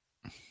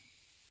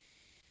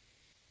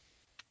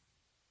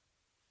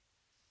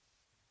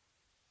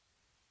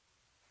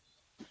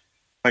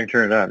 I can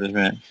turn it up. Just a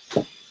minute.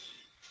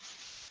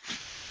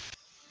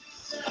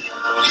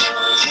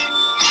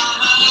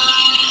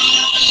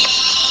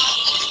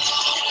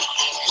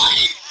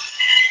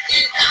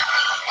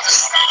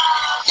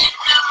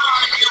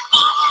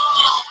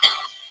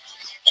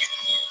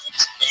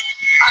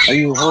 Are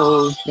you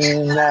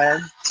hoping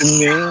that the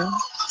men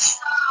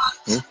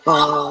will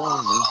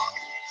fall?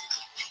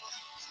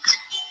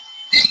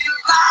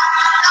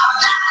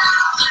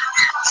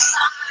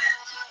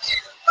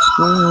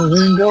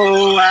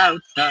 Go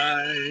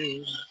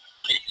outside.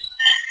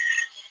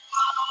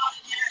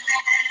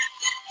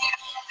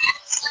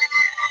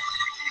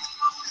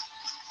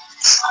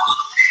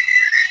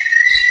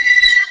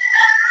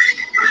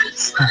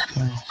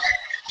 Okay.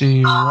 Do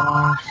you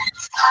want...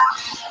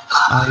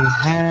 Are you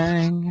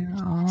hanging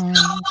on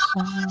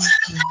something?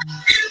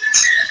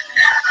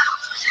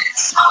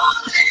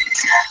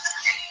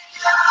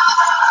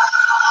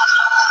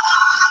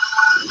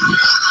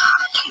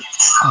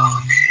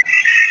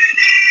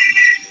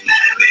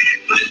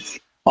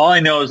 All I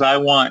know is I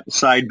want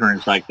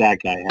sideburns like that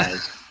guy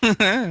has.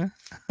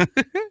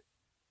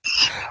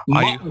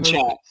 Mutton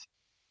chops.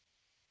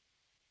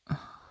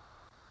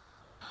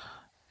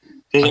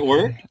 Does it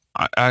work?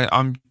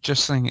 I'm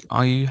just thinking,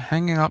 are you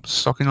hanging up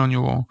stocking on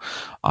your wall?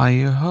 Are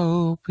you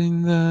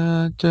hoping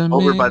the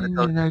Over by the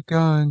Dominion are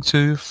going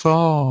to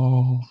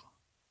fall?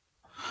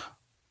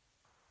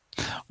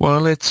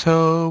 Well, let's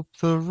hope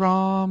the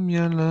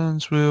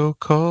Romulans will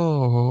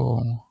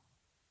call.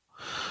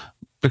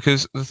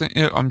 Because the thing,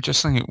 I'm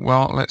just thinking,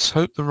 well, let's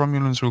hope the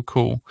Romulans will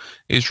call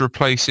is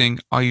replacing,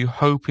 are you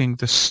hoping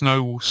the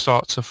snow will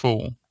start to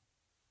fall?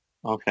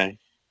 Okay.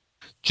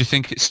 Do you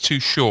think it's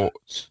too short?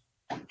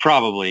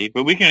 Probably,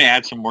 but we can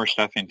add some more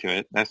stuff into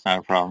it. That's not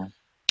a problem.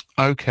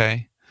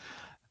 Okay.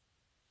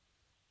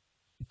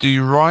 Do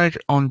you ride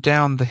on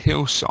down the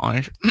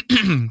hillside?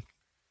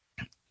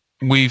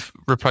 We've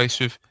replaced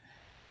with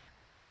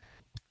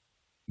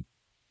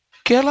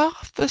get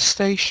off the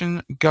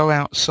station, go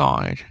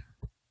outside.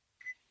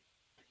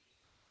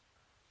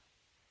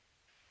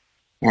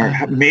 Or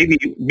maybe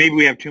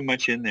we have too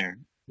much in there.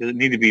 Does it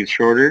need to be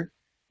shorter?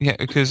 Yeah,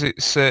 because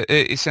it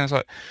sounds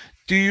like,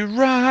 do you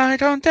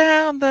ride on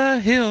down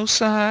the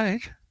hillside?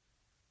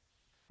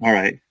 All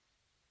right.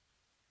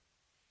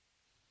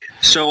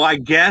 So I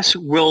guess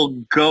we'll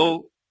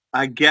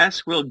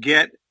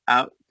get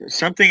out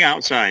something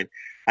outside.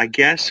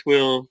 That's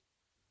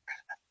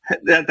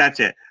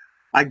it.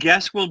 I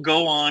guess we'll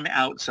go on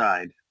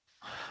outside.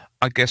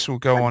 I guess we'll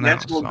go on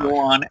outside. We'll go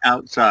on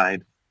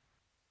outside.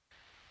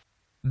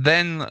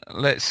 Then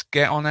let's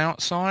get on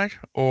outside,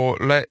 or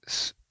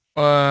let's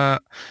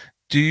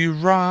do you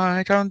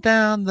ride on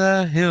down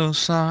the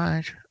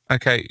hillside?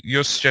 Okay,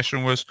 your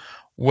suggestion was,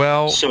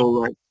 well...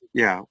 So,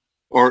 yeah.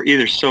 Or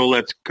either so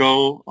let's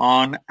go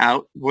on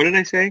out... What did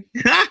I say?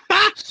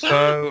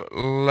 So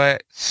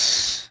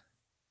let's...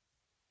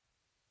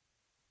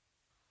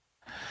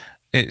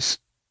 It's...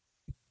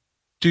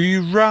 Do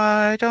you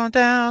ride on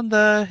down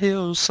the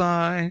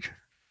hillside?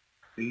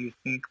 Do you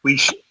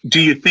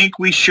think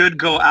we should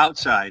go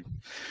outside?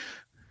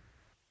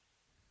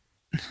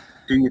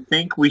 Do you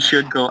think we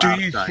should go outside?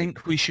 Do you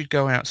think we should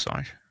go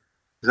outside?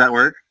 Does that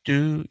work?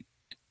 Do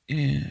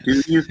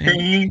you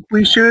think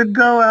we should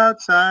go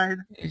outside?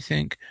 You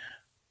think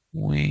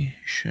we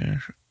should...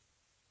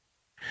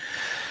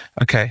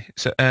 Okay,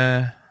 so,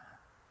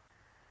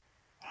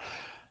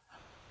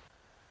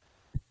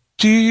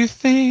 do you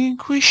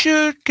think we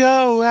should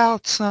go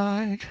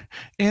outside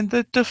in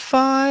the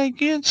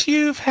defiance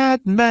you've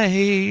had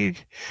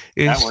made?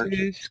 If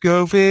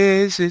Cisco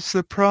visits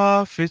the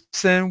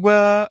prophets, then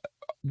well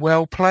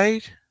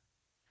played?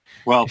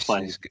 Well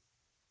played.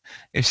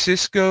 If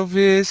Cisco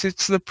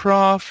visits the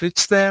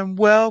prophets, then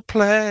well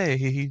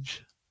played.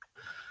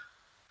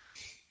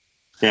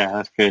 Yeah,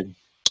 that's good.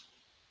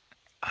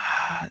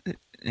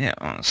 Yeah,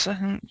 1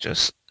 second,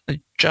 just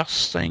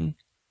adjusting,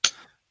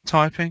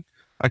 typing.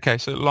 Okay,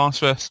 so last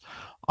verse.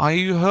 Are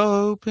you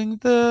hoping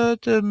the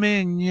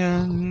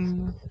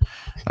Dominion...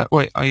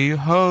 are you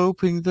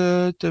hoping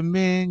the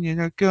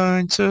Dominion are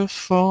going to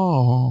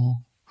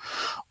fall?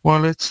 Well,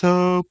 let's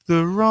hope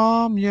the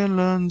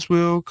Romulans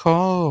will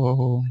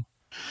call.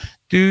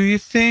 Do you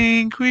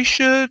think we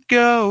should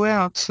go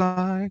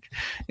outside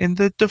in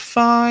the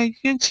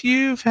defiance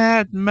you've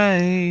had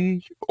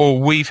made? Or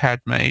we've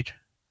had made?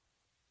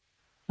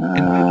 In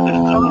the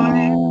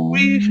defiance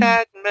we've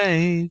had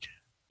made.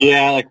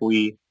 Yeah, like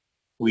we've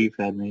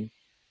had me.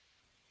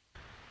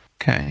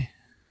 Okay.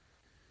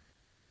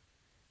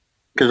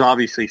 Because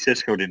obviously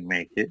Cisco didn't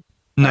make it.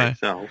 No.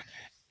 So.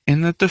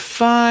 In the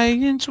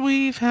defiance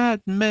we've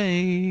had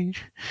made,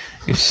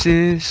 if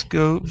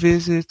Cisco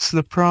visits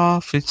the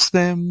prophets,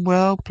 then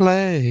well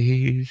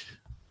played.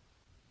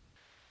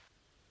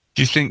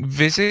 Do you think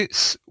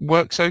visits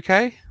works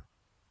okay?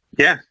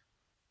 Yeah.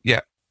 Yeah.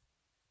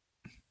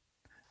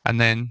 And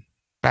then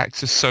back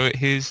to so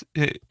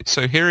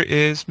here it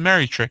is,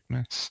 Merry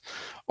Trickmas.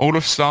 All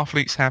of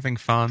Starfleet's having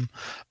fun.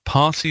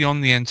 Party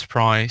on the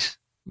Enterprise.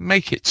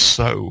 Make it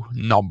so,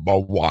 number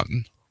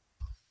one.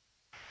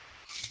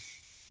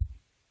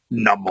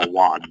 Number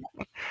one.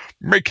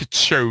 Make it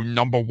so,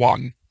 number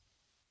one.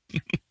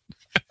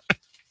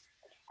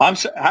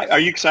 Are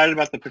you excited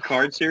about the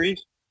Picard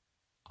series?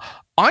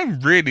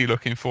 I'm really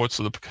looking forward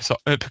to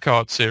the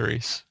Picard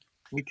series.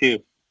 Me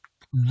too.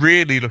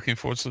 Really looking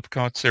forward to the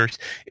Picard series.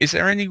 Is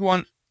there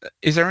anyone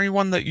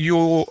that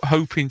you're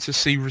hoping to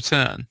see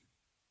return?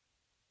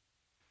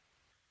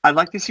 I'd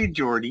like to see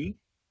Geordi.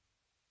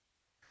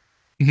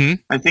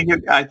 Mm-hmm.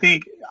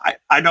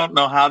 I don't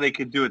know how they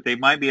could do it. They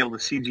might be able to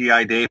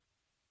CGI Dave.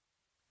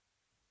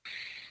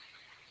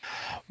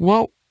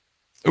 Well,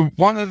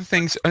 one of the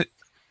things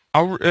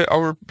I'll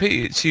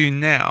repeat it to you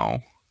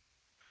now,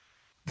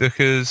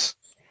 because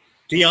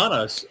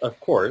Deanna's, of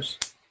course.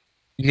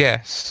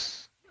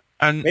 Yes,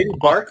 and maybe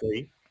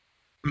Barclay.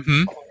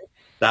 Mm-hmm.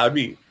 That would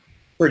be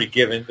pretty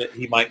given that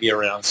he might be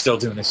around still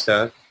doing his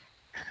stuff.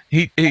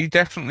 He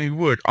definitely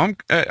would. I'm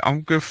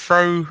going to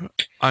throw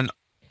an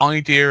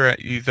idea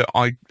at you that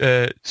I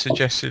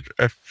suggested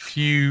a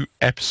few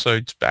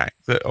episodes back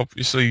that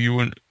obviously you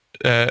wouldn't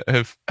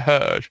have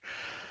heard.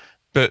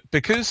 But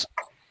because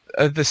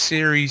the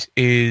series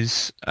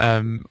is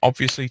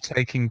obviously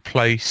taking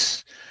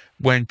place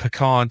when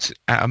Picard's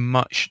at a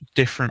much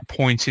different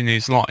point in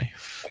his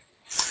life,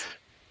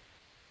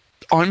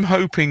 I'm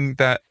hoping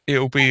that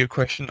it'll be a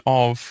question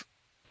of,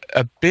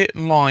 a bit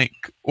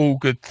like All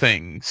Good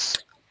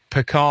Things,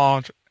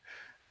 Picard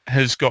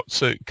has got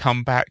to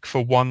come back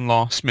for one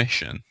last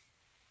mission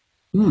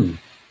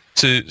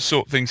to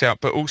sort things out.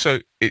 But also,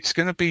 it's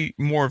going to be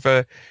more of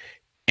a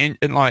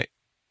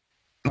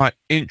like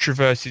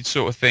introverted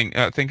sort of thing.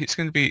 I think it's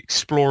going to be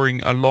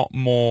exploring a lot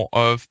more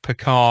of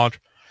Picard,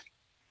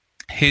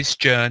 his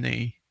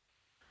journey,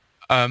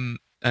 and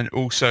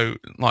also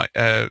like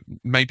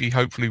maybe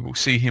hopefully we'll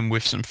see him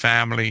with some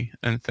family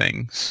and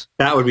things.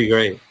 That would be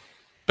great.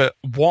 But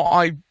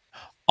what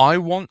I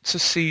want to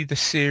see the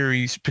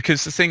series,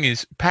 because the thing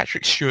is,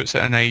 Patrick Stewart's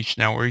at an age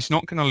now where he's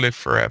not going to live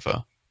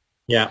forever.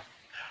 Yeah.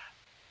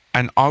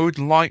 And I would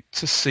like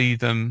to see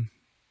them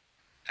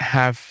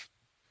have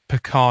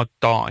Picard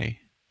die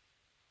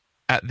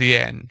at the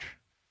end.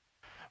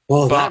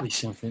 Well, that'd be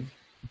something.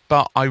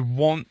 But I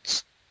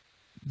want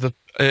there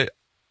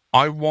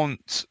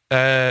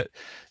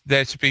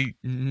to be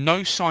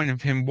no sign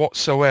of him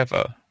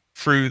whatsoever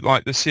through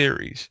like the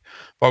series.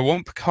 But I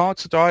want Picard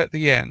to die at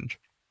the end,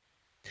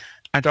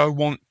 and I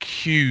want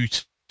Q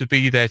to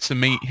be there to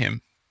meet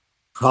him.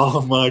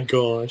 Oh my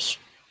gosh,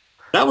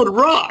 that would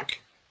rock!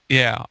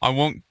 Yeah, I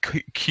want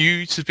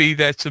Q to be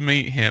there to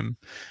meet him,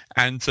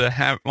 and to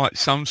have like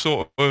some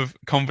sort of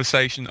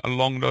conversation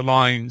along the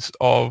lines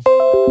of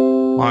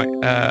like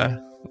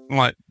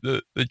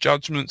the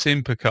judgments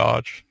in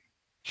Picard,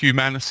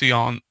 humanity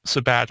aren't so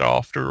bad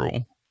after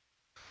all.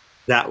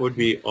 That would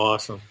be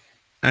awesome.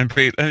 And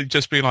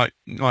just be like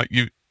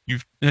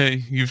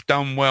you've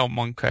done well,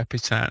 mon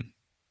Capitan.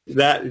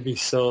 That would be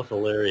so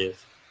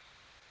hilarious.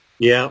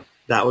 Yeah,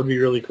 that would be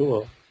really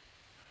cool.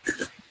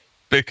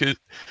 Because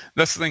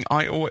that's the thing.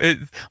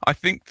 I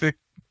think the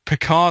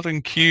Picard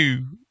and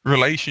Q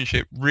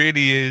relationship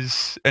really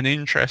is an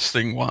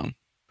interesting one,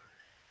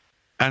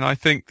 and I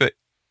think that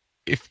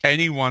if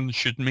anyone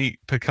should meet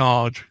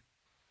Picard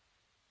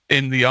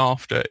in the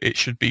after, it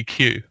should be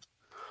Q.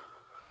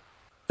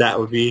 That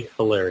would be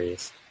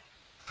hilarious.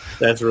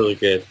 That's really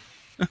good.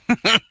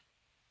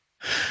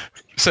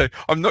 So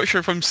I'm not sure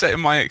if I'm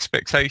setting my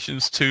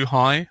expectations too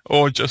high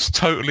or just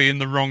totally in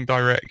the wrong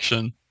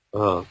direction.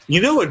 Oh, you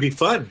know, it'd be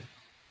fun.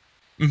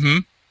 Mm-hmm.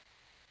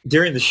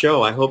 During the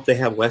show, I hope they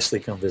have Wesley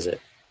come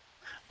visit.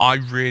 I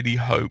really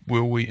hope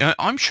Will Wheaton.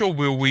 I'm sure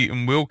Will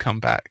Wheaton will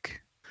come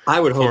back. I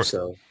would hope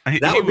so.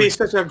 That would be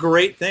such a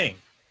great thing.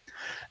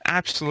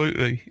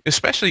 Absolutely.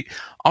 Especially,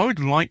 I would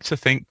like to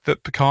think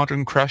that Picard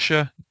and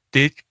Crusher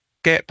did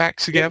get back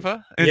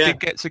together. Did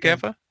get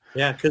together.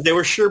 Yeah, because they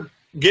were sure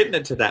getting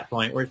it to that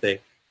point, weren't they?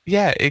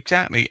 Yeah,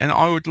 exactly. And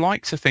I would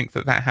like to think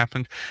that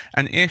happened.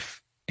 And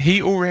if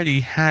he already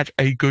had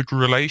a good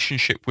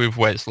relationship with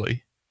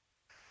Wesley.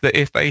 That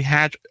if they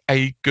had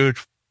a good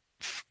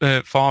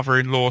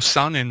father-in-law,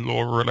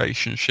 son-in-law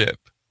relationship,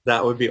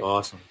 that would be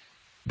awesome.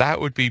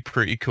 That would be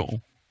pretty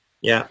cool.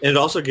 Yeah, and it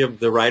also give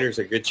the writers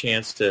a good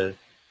chance to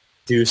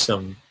do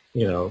some,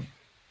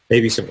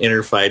 maybe some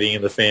inner fighting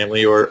in the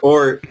family,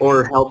 or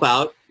help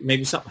out.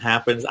 Maybe something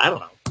happens. I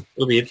don't know.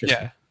 It'll be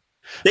interesting. Yeah.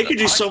 They could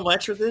do so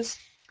much with this.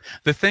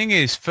 The thing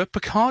is, for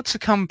Picard to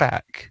come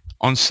back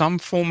on some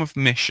form of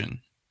mission,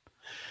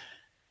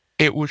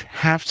 it would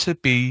have to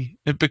be,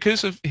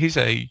 because of his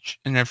age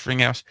and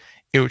everything else,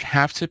 it would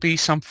have to be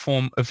some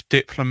form of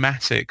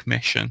diplomatic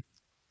mission.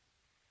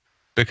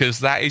 Because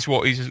that is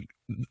what he's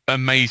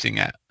amazing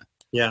at.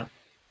 Yeah.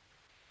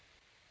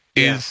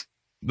 Is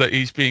that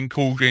he's being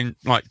called in,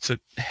 like, to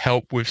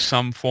help with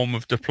some form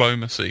of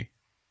diplomacy.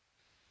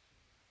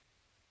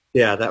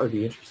 Yeah, that would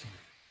be interesting.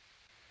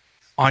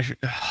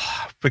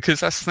 Because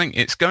that's the thing,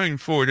 it's going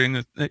forward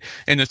in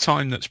a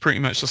time that's pretty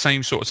much the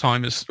same sort of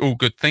time as all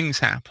good things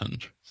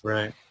happened.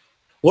 Right.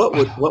 What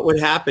would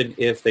happen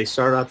if they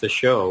start out the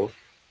show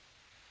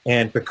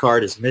and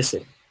Picard is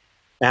missing?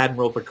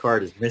 Admiral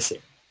Picard is missing.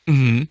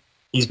 Mm-hmm.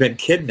 He's been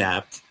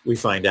kidnapped, we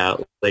find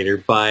out later,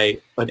 by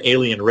an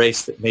alien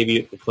race that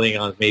maybe the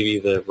Klingons, maybe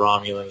the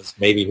Romulans,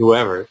 maybe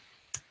whoever.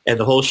 And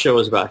the whole show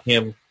is about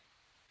him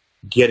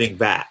getting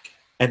back.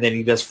 And then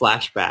he does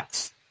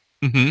flashbacks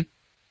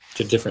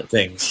to different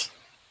things.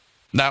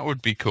 That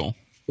would be cool.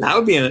 That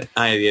would be an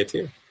idea,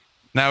 too.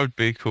 That would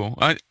be cool.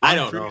 I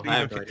don't know. I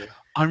have no idea.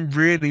 I'm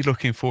really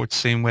looking forward to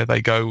seeing where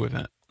they go with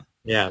it.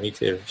 Yeah, me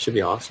too. Should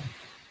be awesome.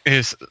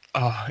 Is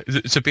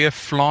to be a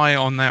fly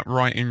on that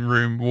writing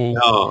room wall.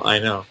 Oh, I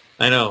know.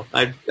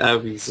 That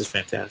would be just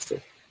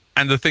fantastic.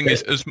 And the thing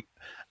is,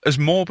 as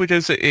morbid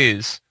as it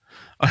is,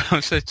 I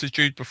said to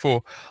Jude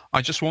before,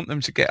 I just want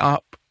them to get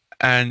up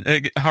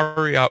and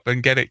hurry up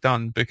and get it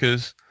done,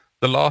 because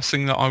the last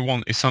thing that I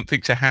want is something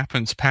to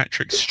happen to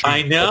Patrick Stewart.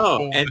 I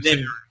know. And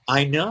then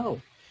I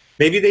know.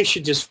 Maybe they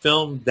should just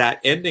film that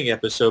ending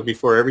episode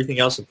before everything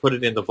else and put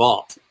it in the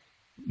vault.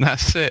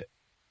 That's it.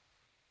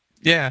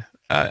 Yeah,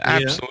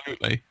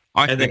 absolutely.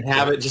 And then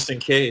have it just in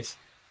case.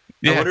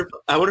 Yeah.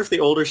 I wonder if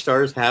the older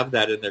stars have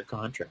that in their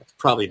contract.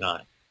 Probably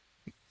not.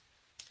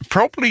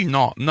 Probably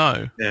not,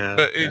 no. Yeah.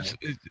 But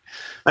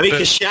I mean,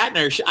 because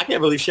Shatner, I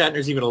can't believe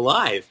Shatner's even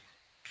alive.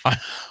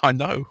 I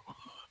know.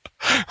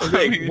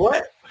 Like,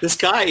 what? This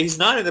guy, he's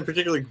not in the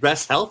particularly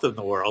best health in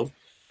the world.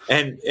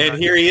 And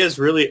here he is,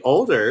 really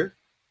older.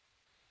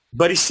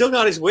 But he's still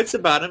got his wits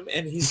about him,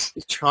 and he's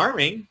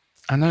charming.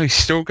 I know, he's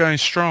still going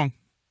strong.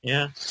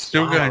 Yeah.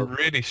 Still going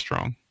really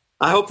strong.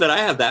 I hope that I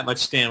have that much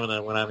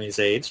stamina when I'm his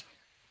age.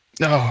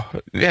 Oh,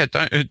 yeah,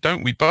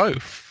 don't we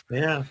both?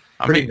 Yeah,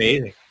 pretty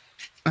amazing.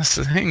 That's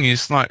the thing,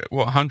 he's like,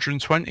 what,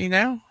 120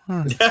 now?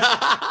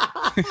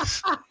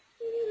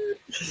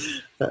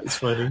 That's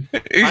funny.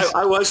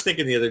 I was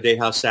thinking the other day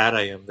how sad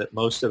I am that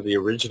most of the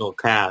original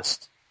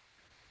cast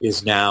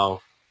is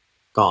now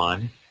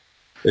gone.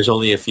 There's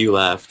only a few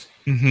left.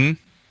 Mm-hmm.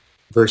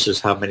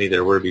 Versus how many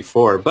there were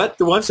before. But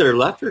the ones that are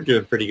left are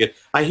doing pretty good.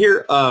 I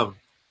hear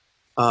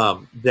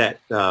that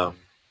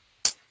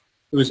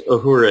who's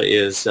Uhura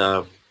is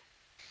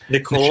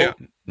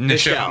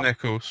Nichelle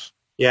Nichols.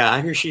 Yeah,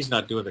 I hear she's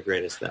not doing the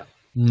greatest though.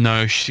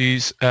 No,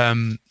 she's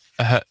her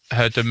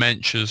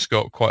dementia's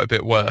got quite a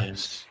bit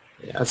worse.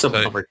 Yeah, that's a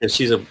bummer because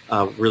she's a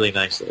really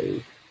nice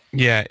lady.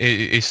 Yeah,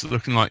 it's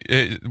looking like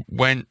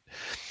when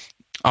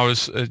I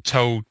was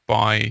told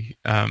by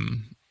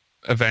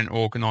event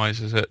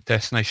organizers at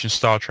Destination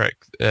Star Trek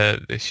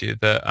this year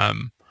that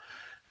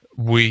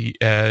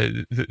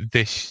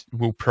this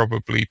will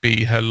probably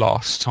be her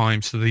last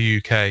time to the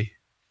UK.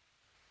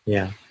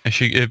 Yeah, and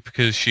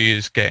because she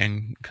is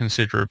getting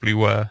considerably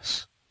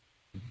worse.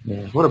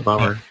 Yeah, what a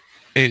bummer.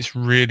 It's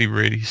really,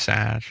 really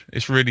sad.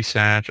 It's really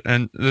sad.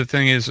 And the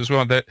thing is as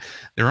well that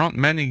there aren't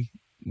many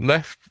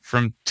left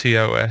from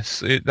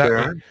TOS.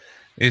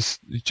 It's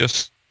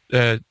just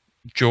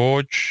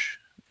George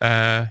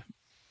and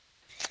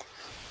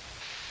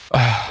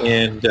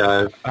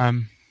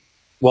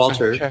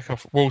Walter,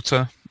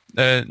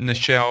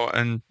 Nichelle,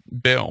 and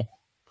Bill.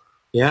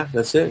 Yeah,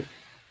 that's it.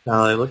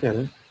 Now I look at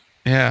it.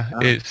 Yeah,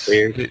 it's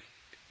weird.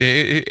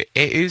 It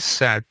is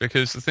sad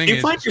because the thing is... Do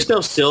you find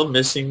yourself still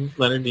missing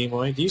Leonard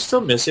Nimoy? Do you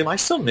still miss him? I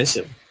still miss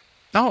him.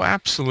 Oh,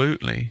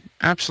 absolutely.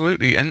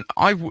 Absolutely. And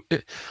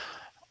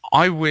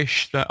I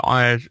wish that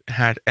I had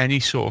had any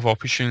sort of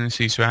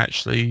opportunity to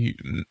actually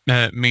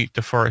meet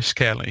DeForest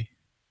Kelley.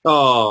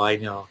 Oh, I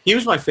know. He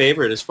was my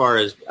favorite as far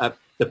as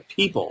the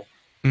people,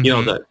 mm-hmm. you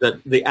know,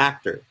 the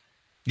actor.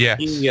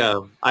 Yes.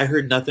 I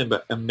heard nothing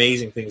but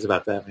amazing things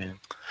about that man.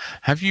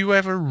 Have you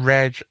ever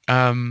read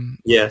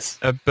yes,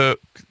 a book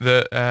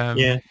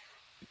that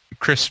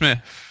Chris Smith?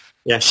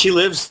 Yeah, she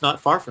lives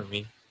not far from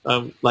me,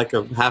 like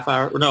a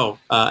hour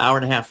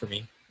and a half from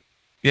me.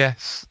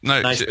 Yes. No,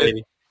 nice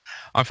lady.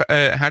 I've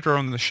had her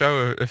on the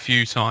show a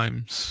few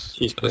times.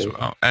 She's great. As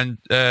well. And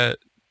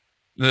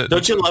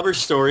don't you love her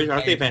stories?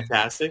 Aren't they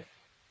fantastic?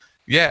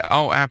 Yeah.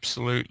 Oh,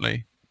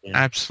 absolutely.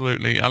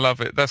 Absolutely. I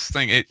love it. That's the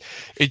thing.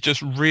 It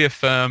just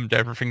reaffirmed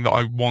everything that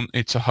I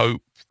wanted to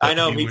hope that I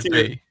know, he me would too.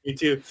 be. Me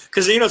too.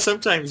 Because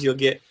sometimes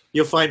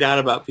you'll find out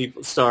about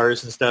people,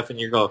 stars and stuff, and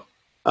you go,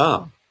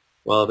 oh,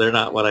 well, they're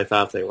not what I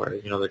thought they were.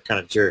 They're kind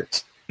of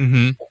jerks.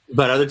 Mm-hmm.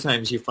 But other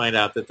times you find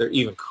out that they're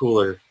even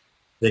cooler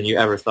than you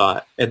ever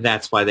thought, and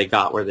that's why they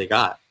got where they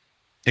got.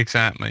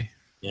 Exactly.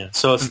 Yeah.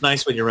 So it's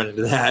nice when you run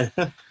into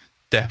that.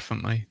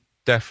 Definitely.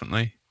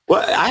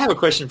 Well, I have a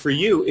question for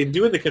you. In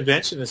doing the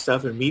convention and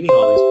stuff and meeting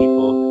all these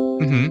people,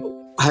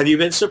 Mm-hmm. have you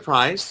been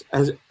surprised?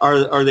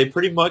 Are they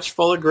pretty much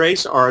full of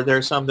grace, or are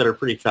there some that are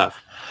pretty tough?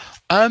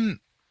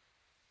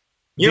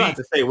 You don't have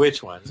to say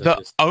which ones.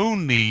 The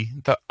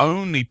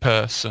only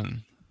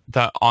person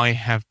that I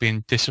have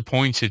been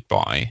disappointed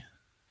by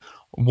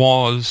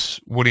was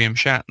William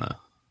Shatner.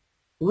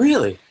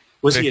 Really?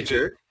 Was he a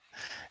jerk?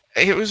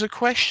 It was a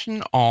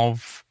question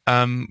of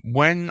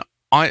when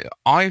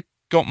I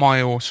got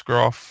my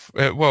autograph.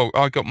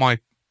 I got my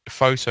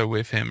photo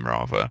with him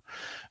rather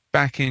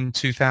back in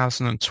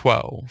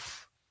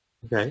 2012.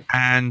 Okay.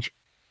 And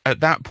at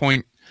that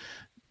point,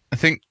 I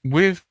think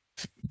with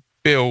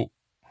Bill,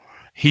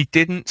 he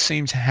didn't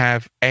seem to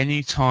have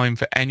any time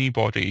for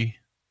anybody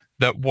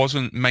that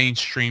wasn't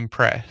mainstream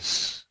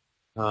press.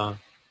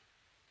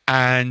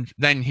 And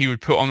then he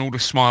would put on all the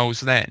smiles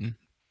then.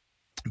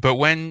 But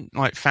when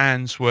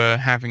fans were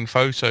having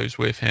photos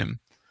with him,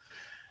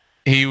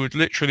 he would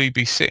literally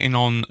be sitting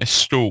on a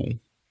stool,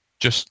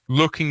 just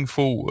looking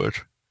forward,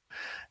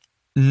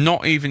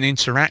 not even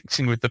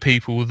interacting with the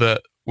people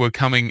that were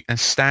coming and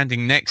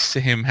standing next to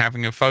him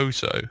having a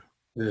photo.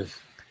 Yes.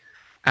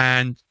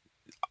 And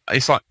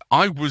it's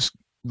I was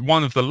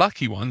one of the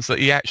lucky ones that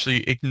he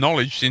actually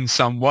acknowledged in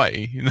some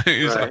way. He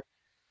was Right.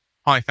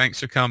 "Hi, thanks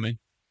for coming."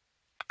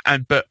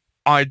 But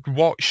I'd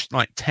watched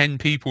 10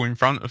 people in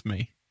front of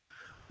me.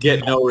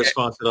 Get no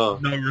response at all.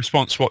 No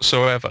response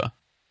whatsoever.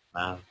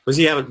 Wow.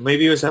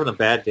 Maybe he was having a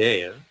bad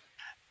day. Huh?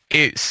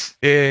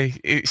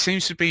 It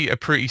seems to be a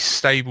pretty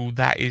stable.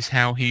 That is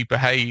how he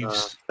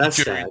behaves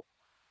That's during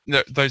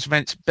sad. those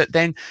events. But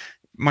then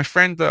my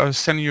friend that I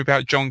was telling you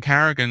about, John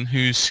Carrigan,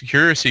 who's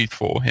security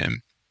for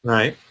him,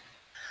 Right.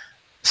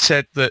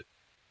 said that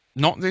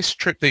not this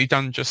trip that he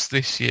done just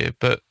this year,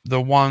 but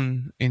the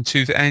one in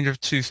the end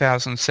of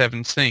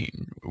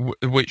 2017,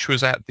 which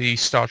was at the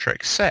Star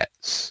Trek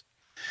sets.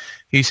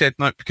 He said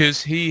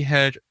because he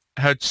had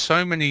heard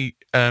so many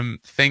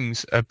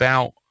things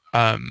about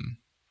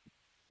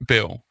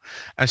Bill,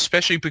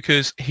 especially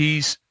because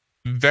he's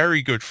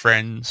very good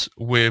friends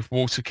with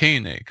Walter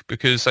Koenig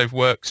because they've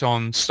worked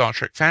on Star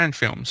Trek fan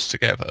films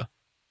together.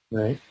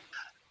 Right.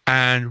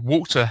 And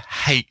Walter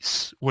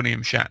hates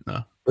William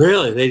Shatner.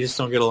 Really? They just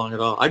don't get along at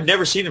all. I've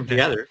never seen them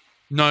together.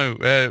 No,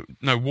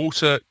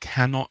 Walter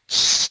cannot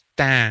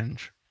stand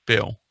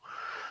Bill.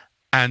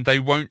 And they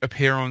won't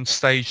appear on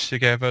stage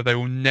together. They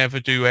will never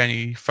do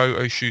any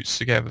photo shoots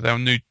together.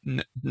 They'll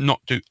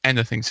not do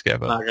anything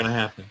together. Not going to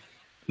happen.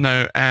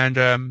 No,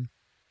 and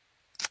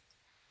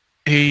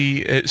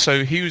he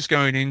was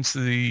going into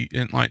the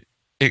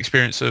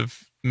experience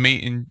of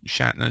meeting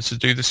Shatner to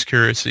do the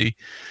security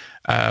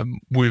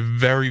with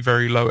very,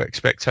 very low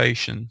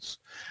expectations.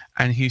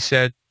 And he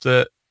said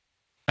that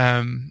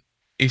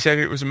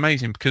it was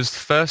amazing because the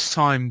first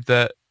time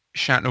that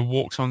Shatner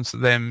walked onto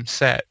them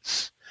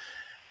sets,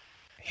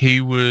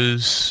 he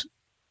was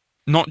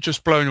not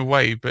just blown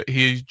away, but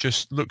he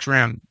just looked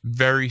around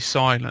very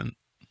silent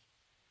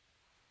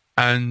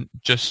and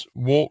just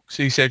walks.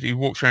 He said he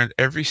walked around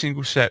every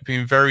single set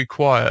being very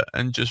quiet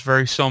and just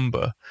very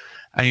somber.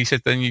 And he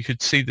said then you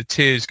could see the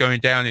tears going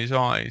down his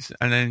eyes.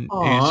 And then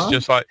he's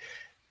just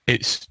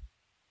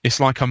it's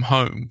like I'm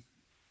home.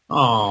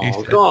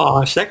 Oh,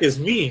 gosh, that is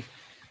me.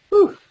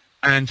 Whew.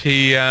 And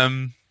he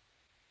and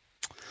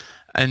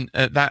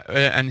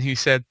he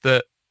said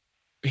that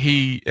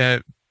he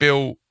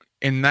Bill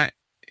in that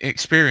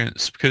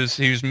experience, because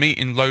he was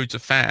meeting loads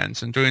of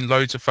fans and doing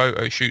loads of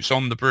photo shoots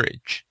on the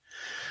bridge,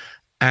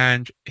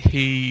 and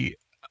he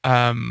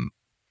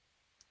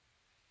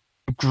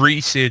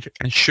greeted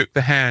and shook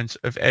the hands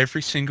of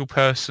every single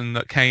person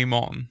that came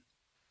on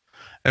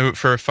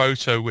for a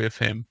photo with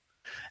him,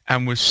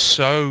 and was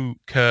so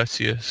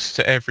courteous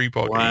to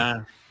everybody.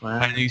 Wow.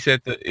 And he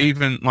said that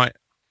even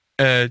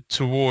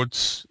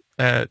towards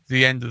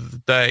the end of the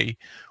day,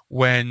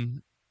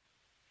 when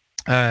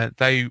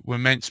they were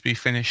meant to be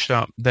finished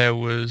up, there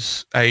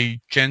was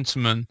a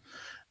gentleman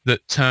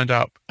that turned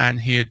up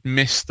and he had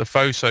missed the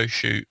photo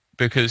shoot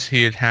because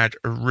he had had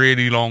a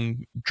really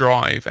long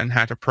drive and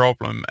had a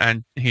problem,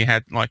 and he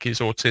had his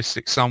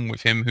autistic son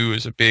with him who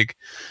was a big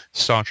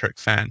Star Trek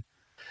fan,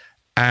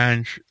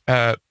 and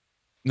they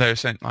were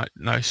saying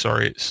no,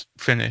 sorry, it's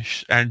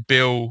finished. And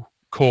Bill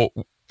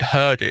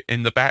heard it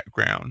in the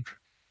background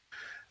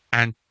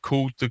and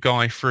called the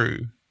guy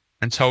through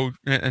and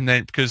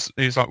then because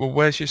he's like, well,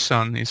 where's your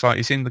son? He's like,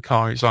 he's in the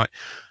car. He's like,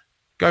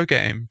 go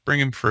get him,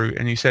 bring him through.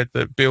 And he said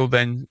that Bill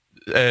then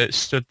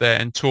stood there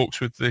and talked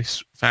with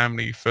this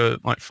family for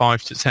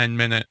 5 to 10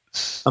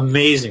 minutes.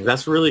 Amazing.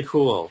 That's really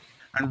cool.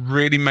 And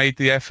really made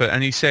the effort.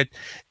 And he said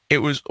it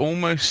was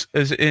almost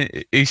as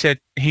he said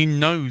he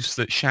knows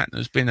that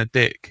Shatner's been a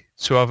dick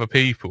to other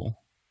people.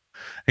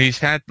 He's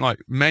had like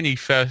many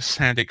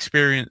first-hand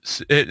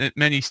experience.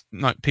 Many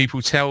like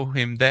people tell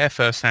him their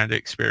first-hand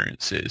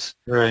experiences.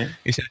 Right.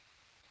 He said,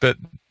 but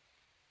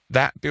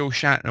that Bill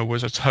Shatner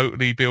was a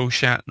totally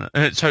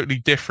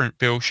different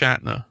Bill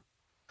Shatner,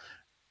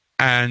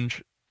 and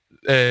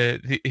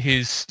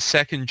his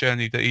second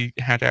journey that he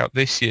had out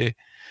this year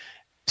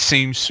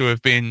seems to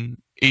have been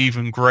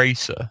even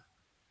greater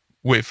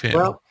with him.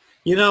 Well,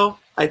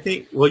 I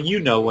think,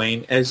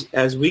 Wayne,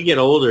 as we get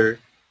older,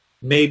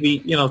 maybe,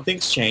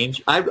 things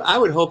change. I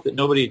would hope that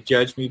nobody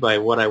judged me by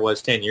what I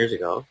was 10 years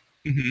ago,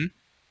 Mm-hmm.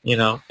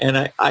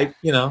 And I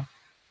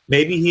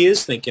maybe he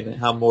is thinking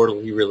how mortal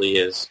he really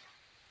is,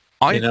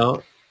 I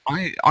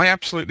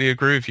absolutely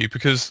agree with you,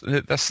 because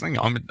that's the thing.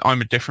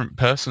 I'm a different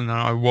person than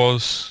I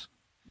was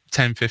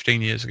 10,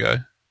 15 years ago.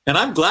 And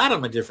I'm glad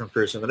I'm a different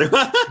person. I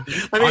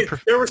mean,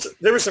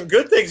 there were some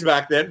good things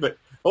back then, but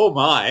oh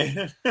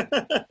my.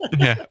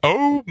 Yeah.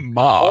 Oh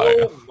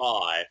my. Oh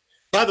my.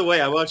 By the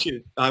way, I want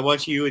you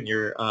and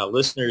your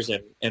listeners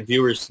and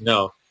viewers to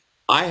know,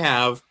 I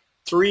have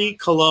 3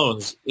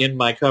 colognes in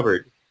my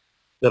cupboard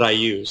that I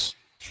use.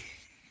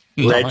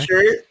 Nice. Red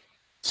Shirt,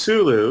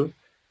 Sulu,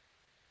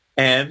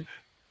 and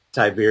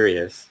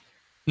Tiberius.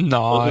 Those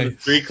are the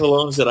Nice. 3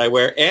 colognes that I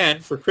wear.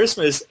 And for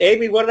Christmas,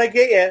 Amy, what did I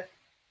get you?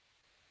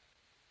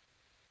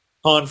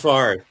 Han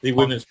Far, the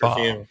women's Far.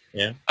 perfume.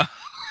 Yeah.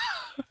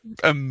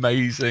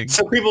 Amazing.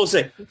 So people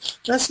say,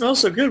 that smells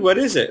so good. What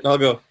is it? And I'll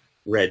go,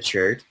 Red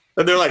Shirt.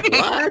 And they're like,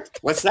 what?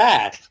 What's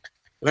that?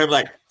 And I'm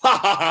like, ha,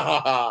 ha,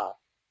 ha, ha,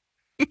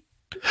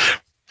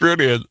 ha.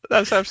 Brilliant.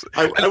 That's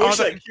absolutely. I wish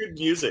I could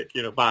music,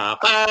 ba, ba,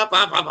 ba,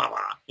 ba, ba, ba.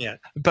 Yeah.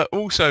 But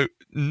also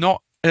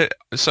not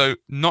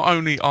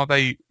only are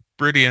they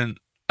brilliant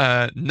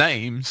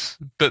names,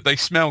 but they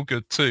smell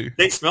good too.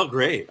 They smell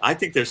great. I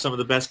think they're some of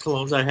the best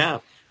colognes I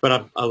have, but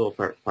I'm a little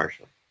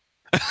partial.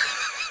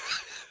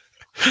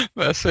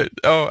 That's it.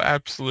 Oh,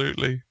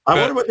 absolutely. I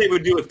wonder what they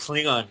would do with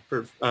Klingon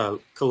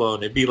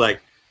cologne. It'd be like,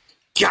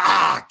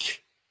 Jock!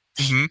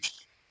 Mhm.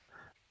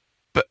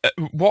 But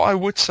what I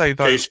would say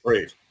though, Tastes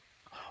great.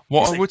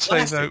 what It's I like would say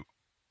plastic.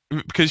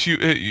 though, because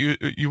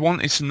you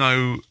wanted to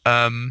know,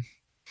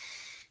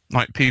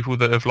 like people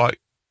that have like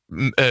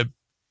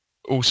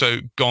also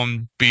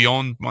gone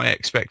beyond my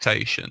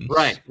expectations.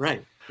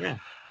 Right, yeah.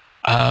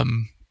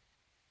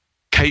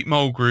 Kate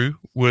Mulgrew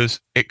was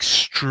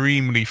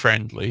extremely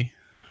friendly.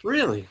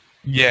 Really?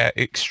 Yeah,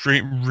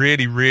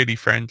 really, really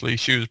friendly.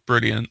 She was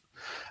brilliant.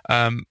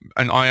 And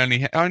I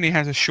only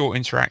had a short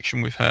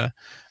interaction with her.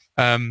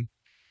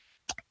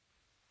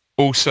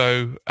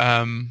 Also,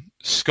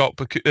 Scott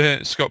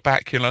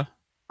Bakula.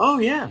 Oh,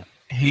 yeah.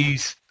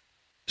 He's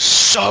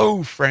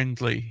so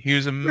friendly. He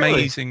was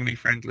amazingly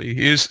friendly.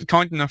 He was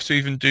kind enough to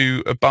even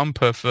do a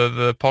bumper for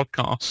the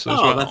podcast as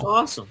well. Oh, that's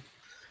awesome.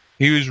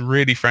 He was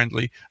really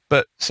friendly.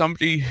 But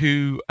somebody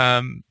who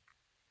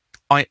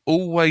I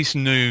always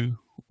knew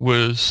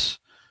was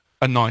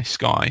a nice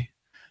guy,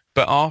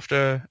 but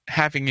after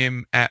having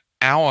him at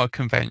our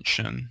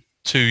convention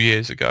 2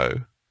 years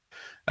ago,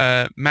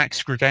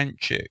 Max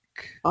Grudenchik,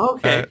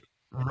 Okay.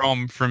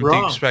 Rom from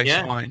Rom, Deep Space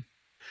yeah. Nine,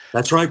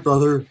 That's right,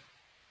 brother.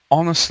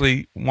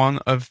 honestly one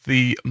of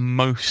the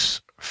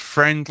most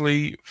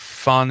friendly,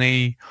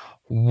 funny,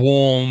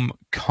 warm,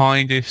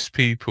 kindest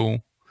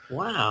people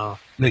Wow.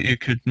 that you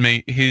could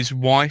meet. His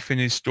wife and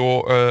his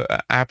daughter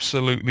are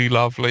absolutely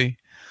lovely.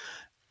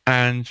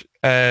 And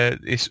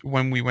it's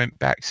when we went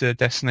back to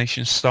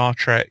Destination Star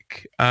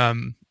Trek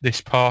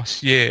this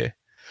past year,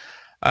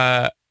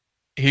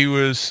 he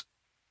was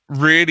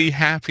really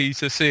happy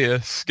to see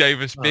us,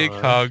 gave us big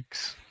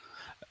hugs,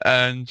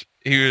 and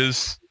he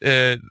was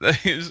it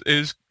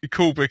was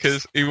cool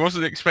because he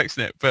wasn't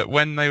expecting it. But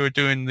when they were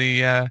doing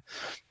the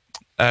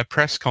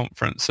press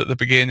conference at the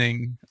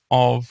beginning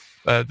of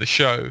the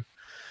show,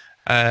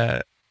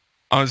 I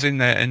was in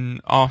there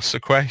and asked a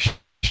question.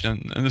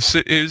 And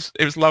it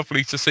was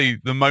lovely to see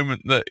the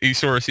moment that he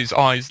saw us, his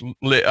eyes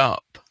lit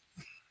up.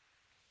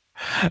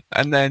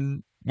 And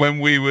then when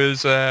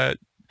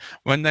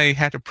when they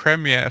had a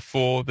premiere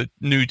for the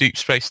new Deep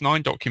Space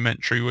Nine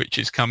documentary, which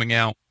is coming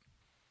out,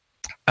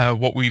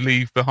 What We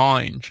Leave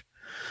Behind.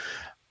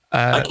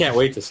 I can't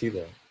wait to see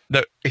that.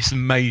 No, it's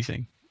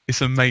amazing.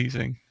 It's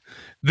amazing.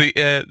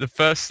 The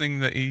first thing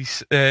that he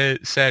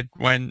said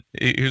when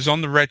he was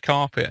on the red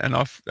carpet, and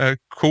I've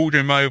called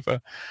him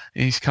over,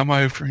 and he's come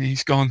over and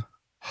he's gone,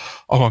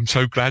 "Oh, I'm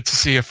so glad to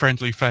see a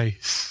friendly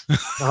face."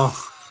 Oh,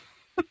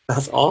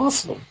 that's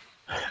awesome.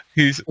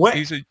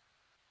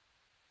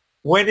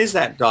 When is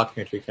that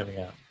documentary coming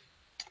out?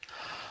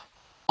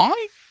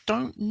 I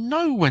don't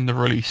know when the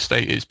release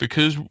date is,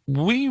 because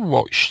we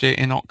watched it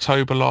in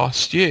October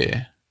last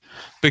year,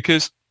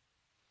 because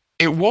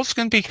it was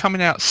going to be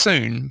coming out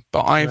soon,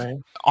 but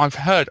I've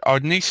heard, I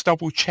would need to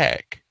double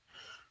check,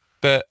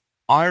 but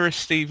Ira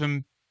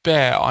Stephen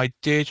Bear, I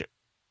did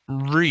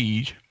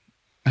read,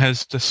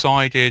 has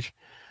decided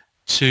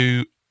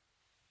to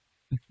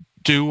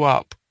do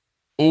up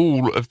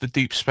all of the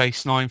Deep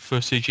Space Nine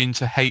footage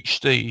into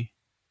HD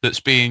that's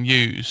being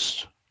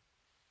used.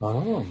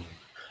 Oh.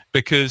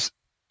 Because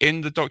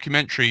in the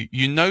documentary,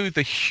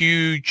 the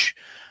huge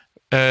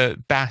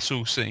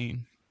battle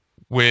scene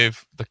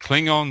with the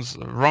Klingons,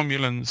 the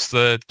Romulans,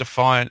 the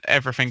Defiant,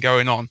 everything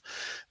going on.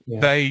 Yeah.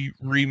 They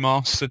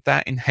remastered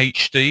that in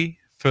HD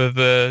for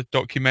the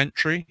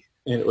documentary.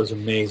 And it was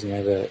amazing,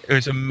 I bet. It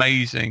was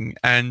amazing.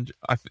 And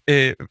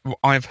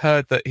I've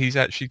heard that he's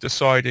actually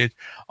decided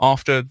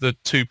after the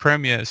 2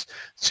 premieres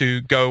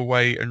to go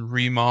away and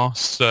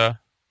remaster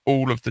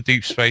all of the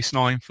Deep Space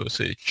Nine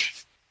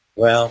footage.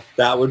 Well,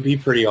 that would be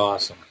pretty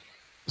awesome.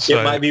 So,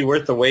 it might be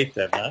worth the wait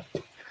then, huh?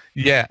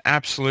 Yeah,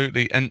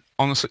 absolutely. And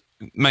honestly,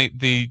 mate,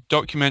 the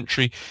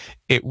documentary,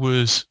 it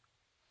was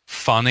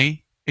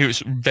funny. It was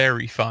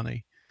very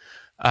funny.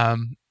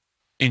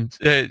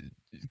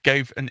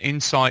 Gave an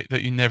insight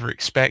that you never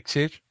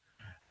expected.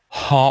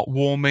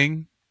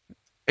 Heartwarming.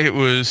 It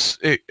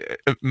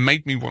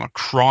made me want to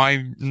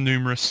cry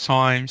numerous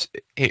times.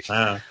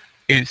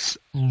 It's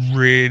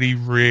really,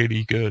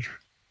 really good.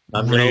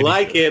 I'm going to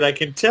like it. I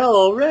can tell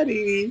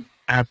already.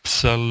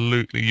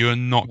 Absolutely. You're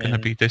not going to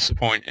be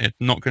disappointed.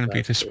 Not going to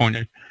be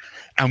disappointed.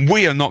 And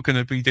we are not going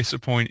to be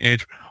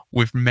disappointed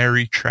with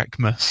Merry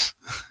Trekmas.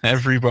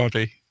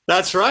 Everybody.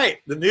 That's right.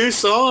 The new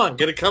song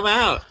going to come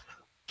out.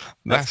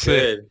 That's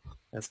good. It.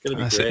 That's going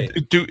to be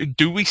great.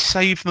 Do we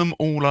save them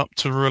all up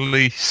to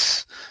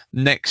release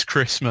next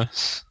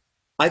Christmas?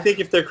 I think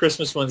if they're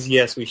Christmas ones,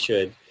 yes, we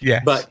should.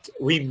 Yes. But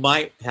we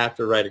might have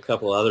to write a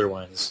couple other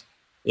ones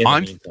in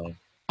the meantime.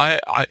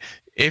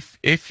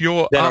 If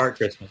you're that are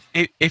Christmas.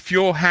 If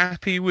you're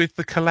happy with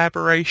the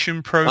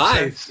collaboration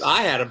process,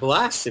 I had a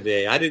blast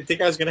today. I didn't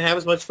think I was going to have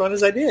as much fun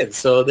as I did.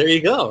 So there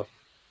you go.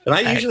 And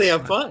I usually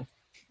have fun.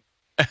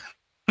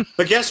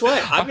 But guess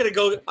what? I'm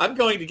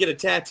going to get a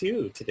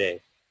tattoo today.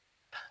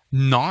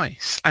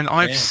 Nice. And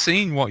I've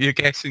seen what you're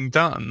getting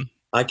done.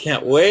 I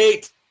can't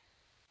wait.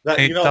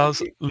 It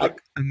does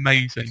look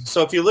amazing.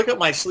 So if you look at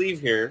my sleeve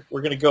here,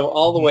 we're going to go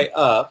all the way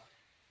up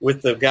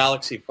with the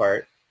Galaxy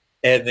part.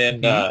 And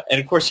then, and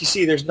of course, you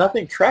see there's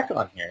nothing Trek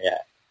on here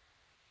yet,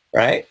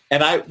 right?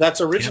 And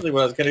that's originally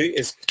what I was going to do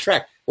is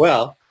Trek.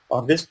 Well,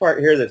 on this part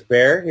here that's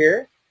bare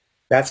here,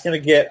 that's going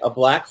to get a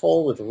black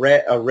hole with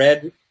a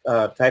red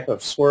type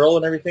of swirl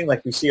and everything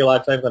like we see a lot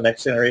of times on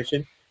Next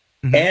Generation.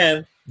 Mm-hmm.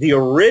 And the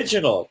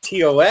original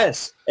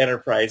TOS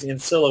Enterprise in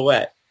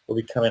silhouette will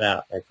be coming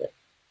out right there.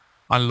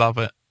 I love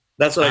it.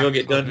 That's what I go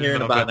get done here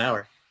in about an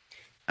hour.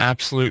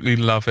 Absolutely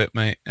love it,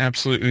 mate.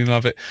 Absolutely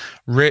love it.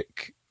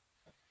 Rick,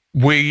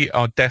 we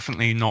are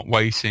definitely not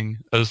waiting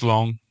as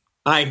long.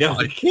 I know.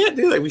 We can't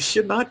do that. We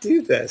should not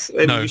do this.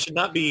 And we should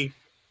not be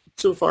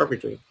too far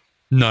between.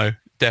 No,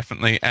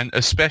 definitely. And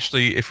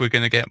especially if we're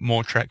going to get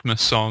more Trekmas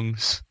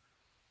songs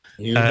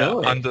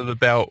under the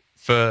belt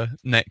for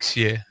next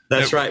year.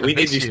 That's right. We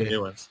need to do some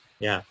new ones.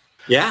 Yeah.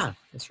 Yeah,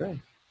 that's right.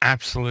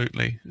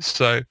 Absolutely.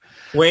 So,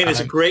 Wayne,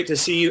 it's great to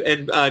see you.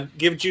 And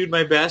give Jude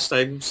my best.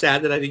 I'm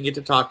sad that I didn't get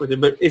to talk with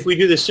him. But if we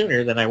do this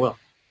sooner, then I will.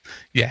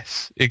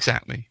 Yes,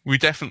 exactly. We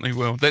definitely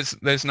will.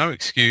 There's no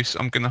excuse.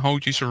 I'm going to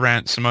hold you to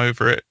ransom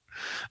over it.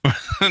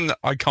 And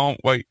I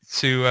can't wait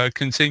to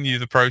continue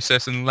the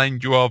process and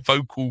lend you our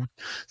vocal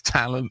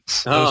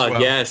talents. Oh, as well.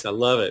 Yes. I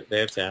love it.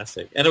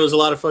 Fantastic. And it was a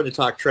lot of fun to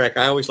talk Trek.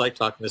 I always like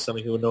talking to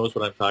somebody who knows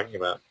what I'm talking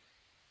about.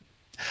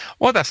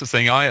 Well, that's the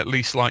thing. I at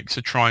least like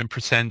to try and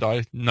pretend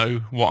I know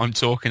what I'm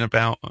talking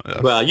about.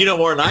 Well, you know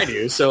more than I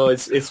do, so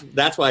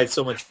that's why it's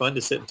so much fun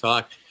to sit and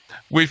talk.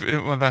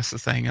 Well, that's the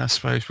thing. I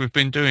suppose we've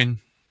been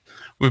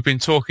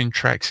talking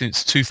Trek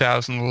since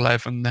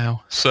 2011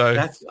 now. So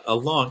that's a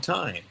long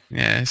time.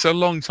 Yeah, it's a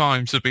long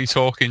time to be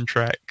talking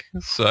Trek.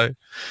 So,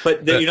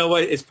 but you know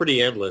what? It's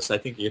pretty endless. I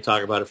think you can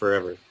talk about it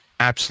forever.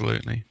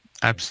 Absolutely.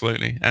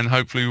 Absolutely. And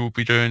hopefully we'll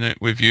be doing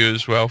it with you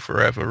as well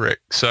forever,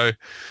 Rick. So,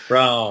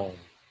 Brown.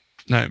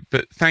 No,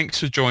 but thanks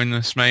for joining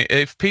us, mate.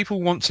 If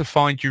people want to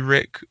find you,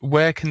 Rick,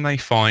 where can they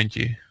find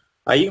you?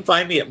 You can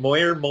find me at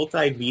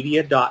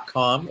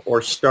MoyerMultimedia.com or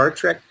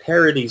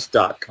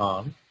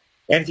StarTrekParodies.com.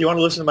 And if you want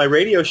to listen to my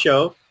radio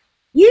show,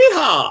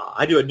 yeehaw!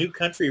 I do a new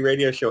country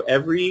radio show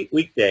every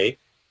weekday,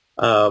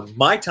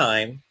 my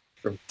time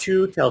from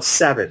 2 till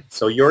 7.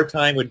 So your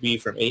time would be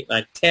from 8,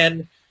 9,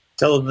 10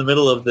 till in the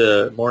middle of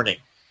the morning.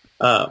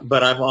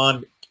 But I'm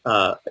on...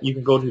 you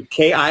can go to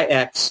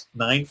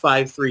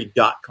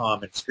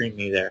KIX953.com and stream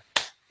me there.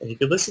 And you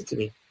can listen to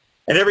me.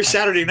 And every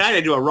Saturday night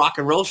I do a rock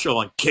and roll show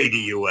on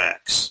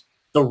KDUX,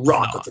 the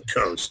rock of the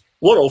coast,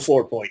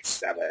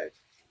 104.7.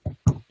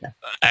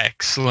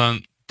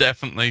 Excellent.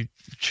 Definitely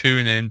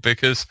tune in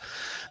because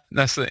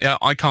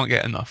I can't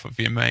get enough of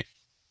you, mate.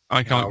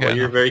 I can't get enough.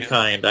 You're very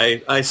kind.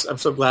 I'm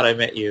so glad I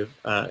met you,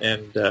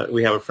 and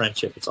we have a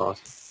friendship. It's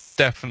awesome.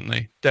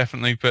 Definitely.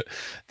 But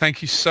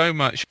thank you so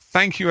much.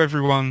 Thank you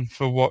everyone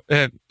for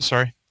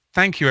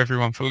Thank you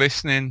everyone for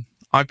listening.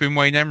 I've been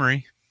Wayne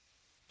Emery.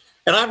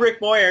 And I'm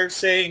Rick Moyer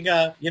saying,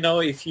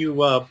 if you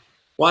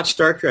watch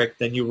Star Trek,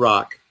 then you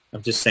rock.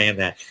 I'm just saying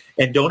that.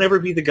 And don't ever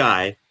be the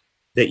guy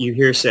that you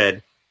hear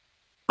said,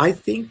 I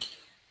think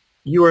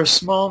you are a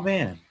small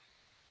man,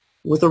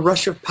 with a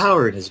rush of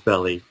power in his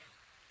belly,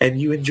 and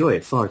you enjoy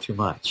it far too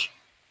much.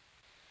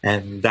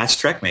 And that's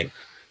TrekMate.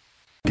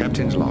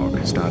 Captain's log,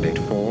 stardate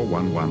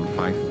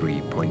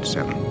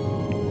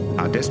 41153.7.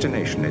 Our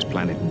destination is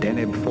planet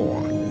Deneb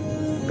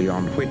 4,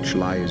 beyond which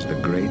lies the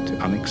great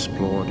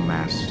unexplored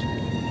mass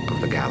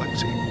of the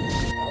galaxy.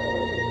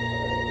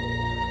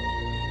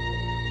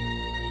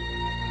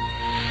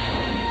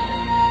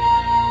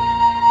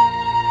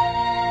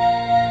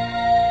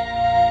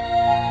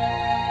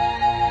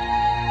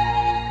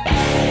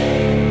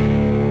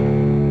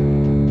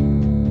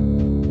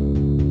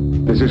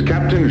 This is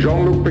Captain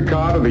Jean-Luc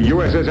Picard of the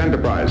USS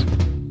Enterprise.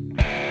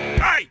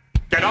 Hey!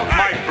 Get off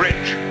my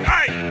bridge!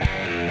 Hey!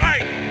 Hey!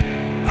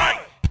 Hey!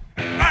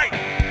 Hey!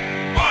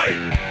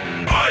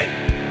 Hey!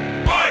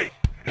 Hey!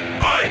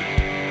 Hey!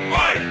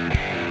 Hey!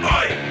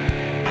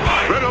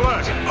 Hey! Red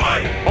alert!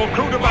 All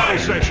crew to battle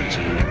stations.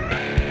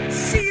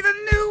 See the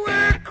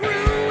newer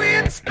crew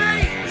in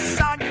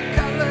space on your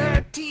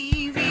color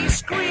TV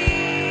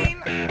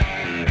screen.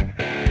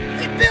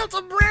 They built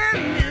a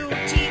brand new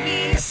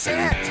TV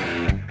set,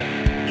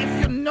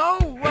 if you know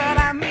what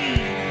I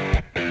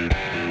mean.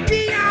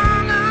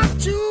 Deanna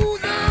to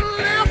the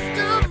left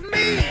of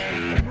me,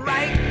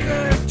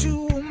 Riker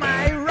to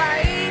my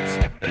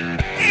right.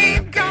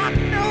 Ain't got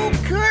no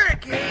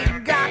Kirk,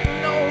 ain't got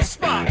no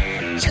Spock,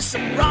 just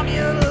some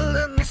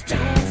Romulans to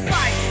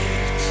fight.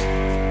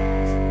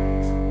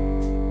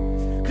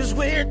 'Cause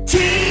we're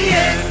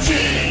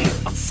TNG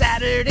on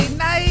Saturday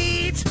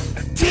night.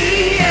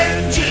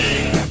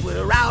 TNG,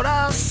 we're out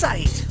of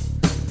sight.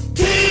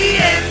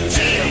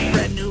 TNG, a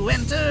brand new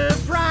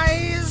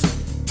Enterprise.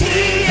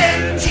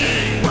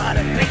 TNG, what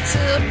a great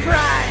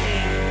surprise.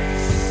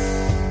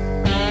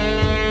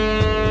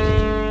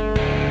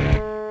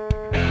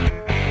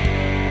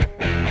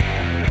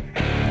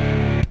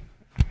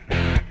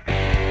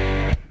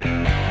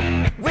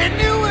 We're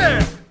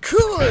newer,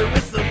 cooler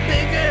with a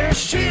bigger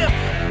ship.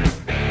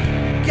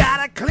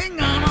 Got a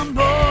Klingon on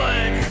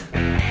board,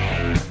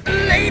 a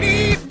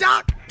lady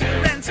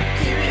doctor and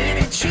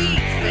security chief,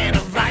 and a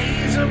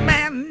visor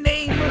man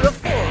named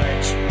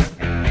LaForge.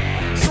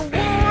 So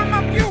warm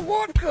up your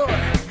warp core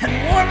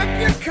and warm up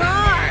your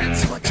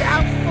cards. Watch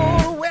out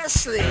for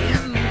Wesley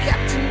and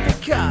Captain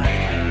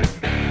Picard.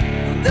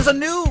 There's a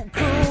new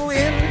crew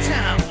in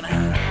town,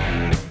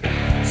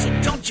 so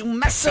don't you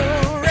mess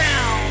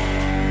around.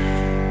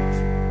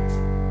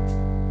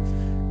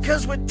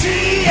 'Cause we're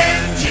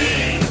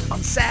TNG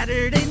on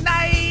Saturday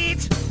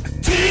night.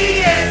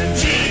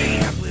 TNG,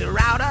 we're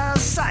out of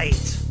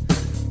sight.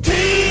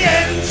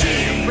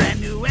 TNG,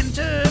 brand new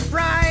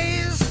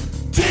Enterprise.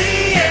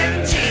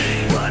 TNG,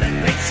 what a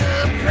great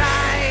surprise.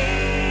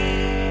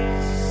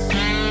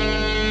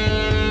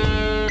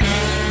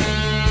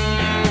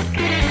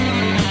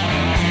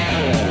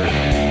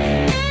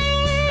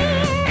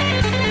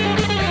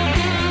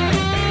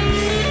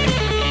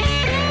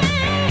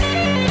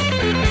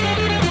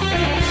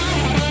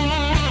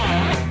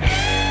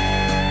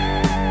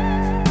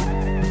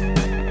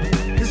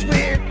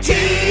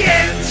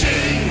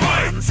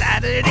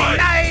 Saturday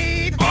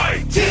night.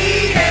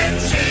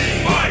 TNG,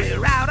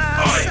 we're out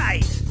of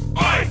sight.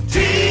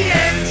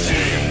 TNG,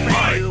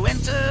 brand new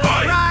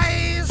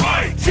Enterprise.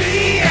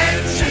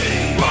 TNG,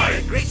 what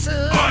a great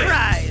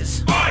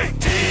surprise.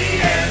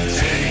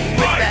 TNG,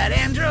 with that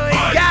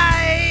android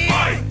guy.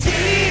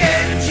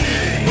 TNG,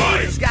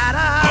 he's got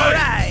a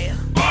right.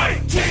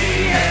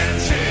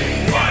 TNG,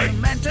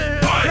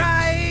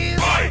 Enterprise.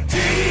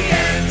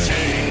 TNG,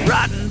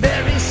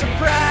 Roddenberry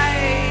surprise.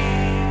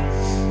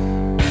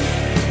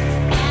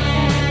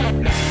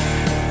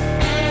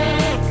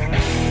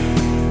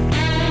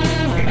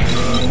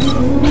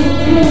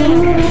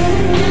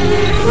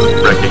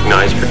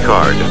 Recognize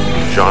Picard,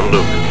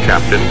 Jean-Luc,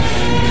 Captain.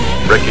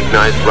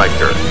 Recognize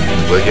Riker,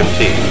 William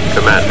T,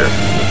 Commander.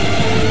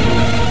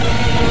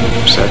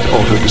 Set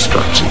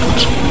auto-destruct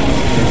sequence.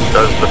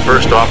 Does the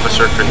first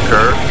officer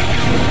concur?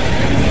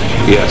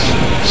 Yes,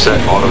 set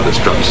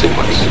auto-destruct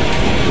sequence.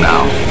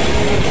 Now.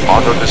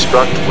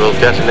 Auto-destruct will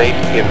detonate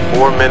in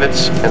 4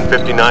 minutes and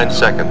 59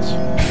 seconds.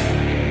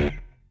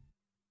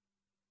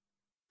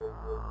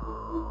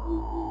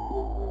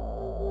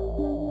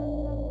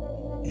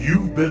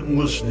 You've been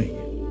listening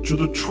to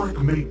the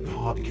TrekMate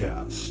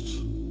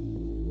Podcast.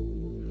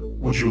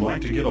 Would you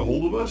like to get a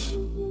hold of us?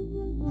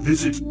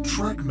 Visit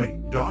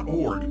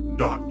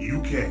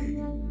trekmate.org.uk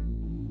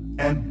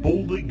and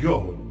boldly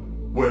go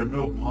where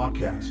no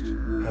podcast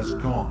has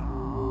gone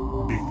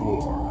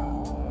before.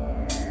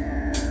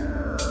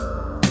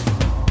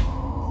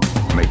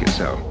 Make it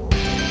so.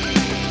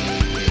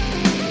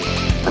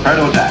 Prepare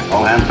to attack.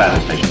 All hands battle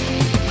station.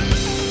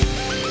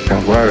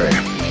 Don't worry,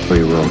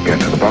 we will get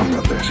to the bottom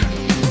of this.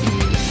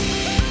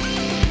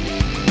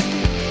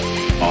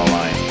 All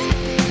right.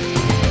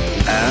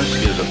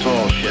 Ask is a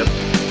tall ship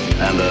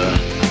and a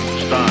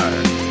star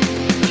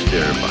to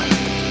steer by.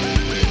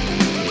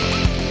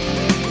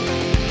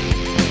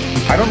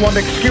 I don't want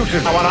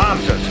excuses, I want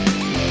answers.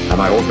 Am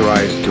I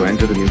authorized to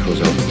enter the neutral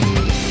zone?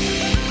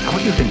 How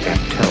do you think that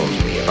tells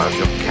me about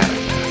your character?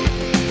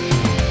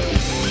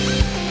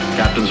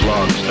 Captain's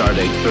log,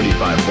 stardate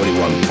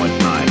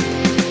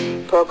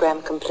 3541.9.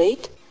 Program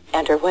complete.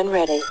 Enter when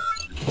ready.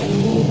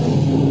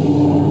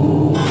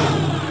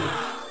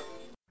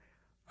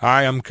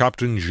 I am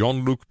Captain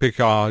Jean-Luc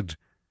Picard,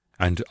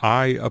 and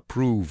I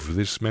approve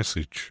this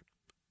message.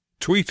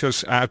 Tweet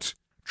us at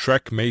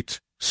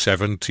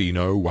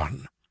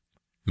TrekMate1701.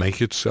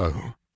 Make it so.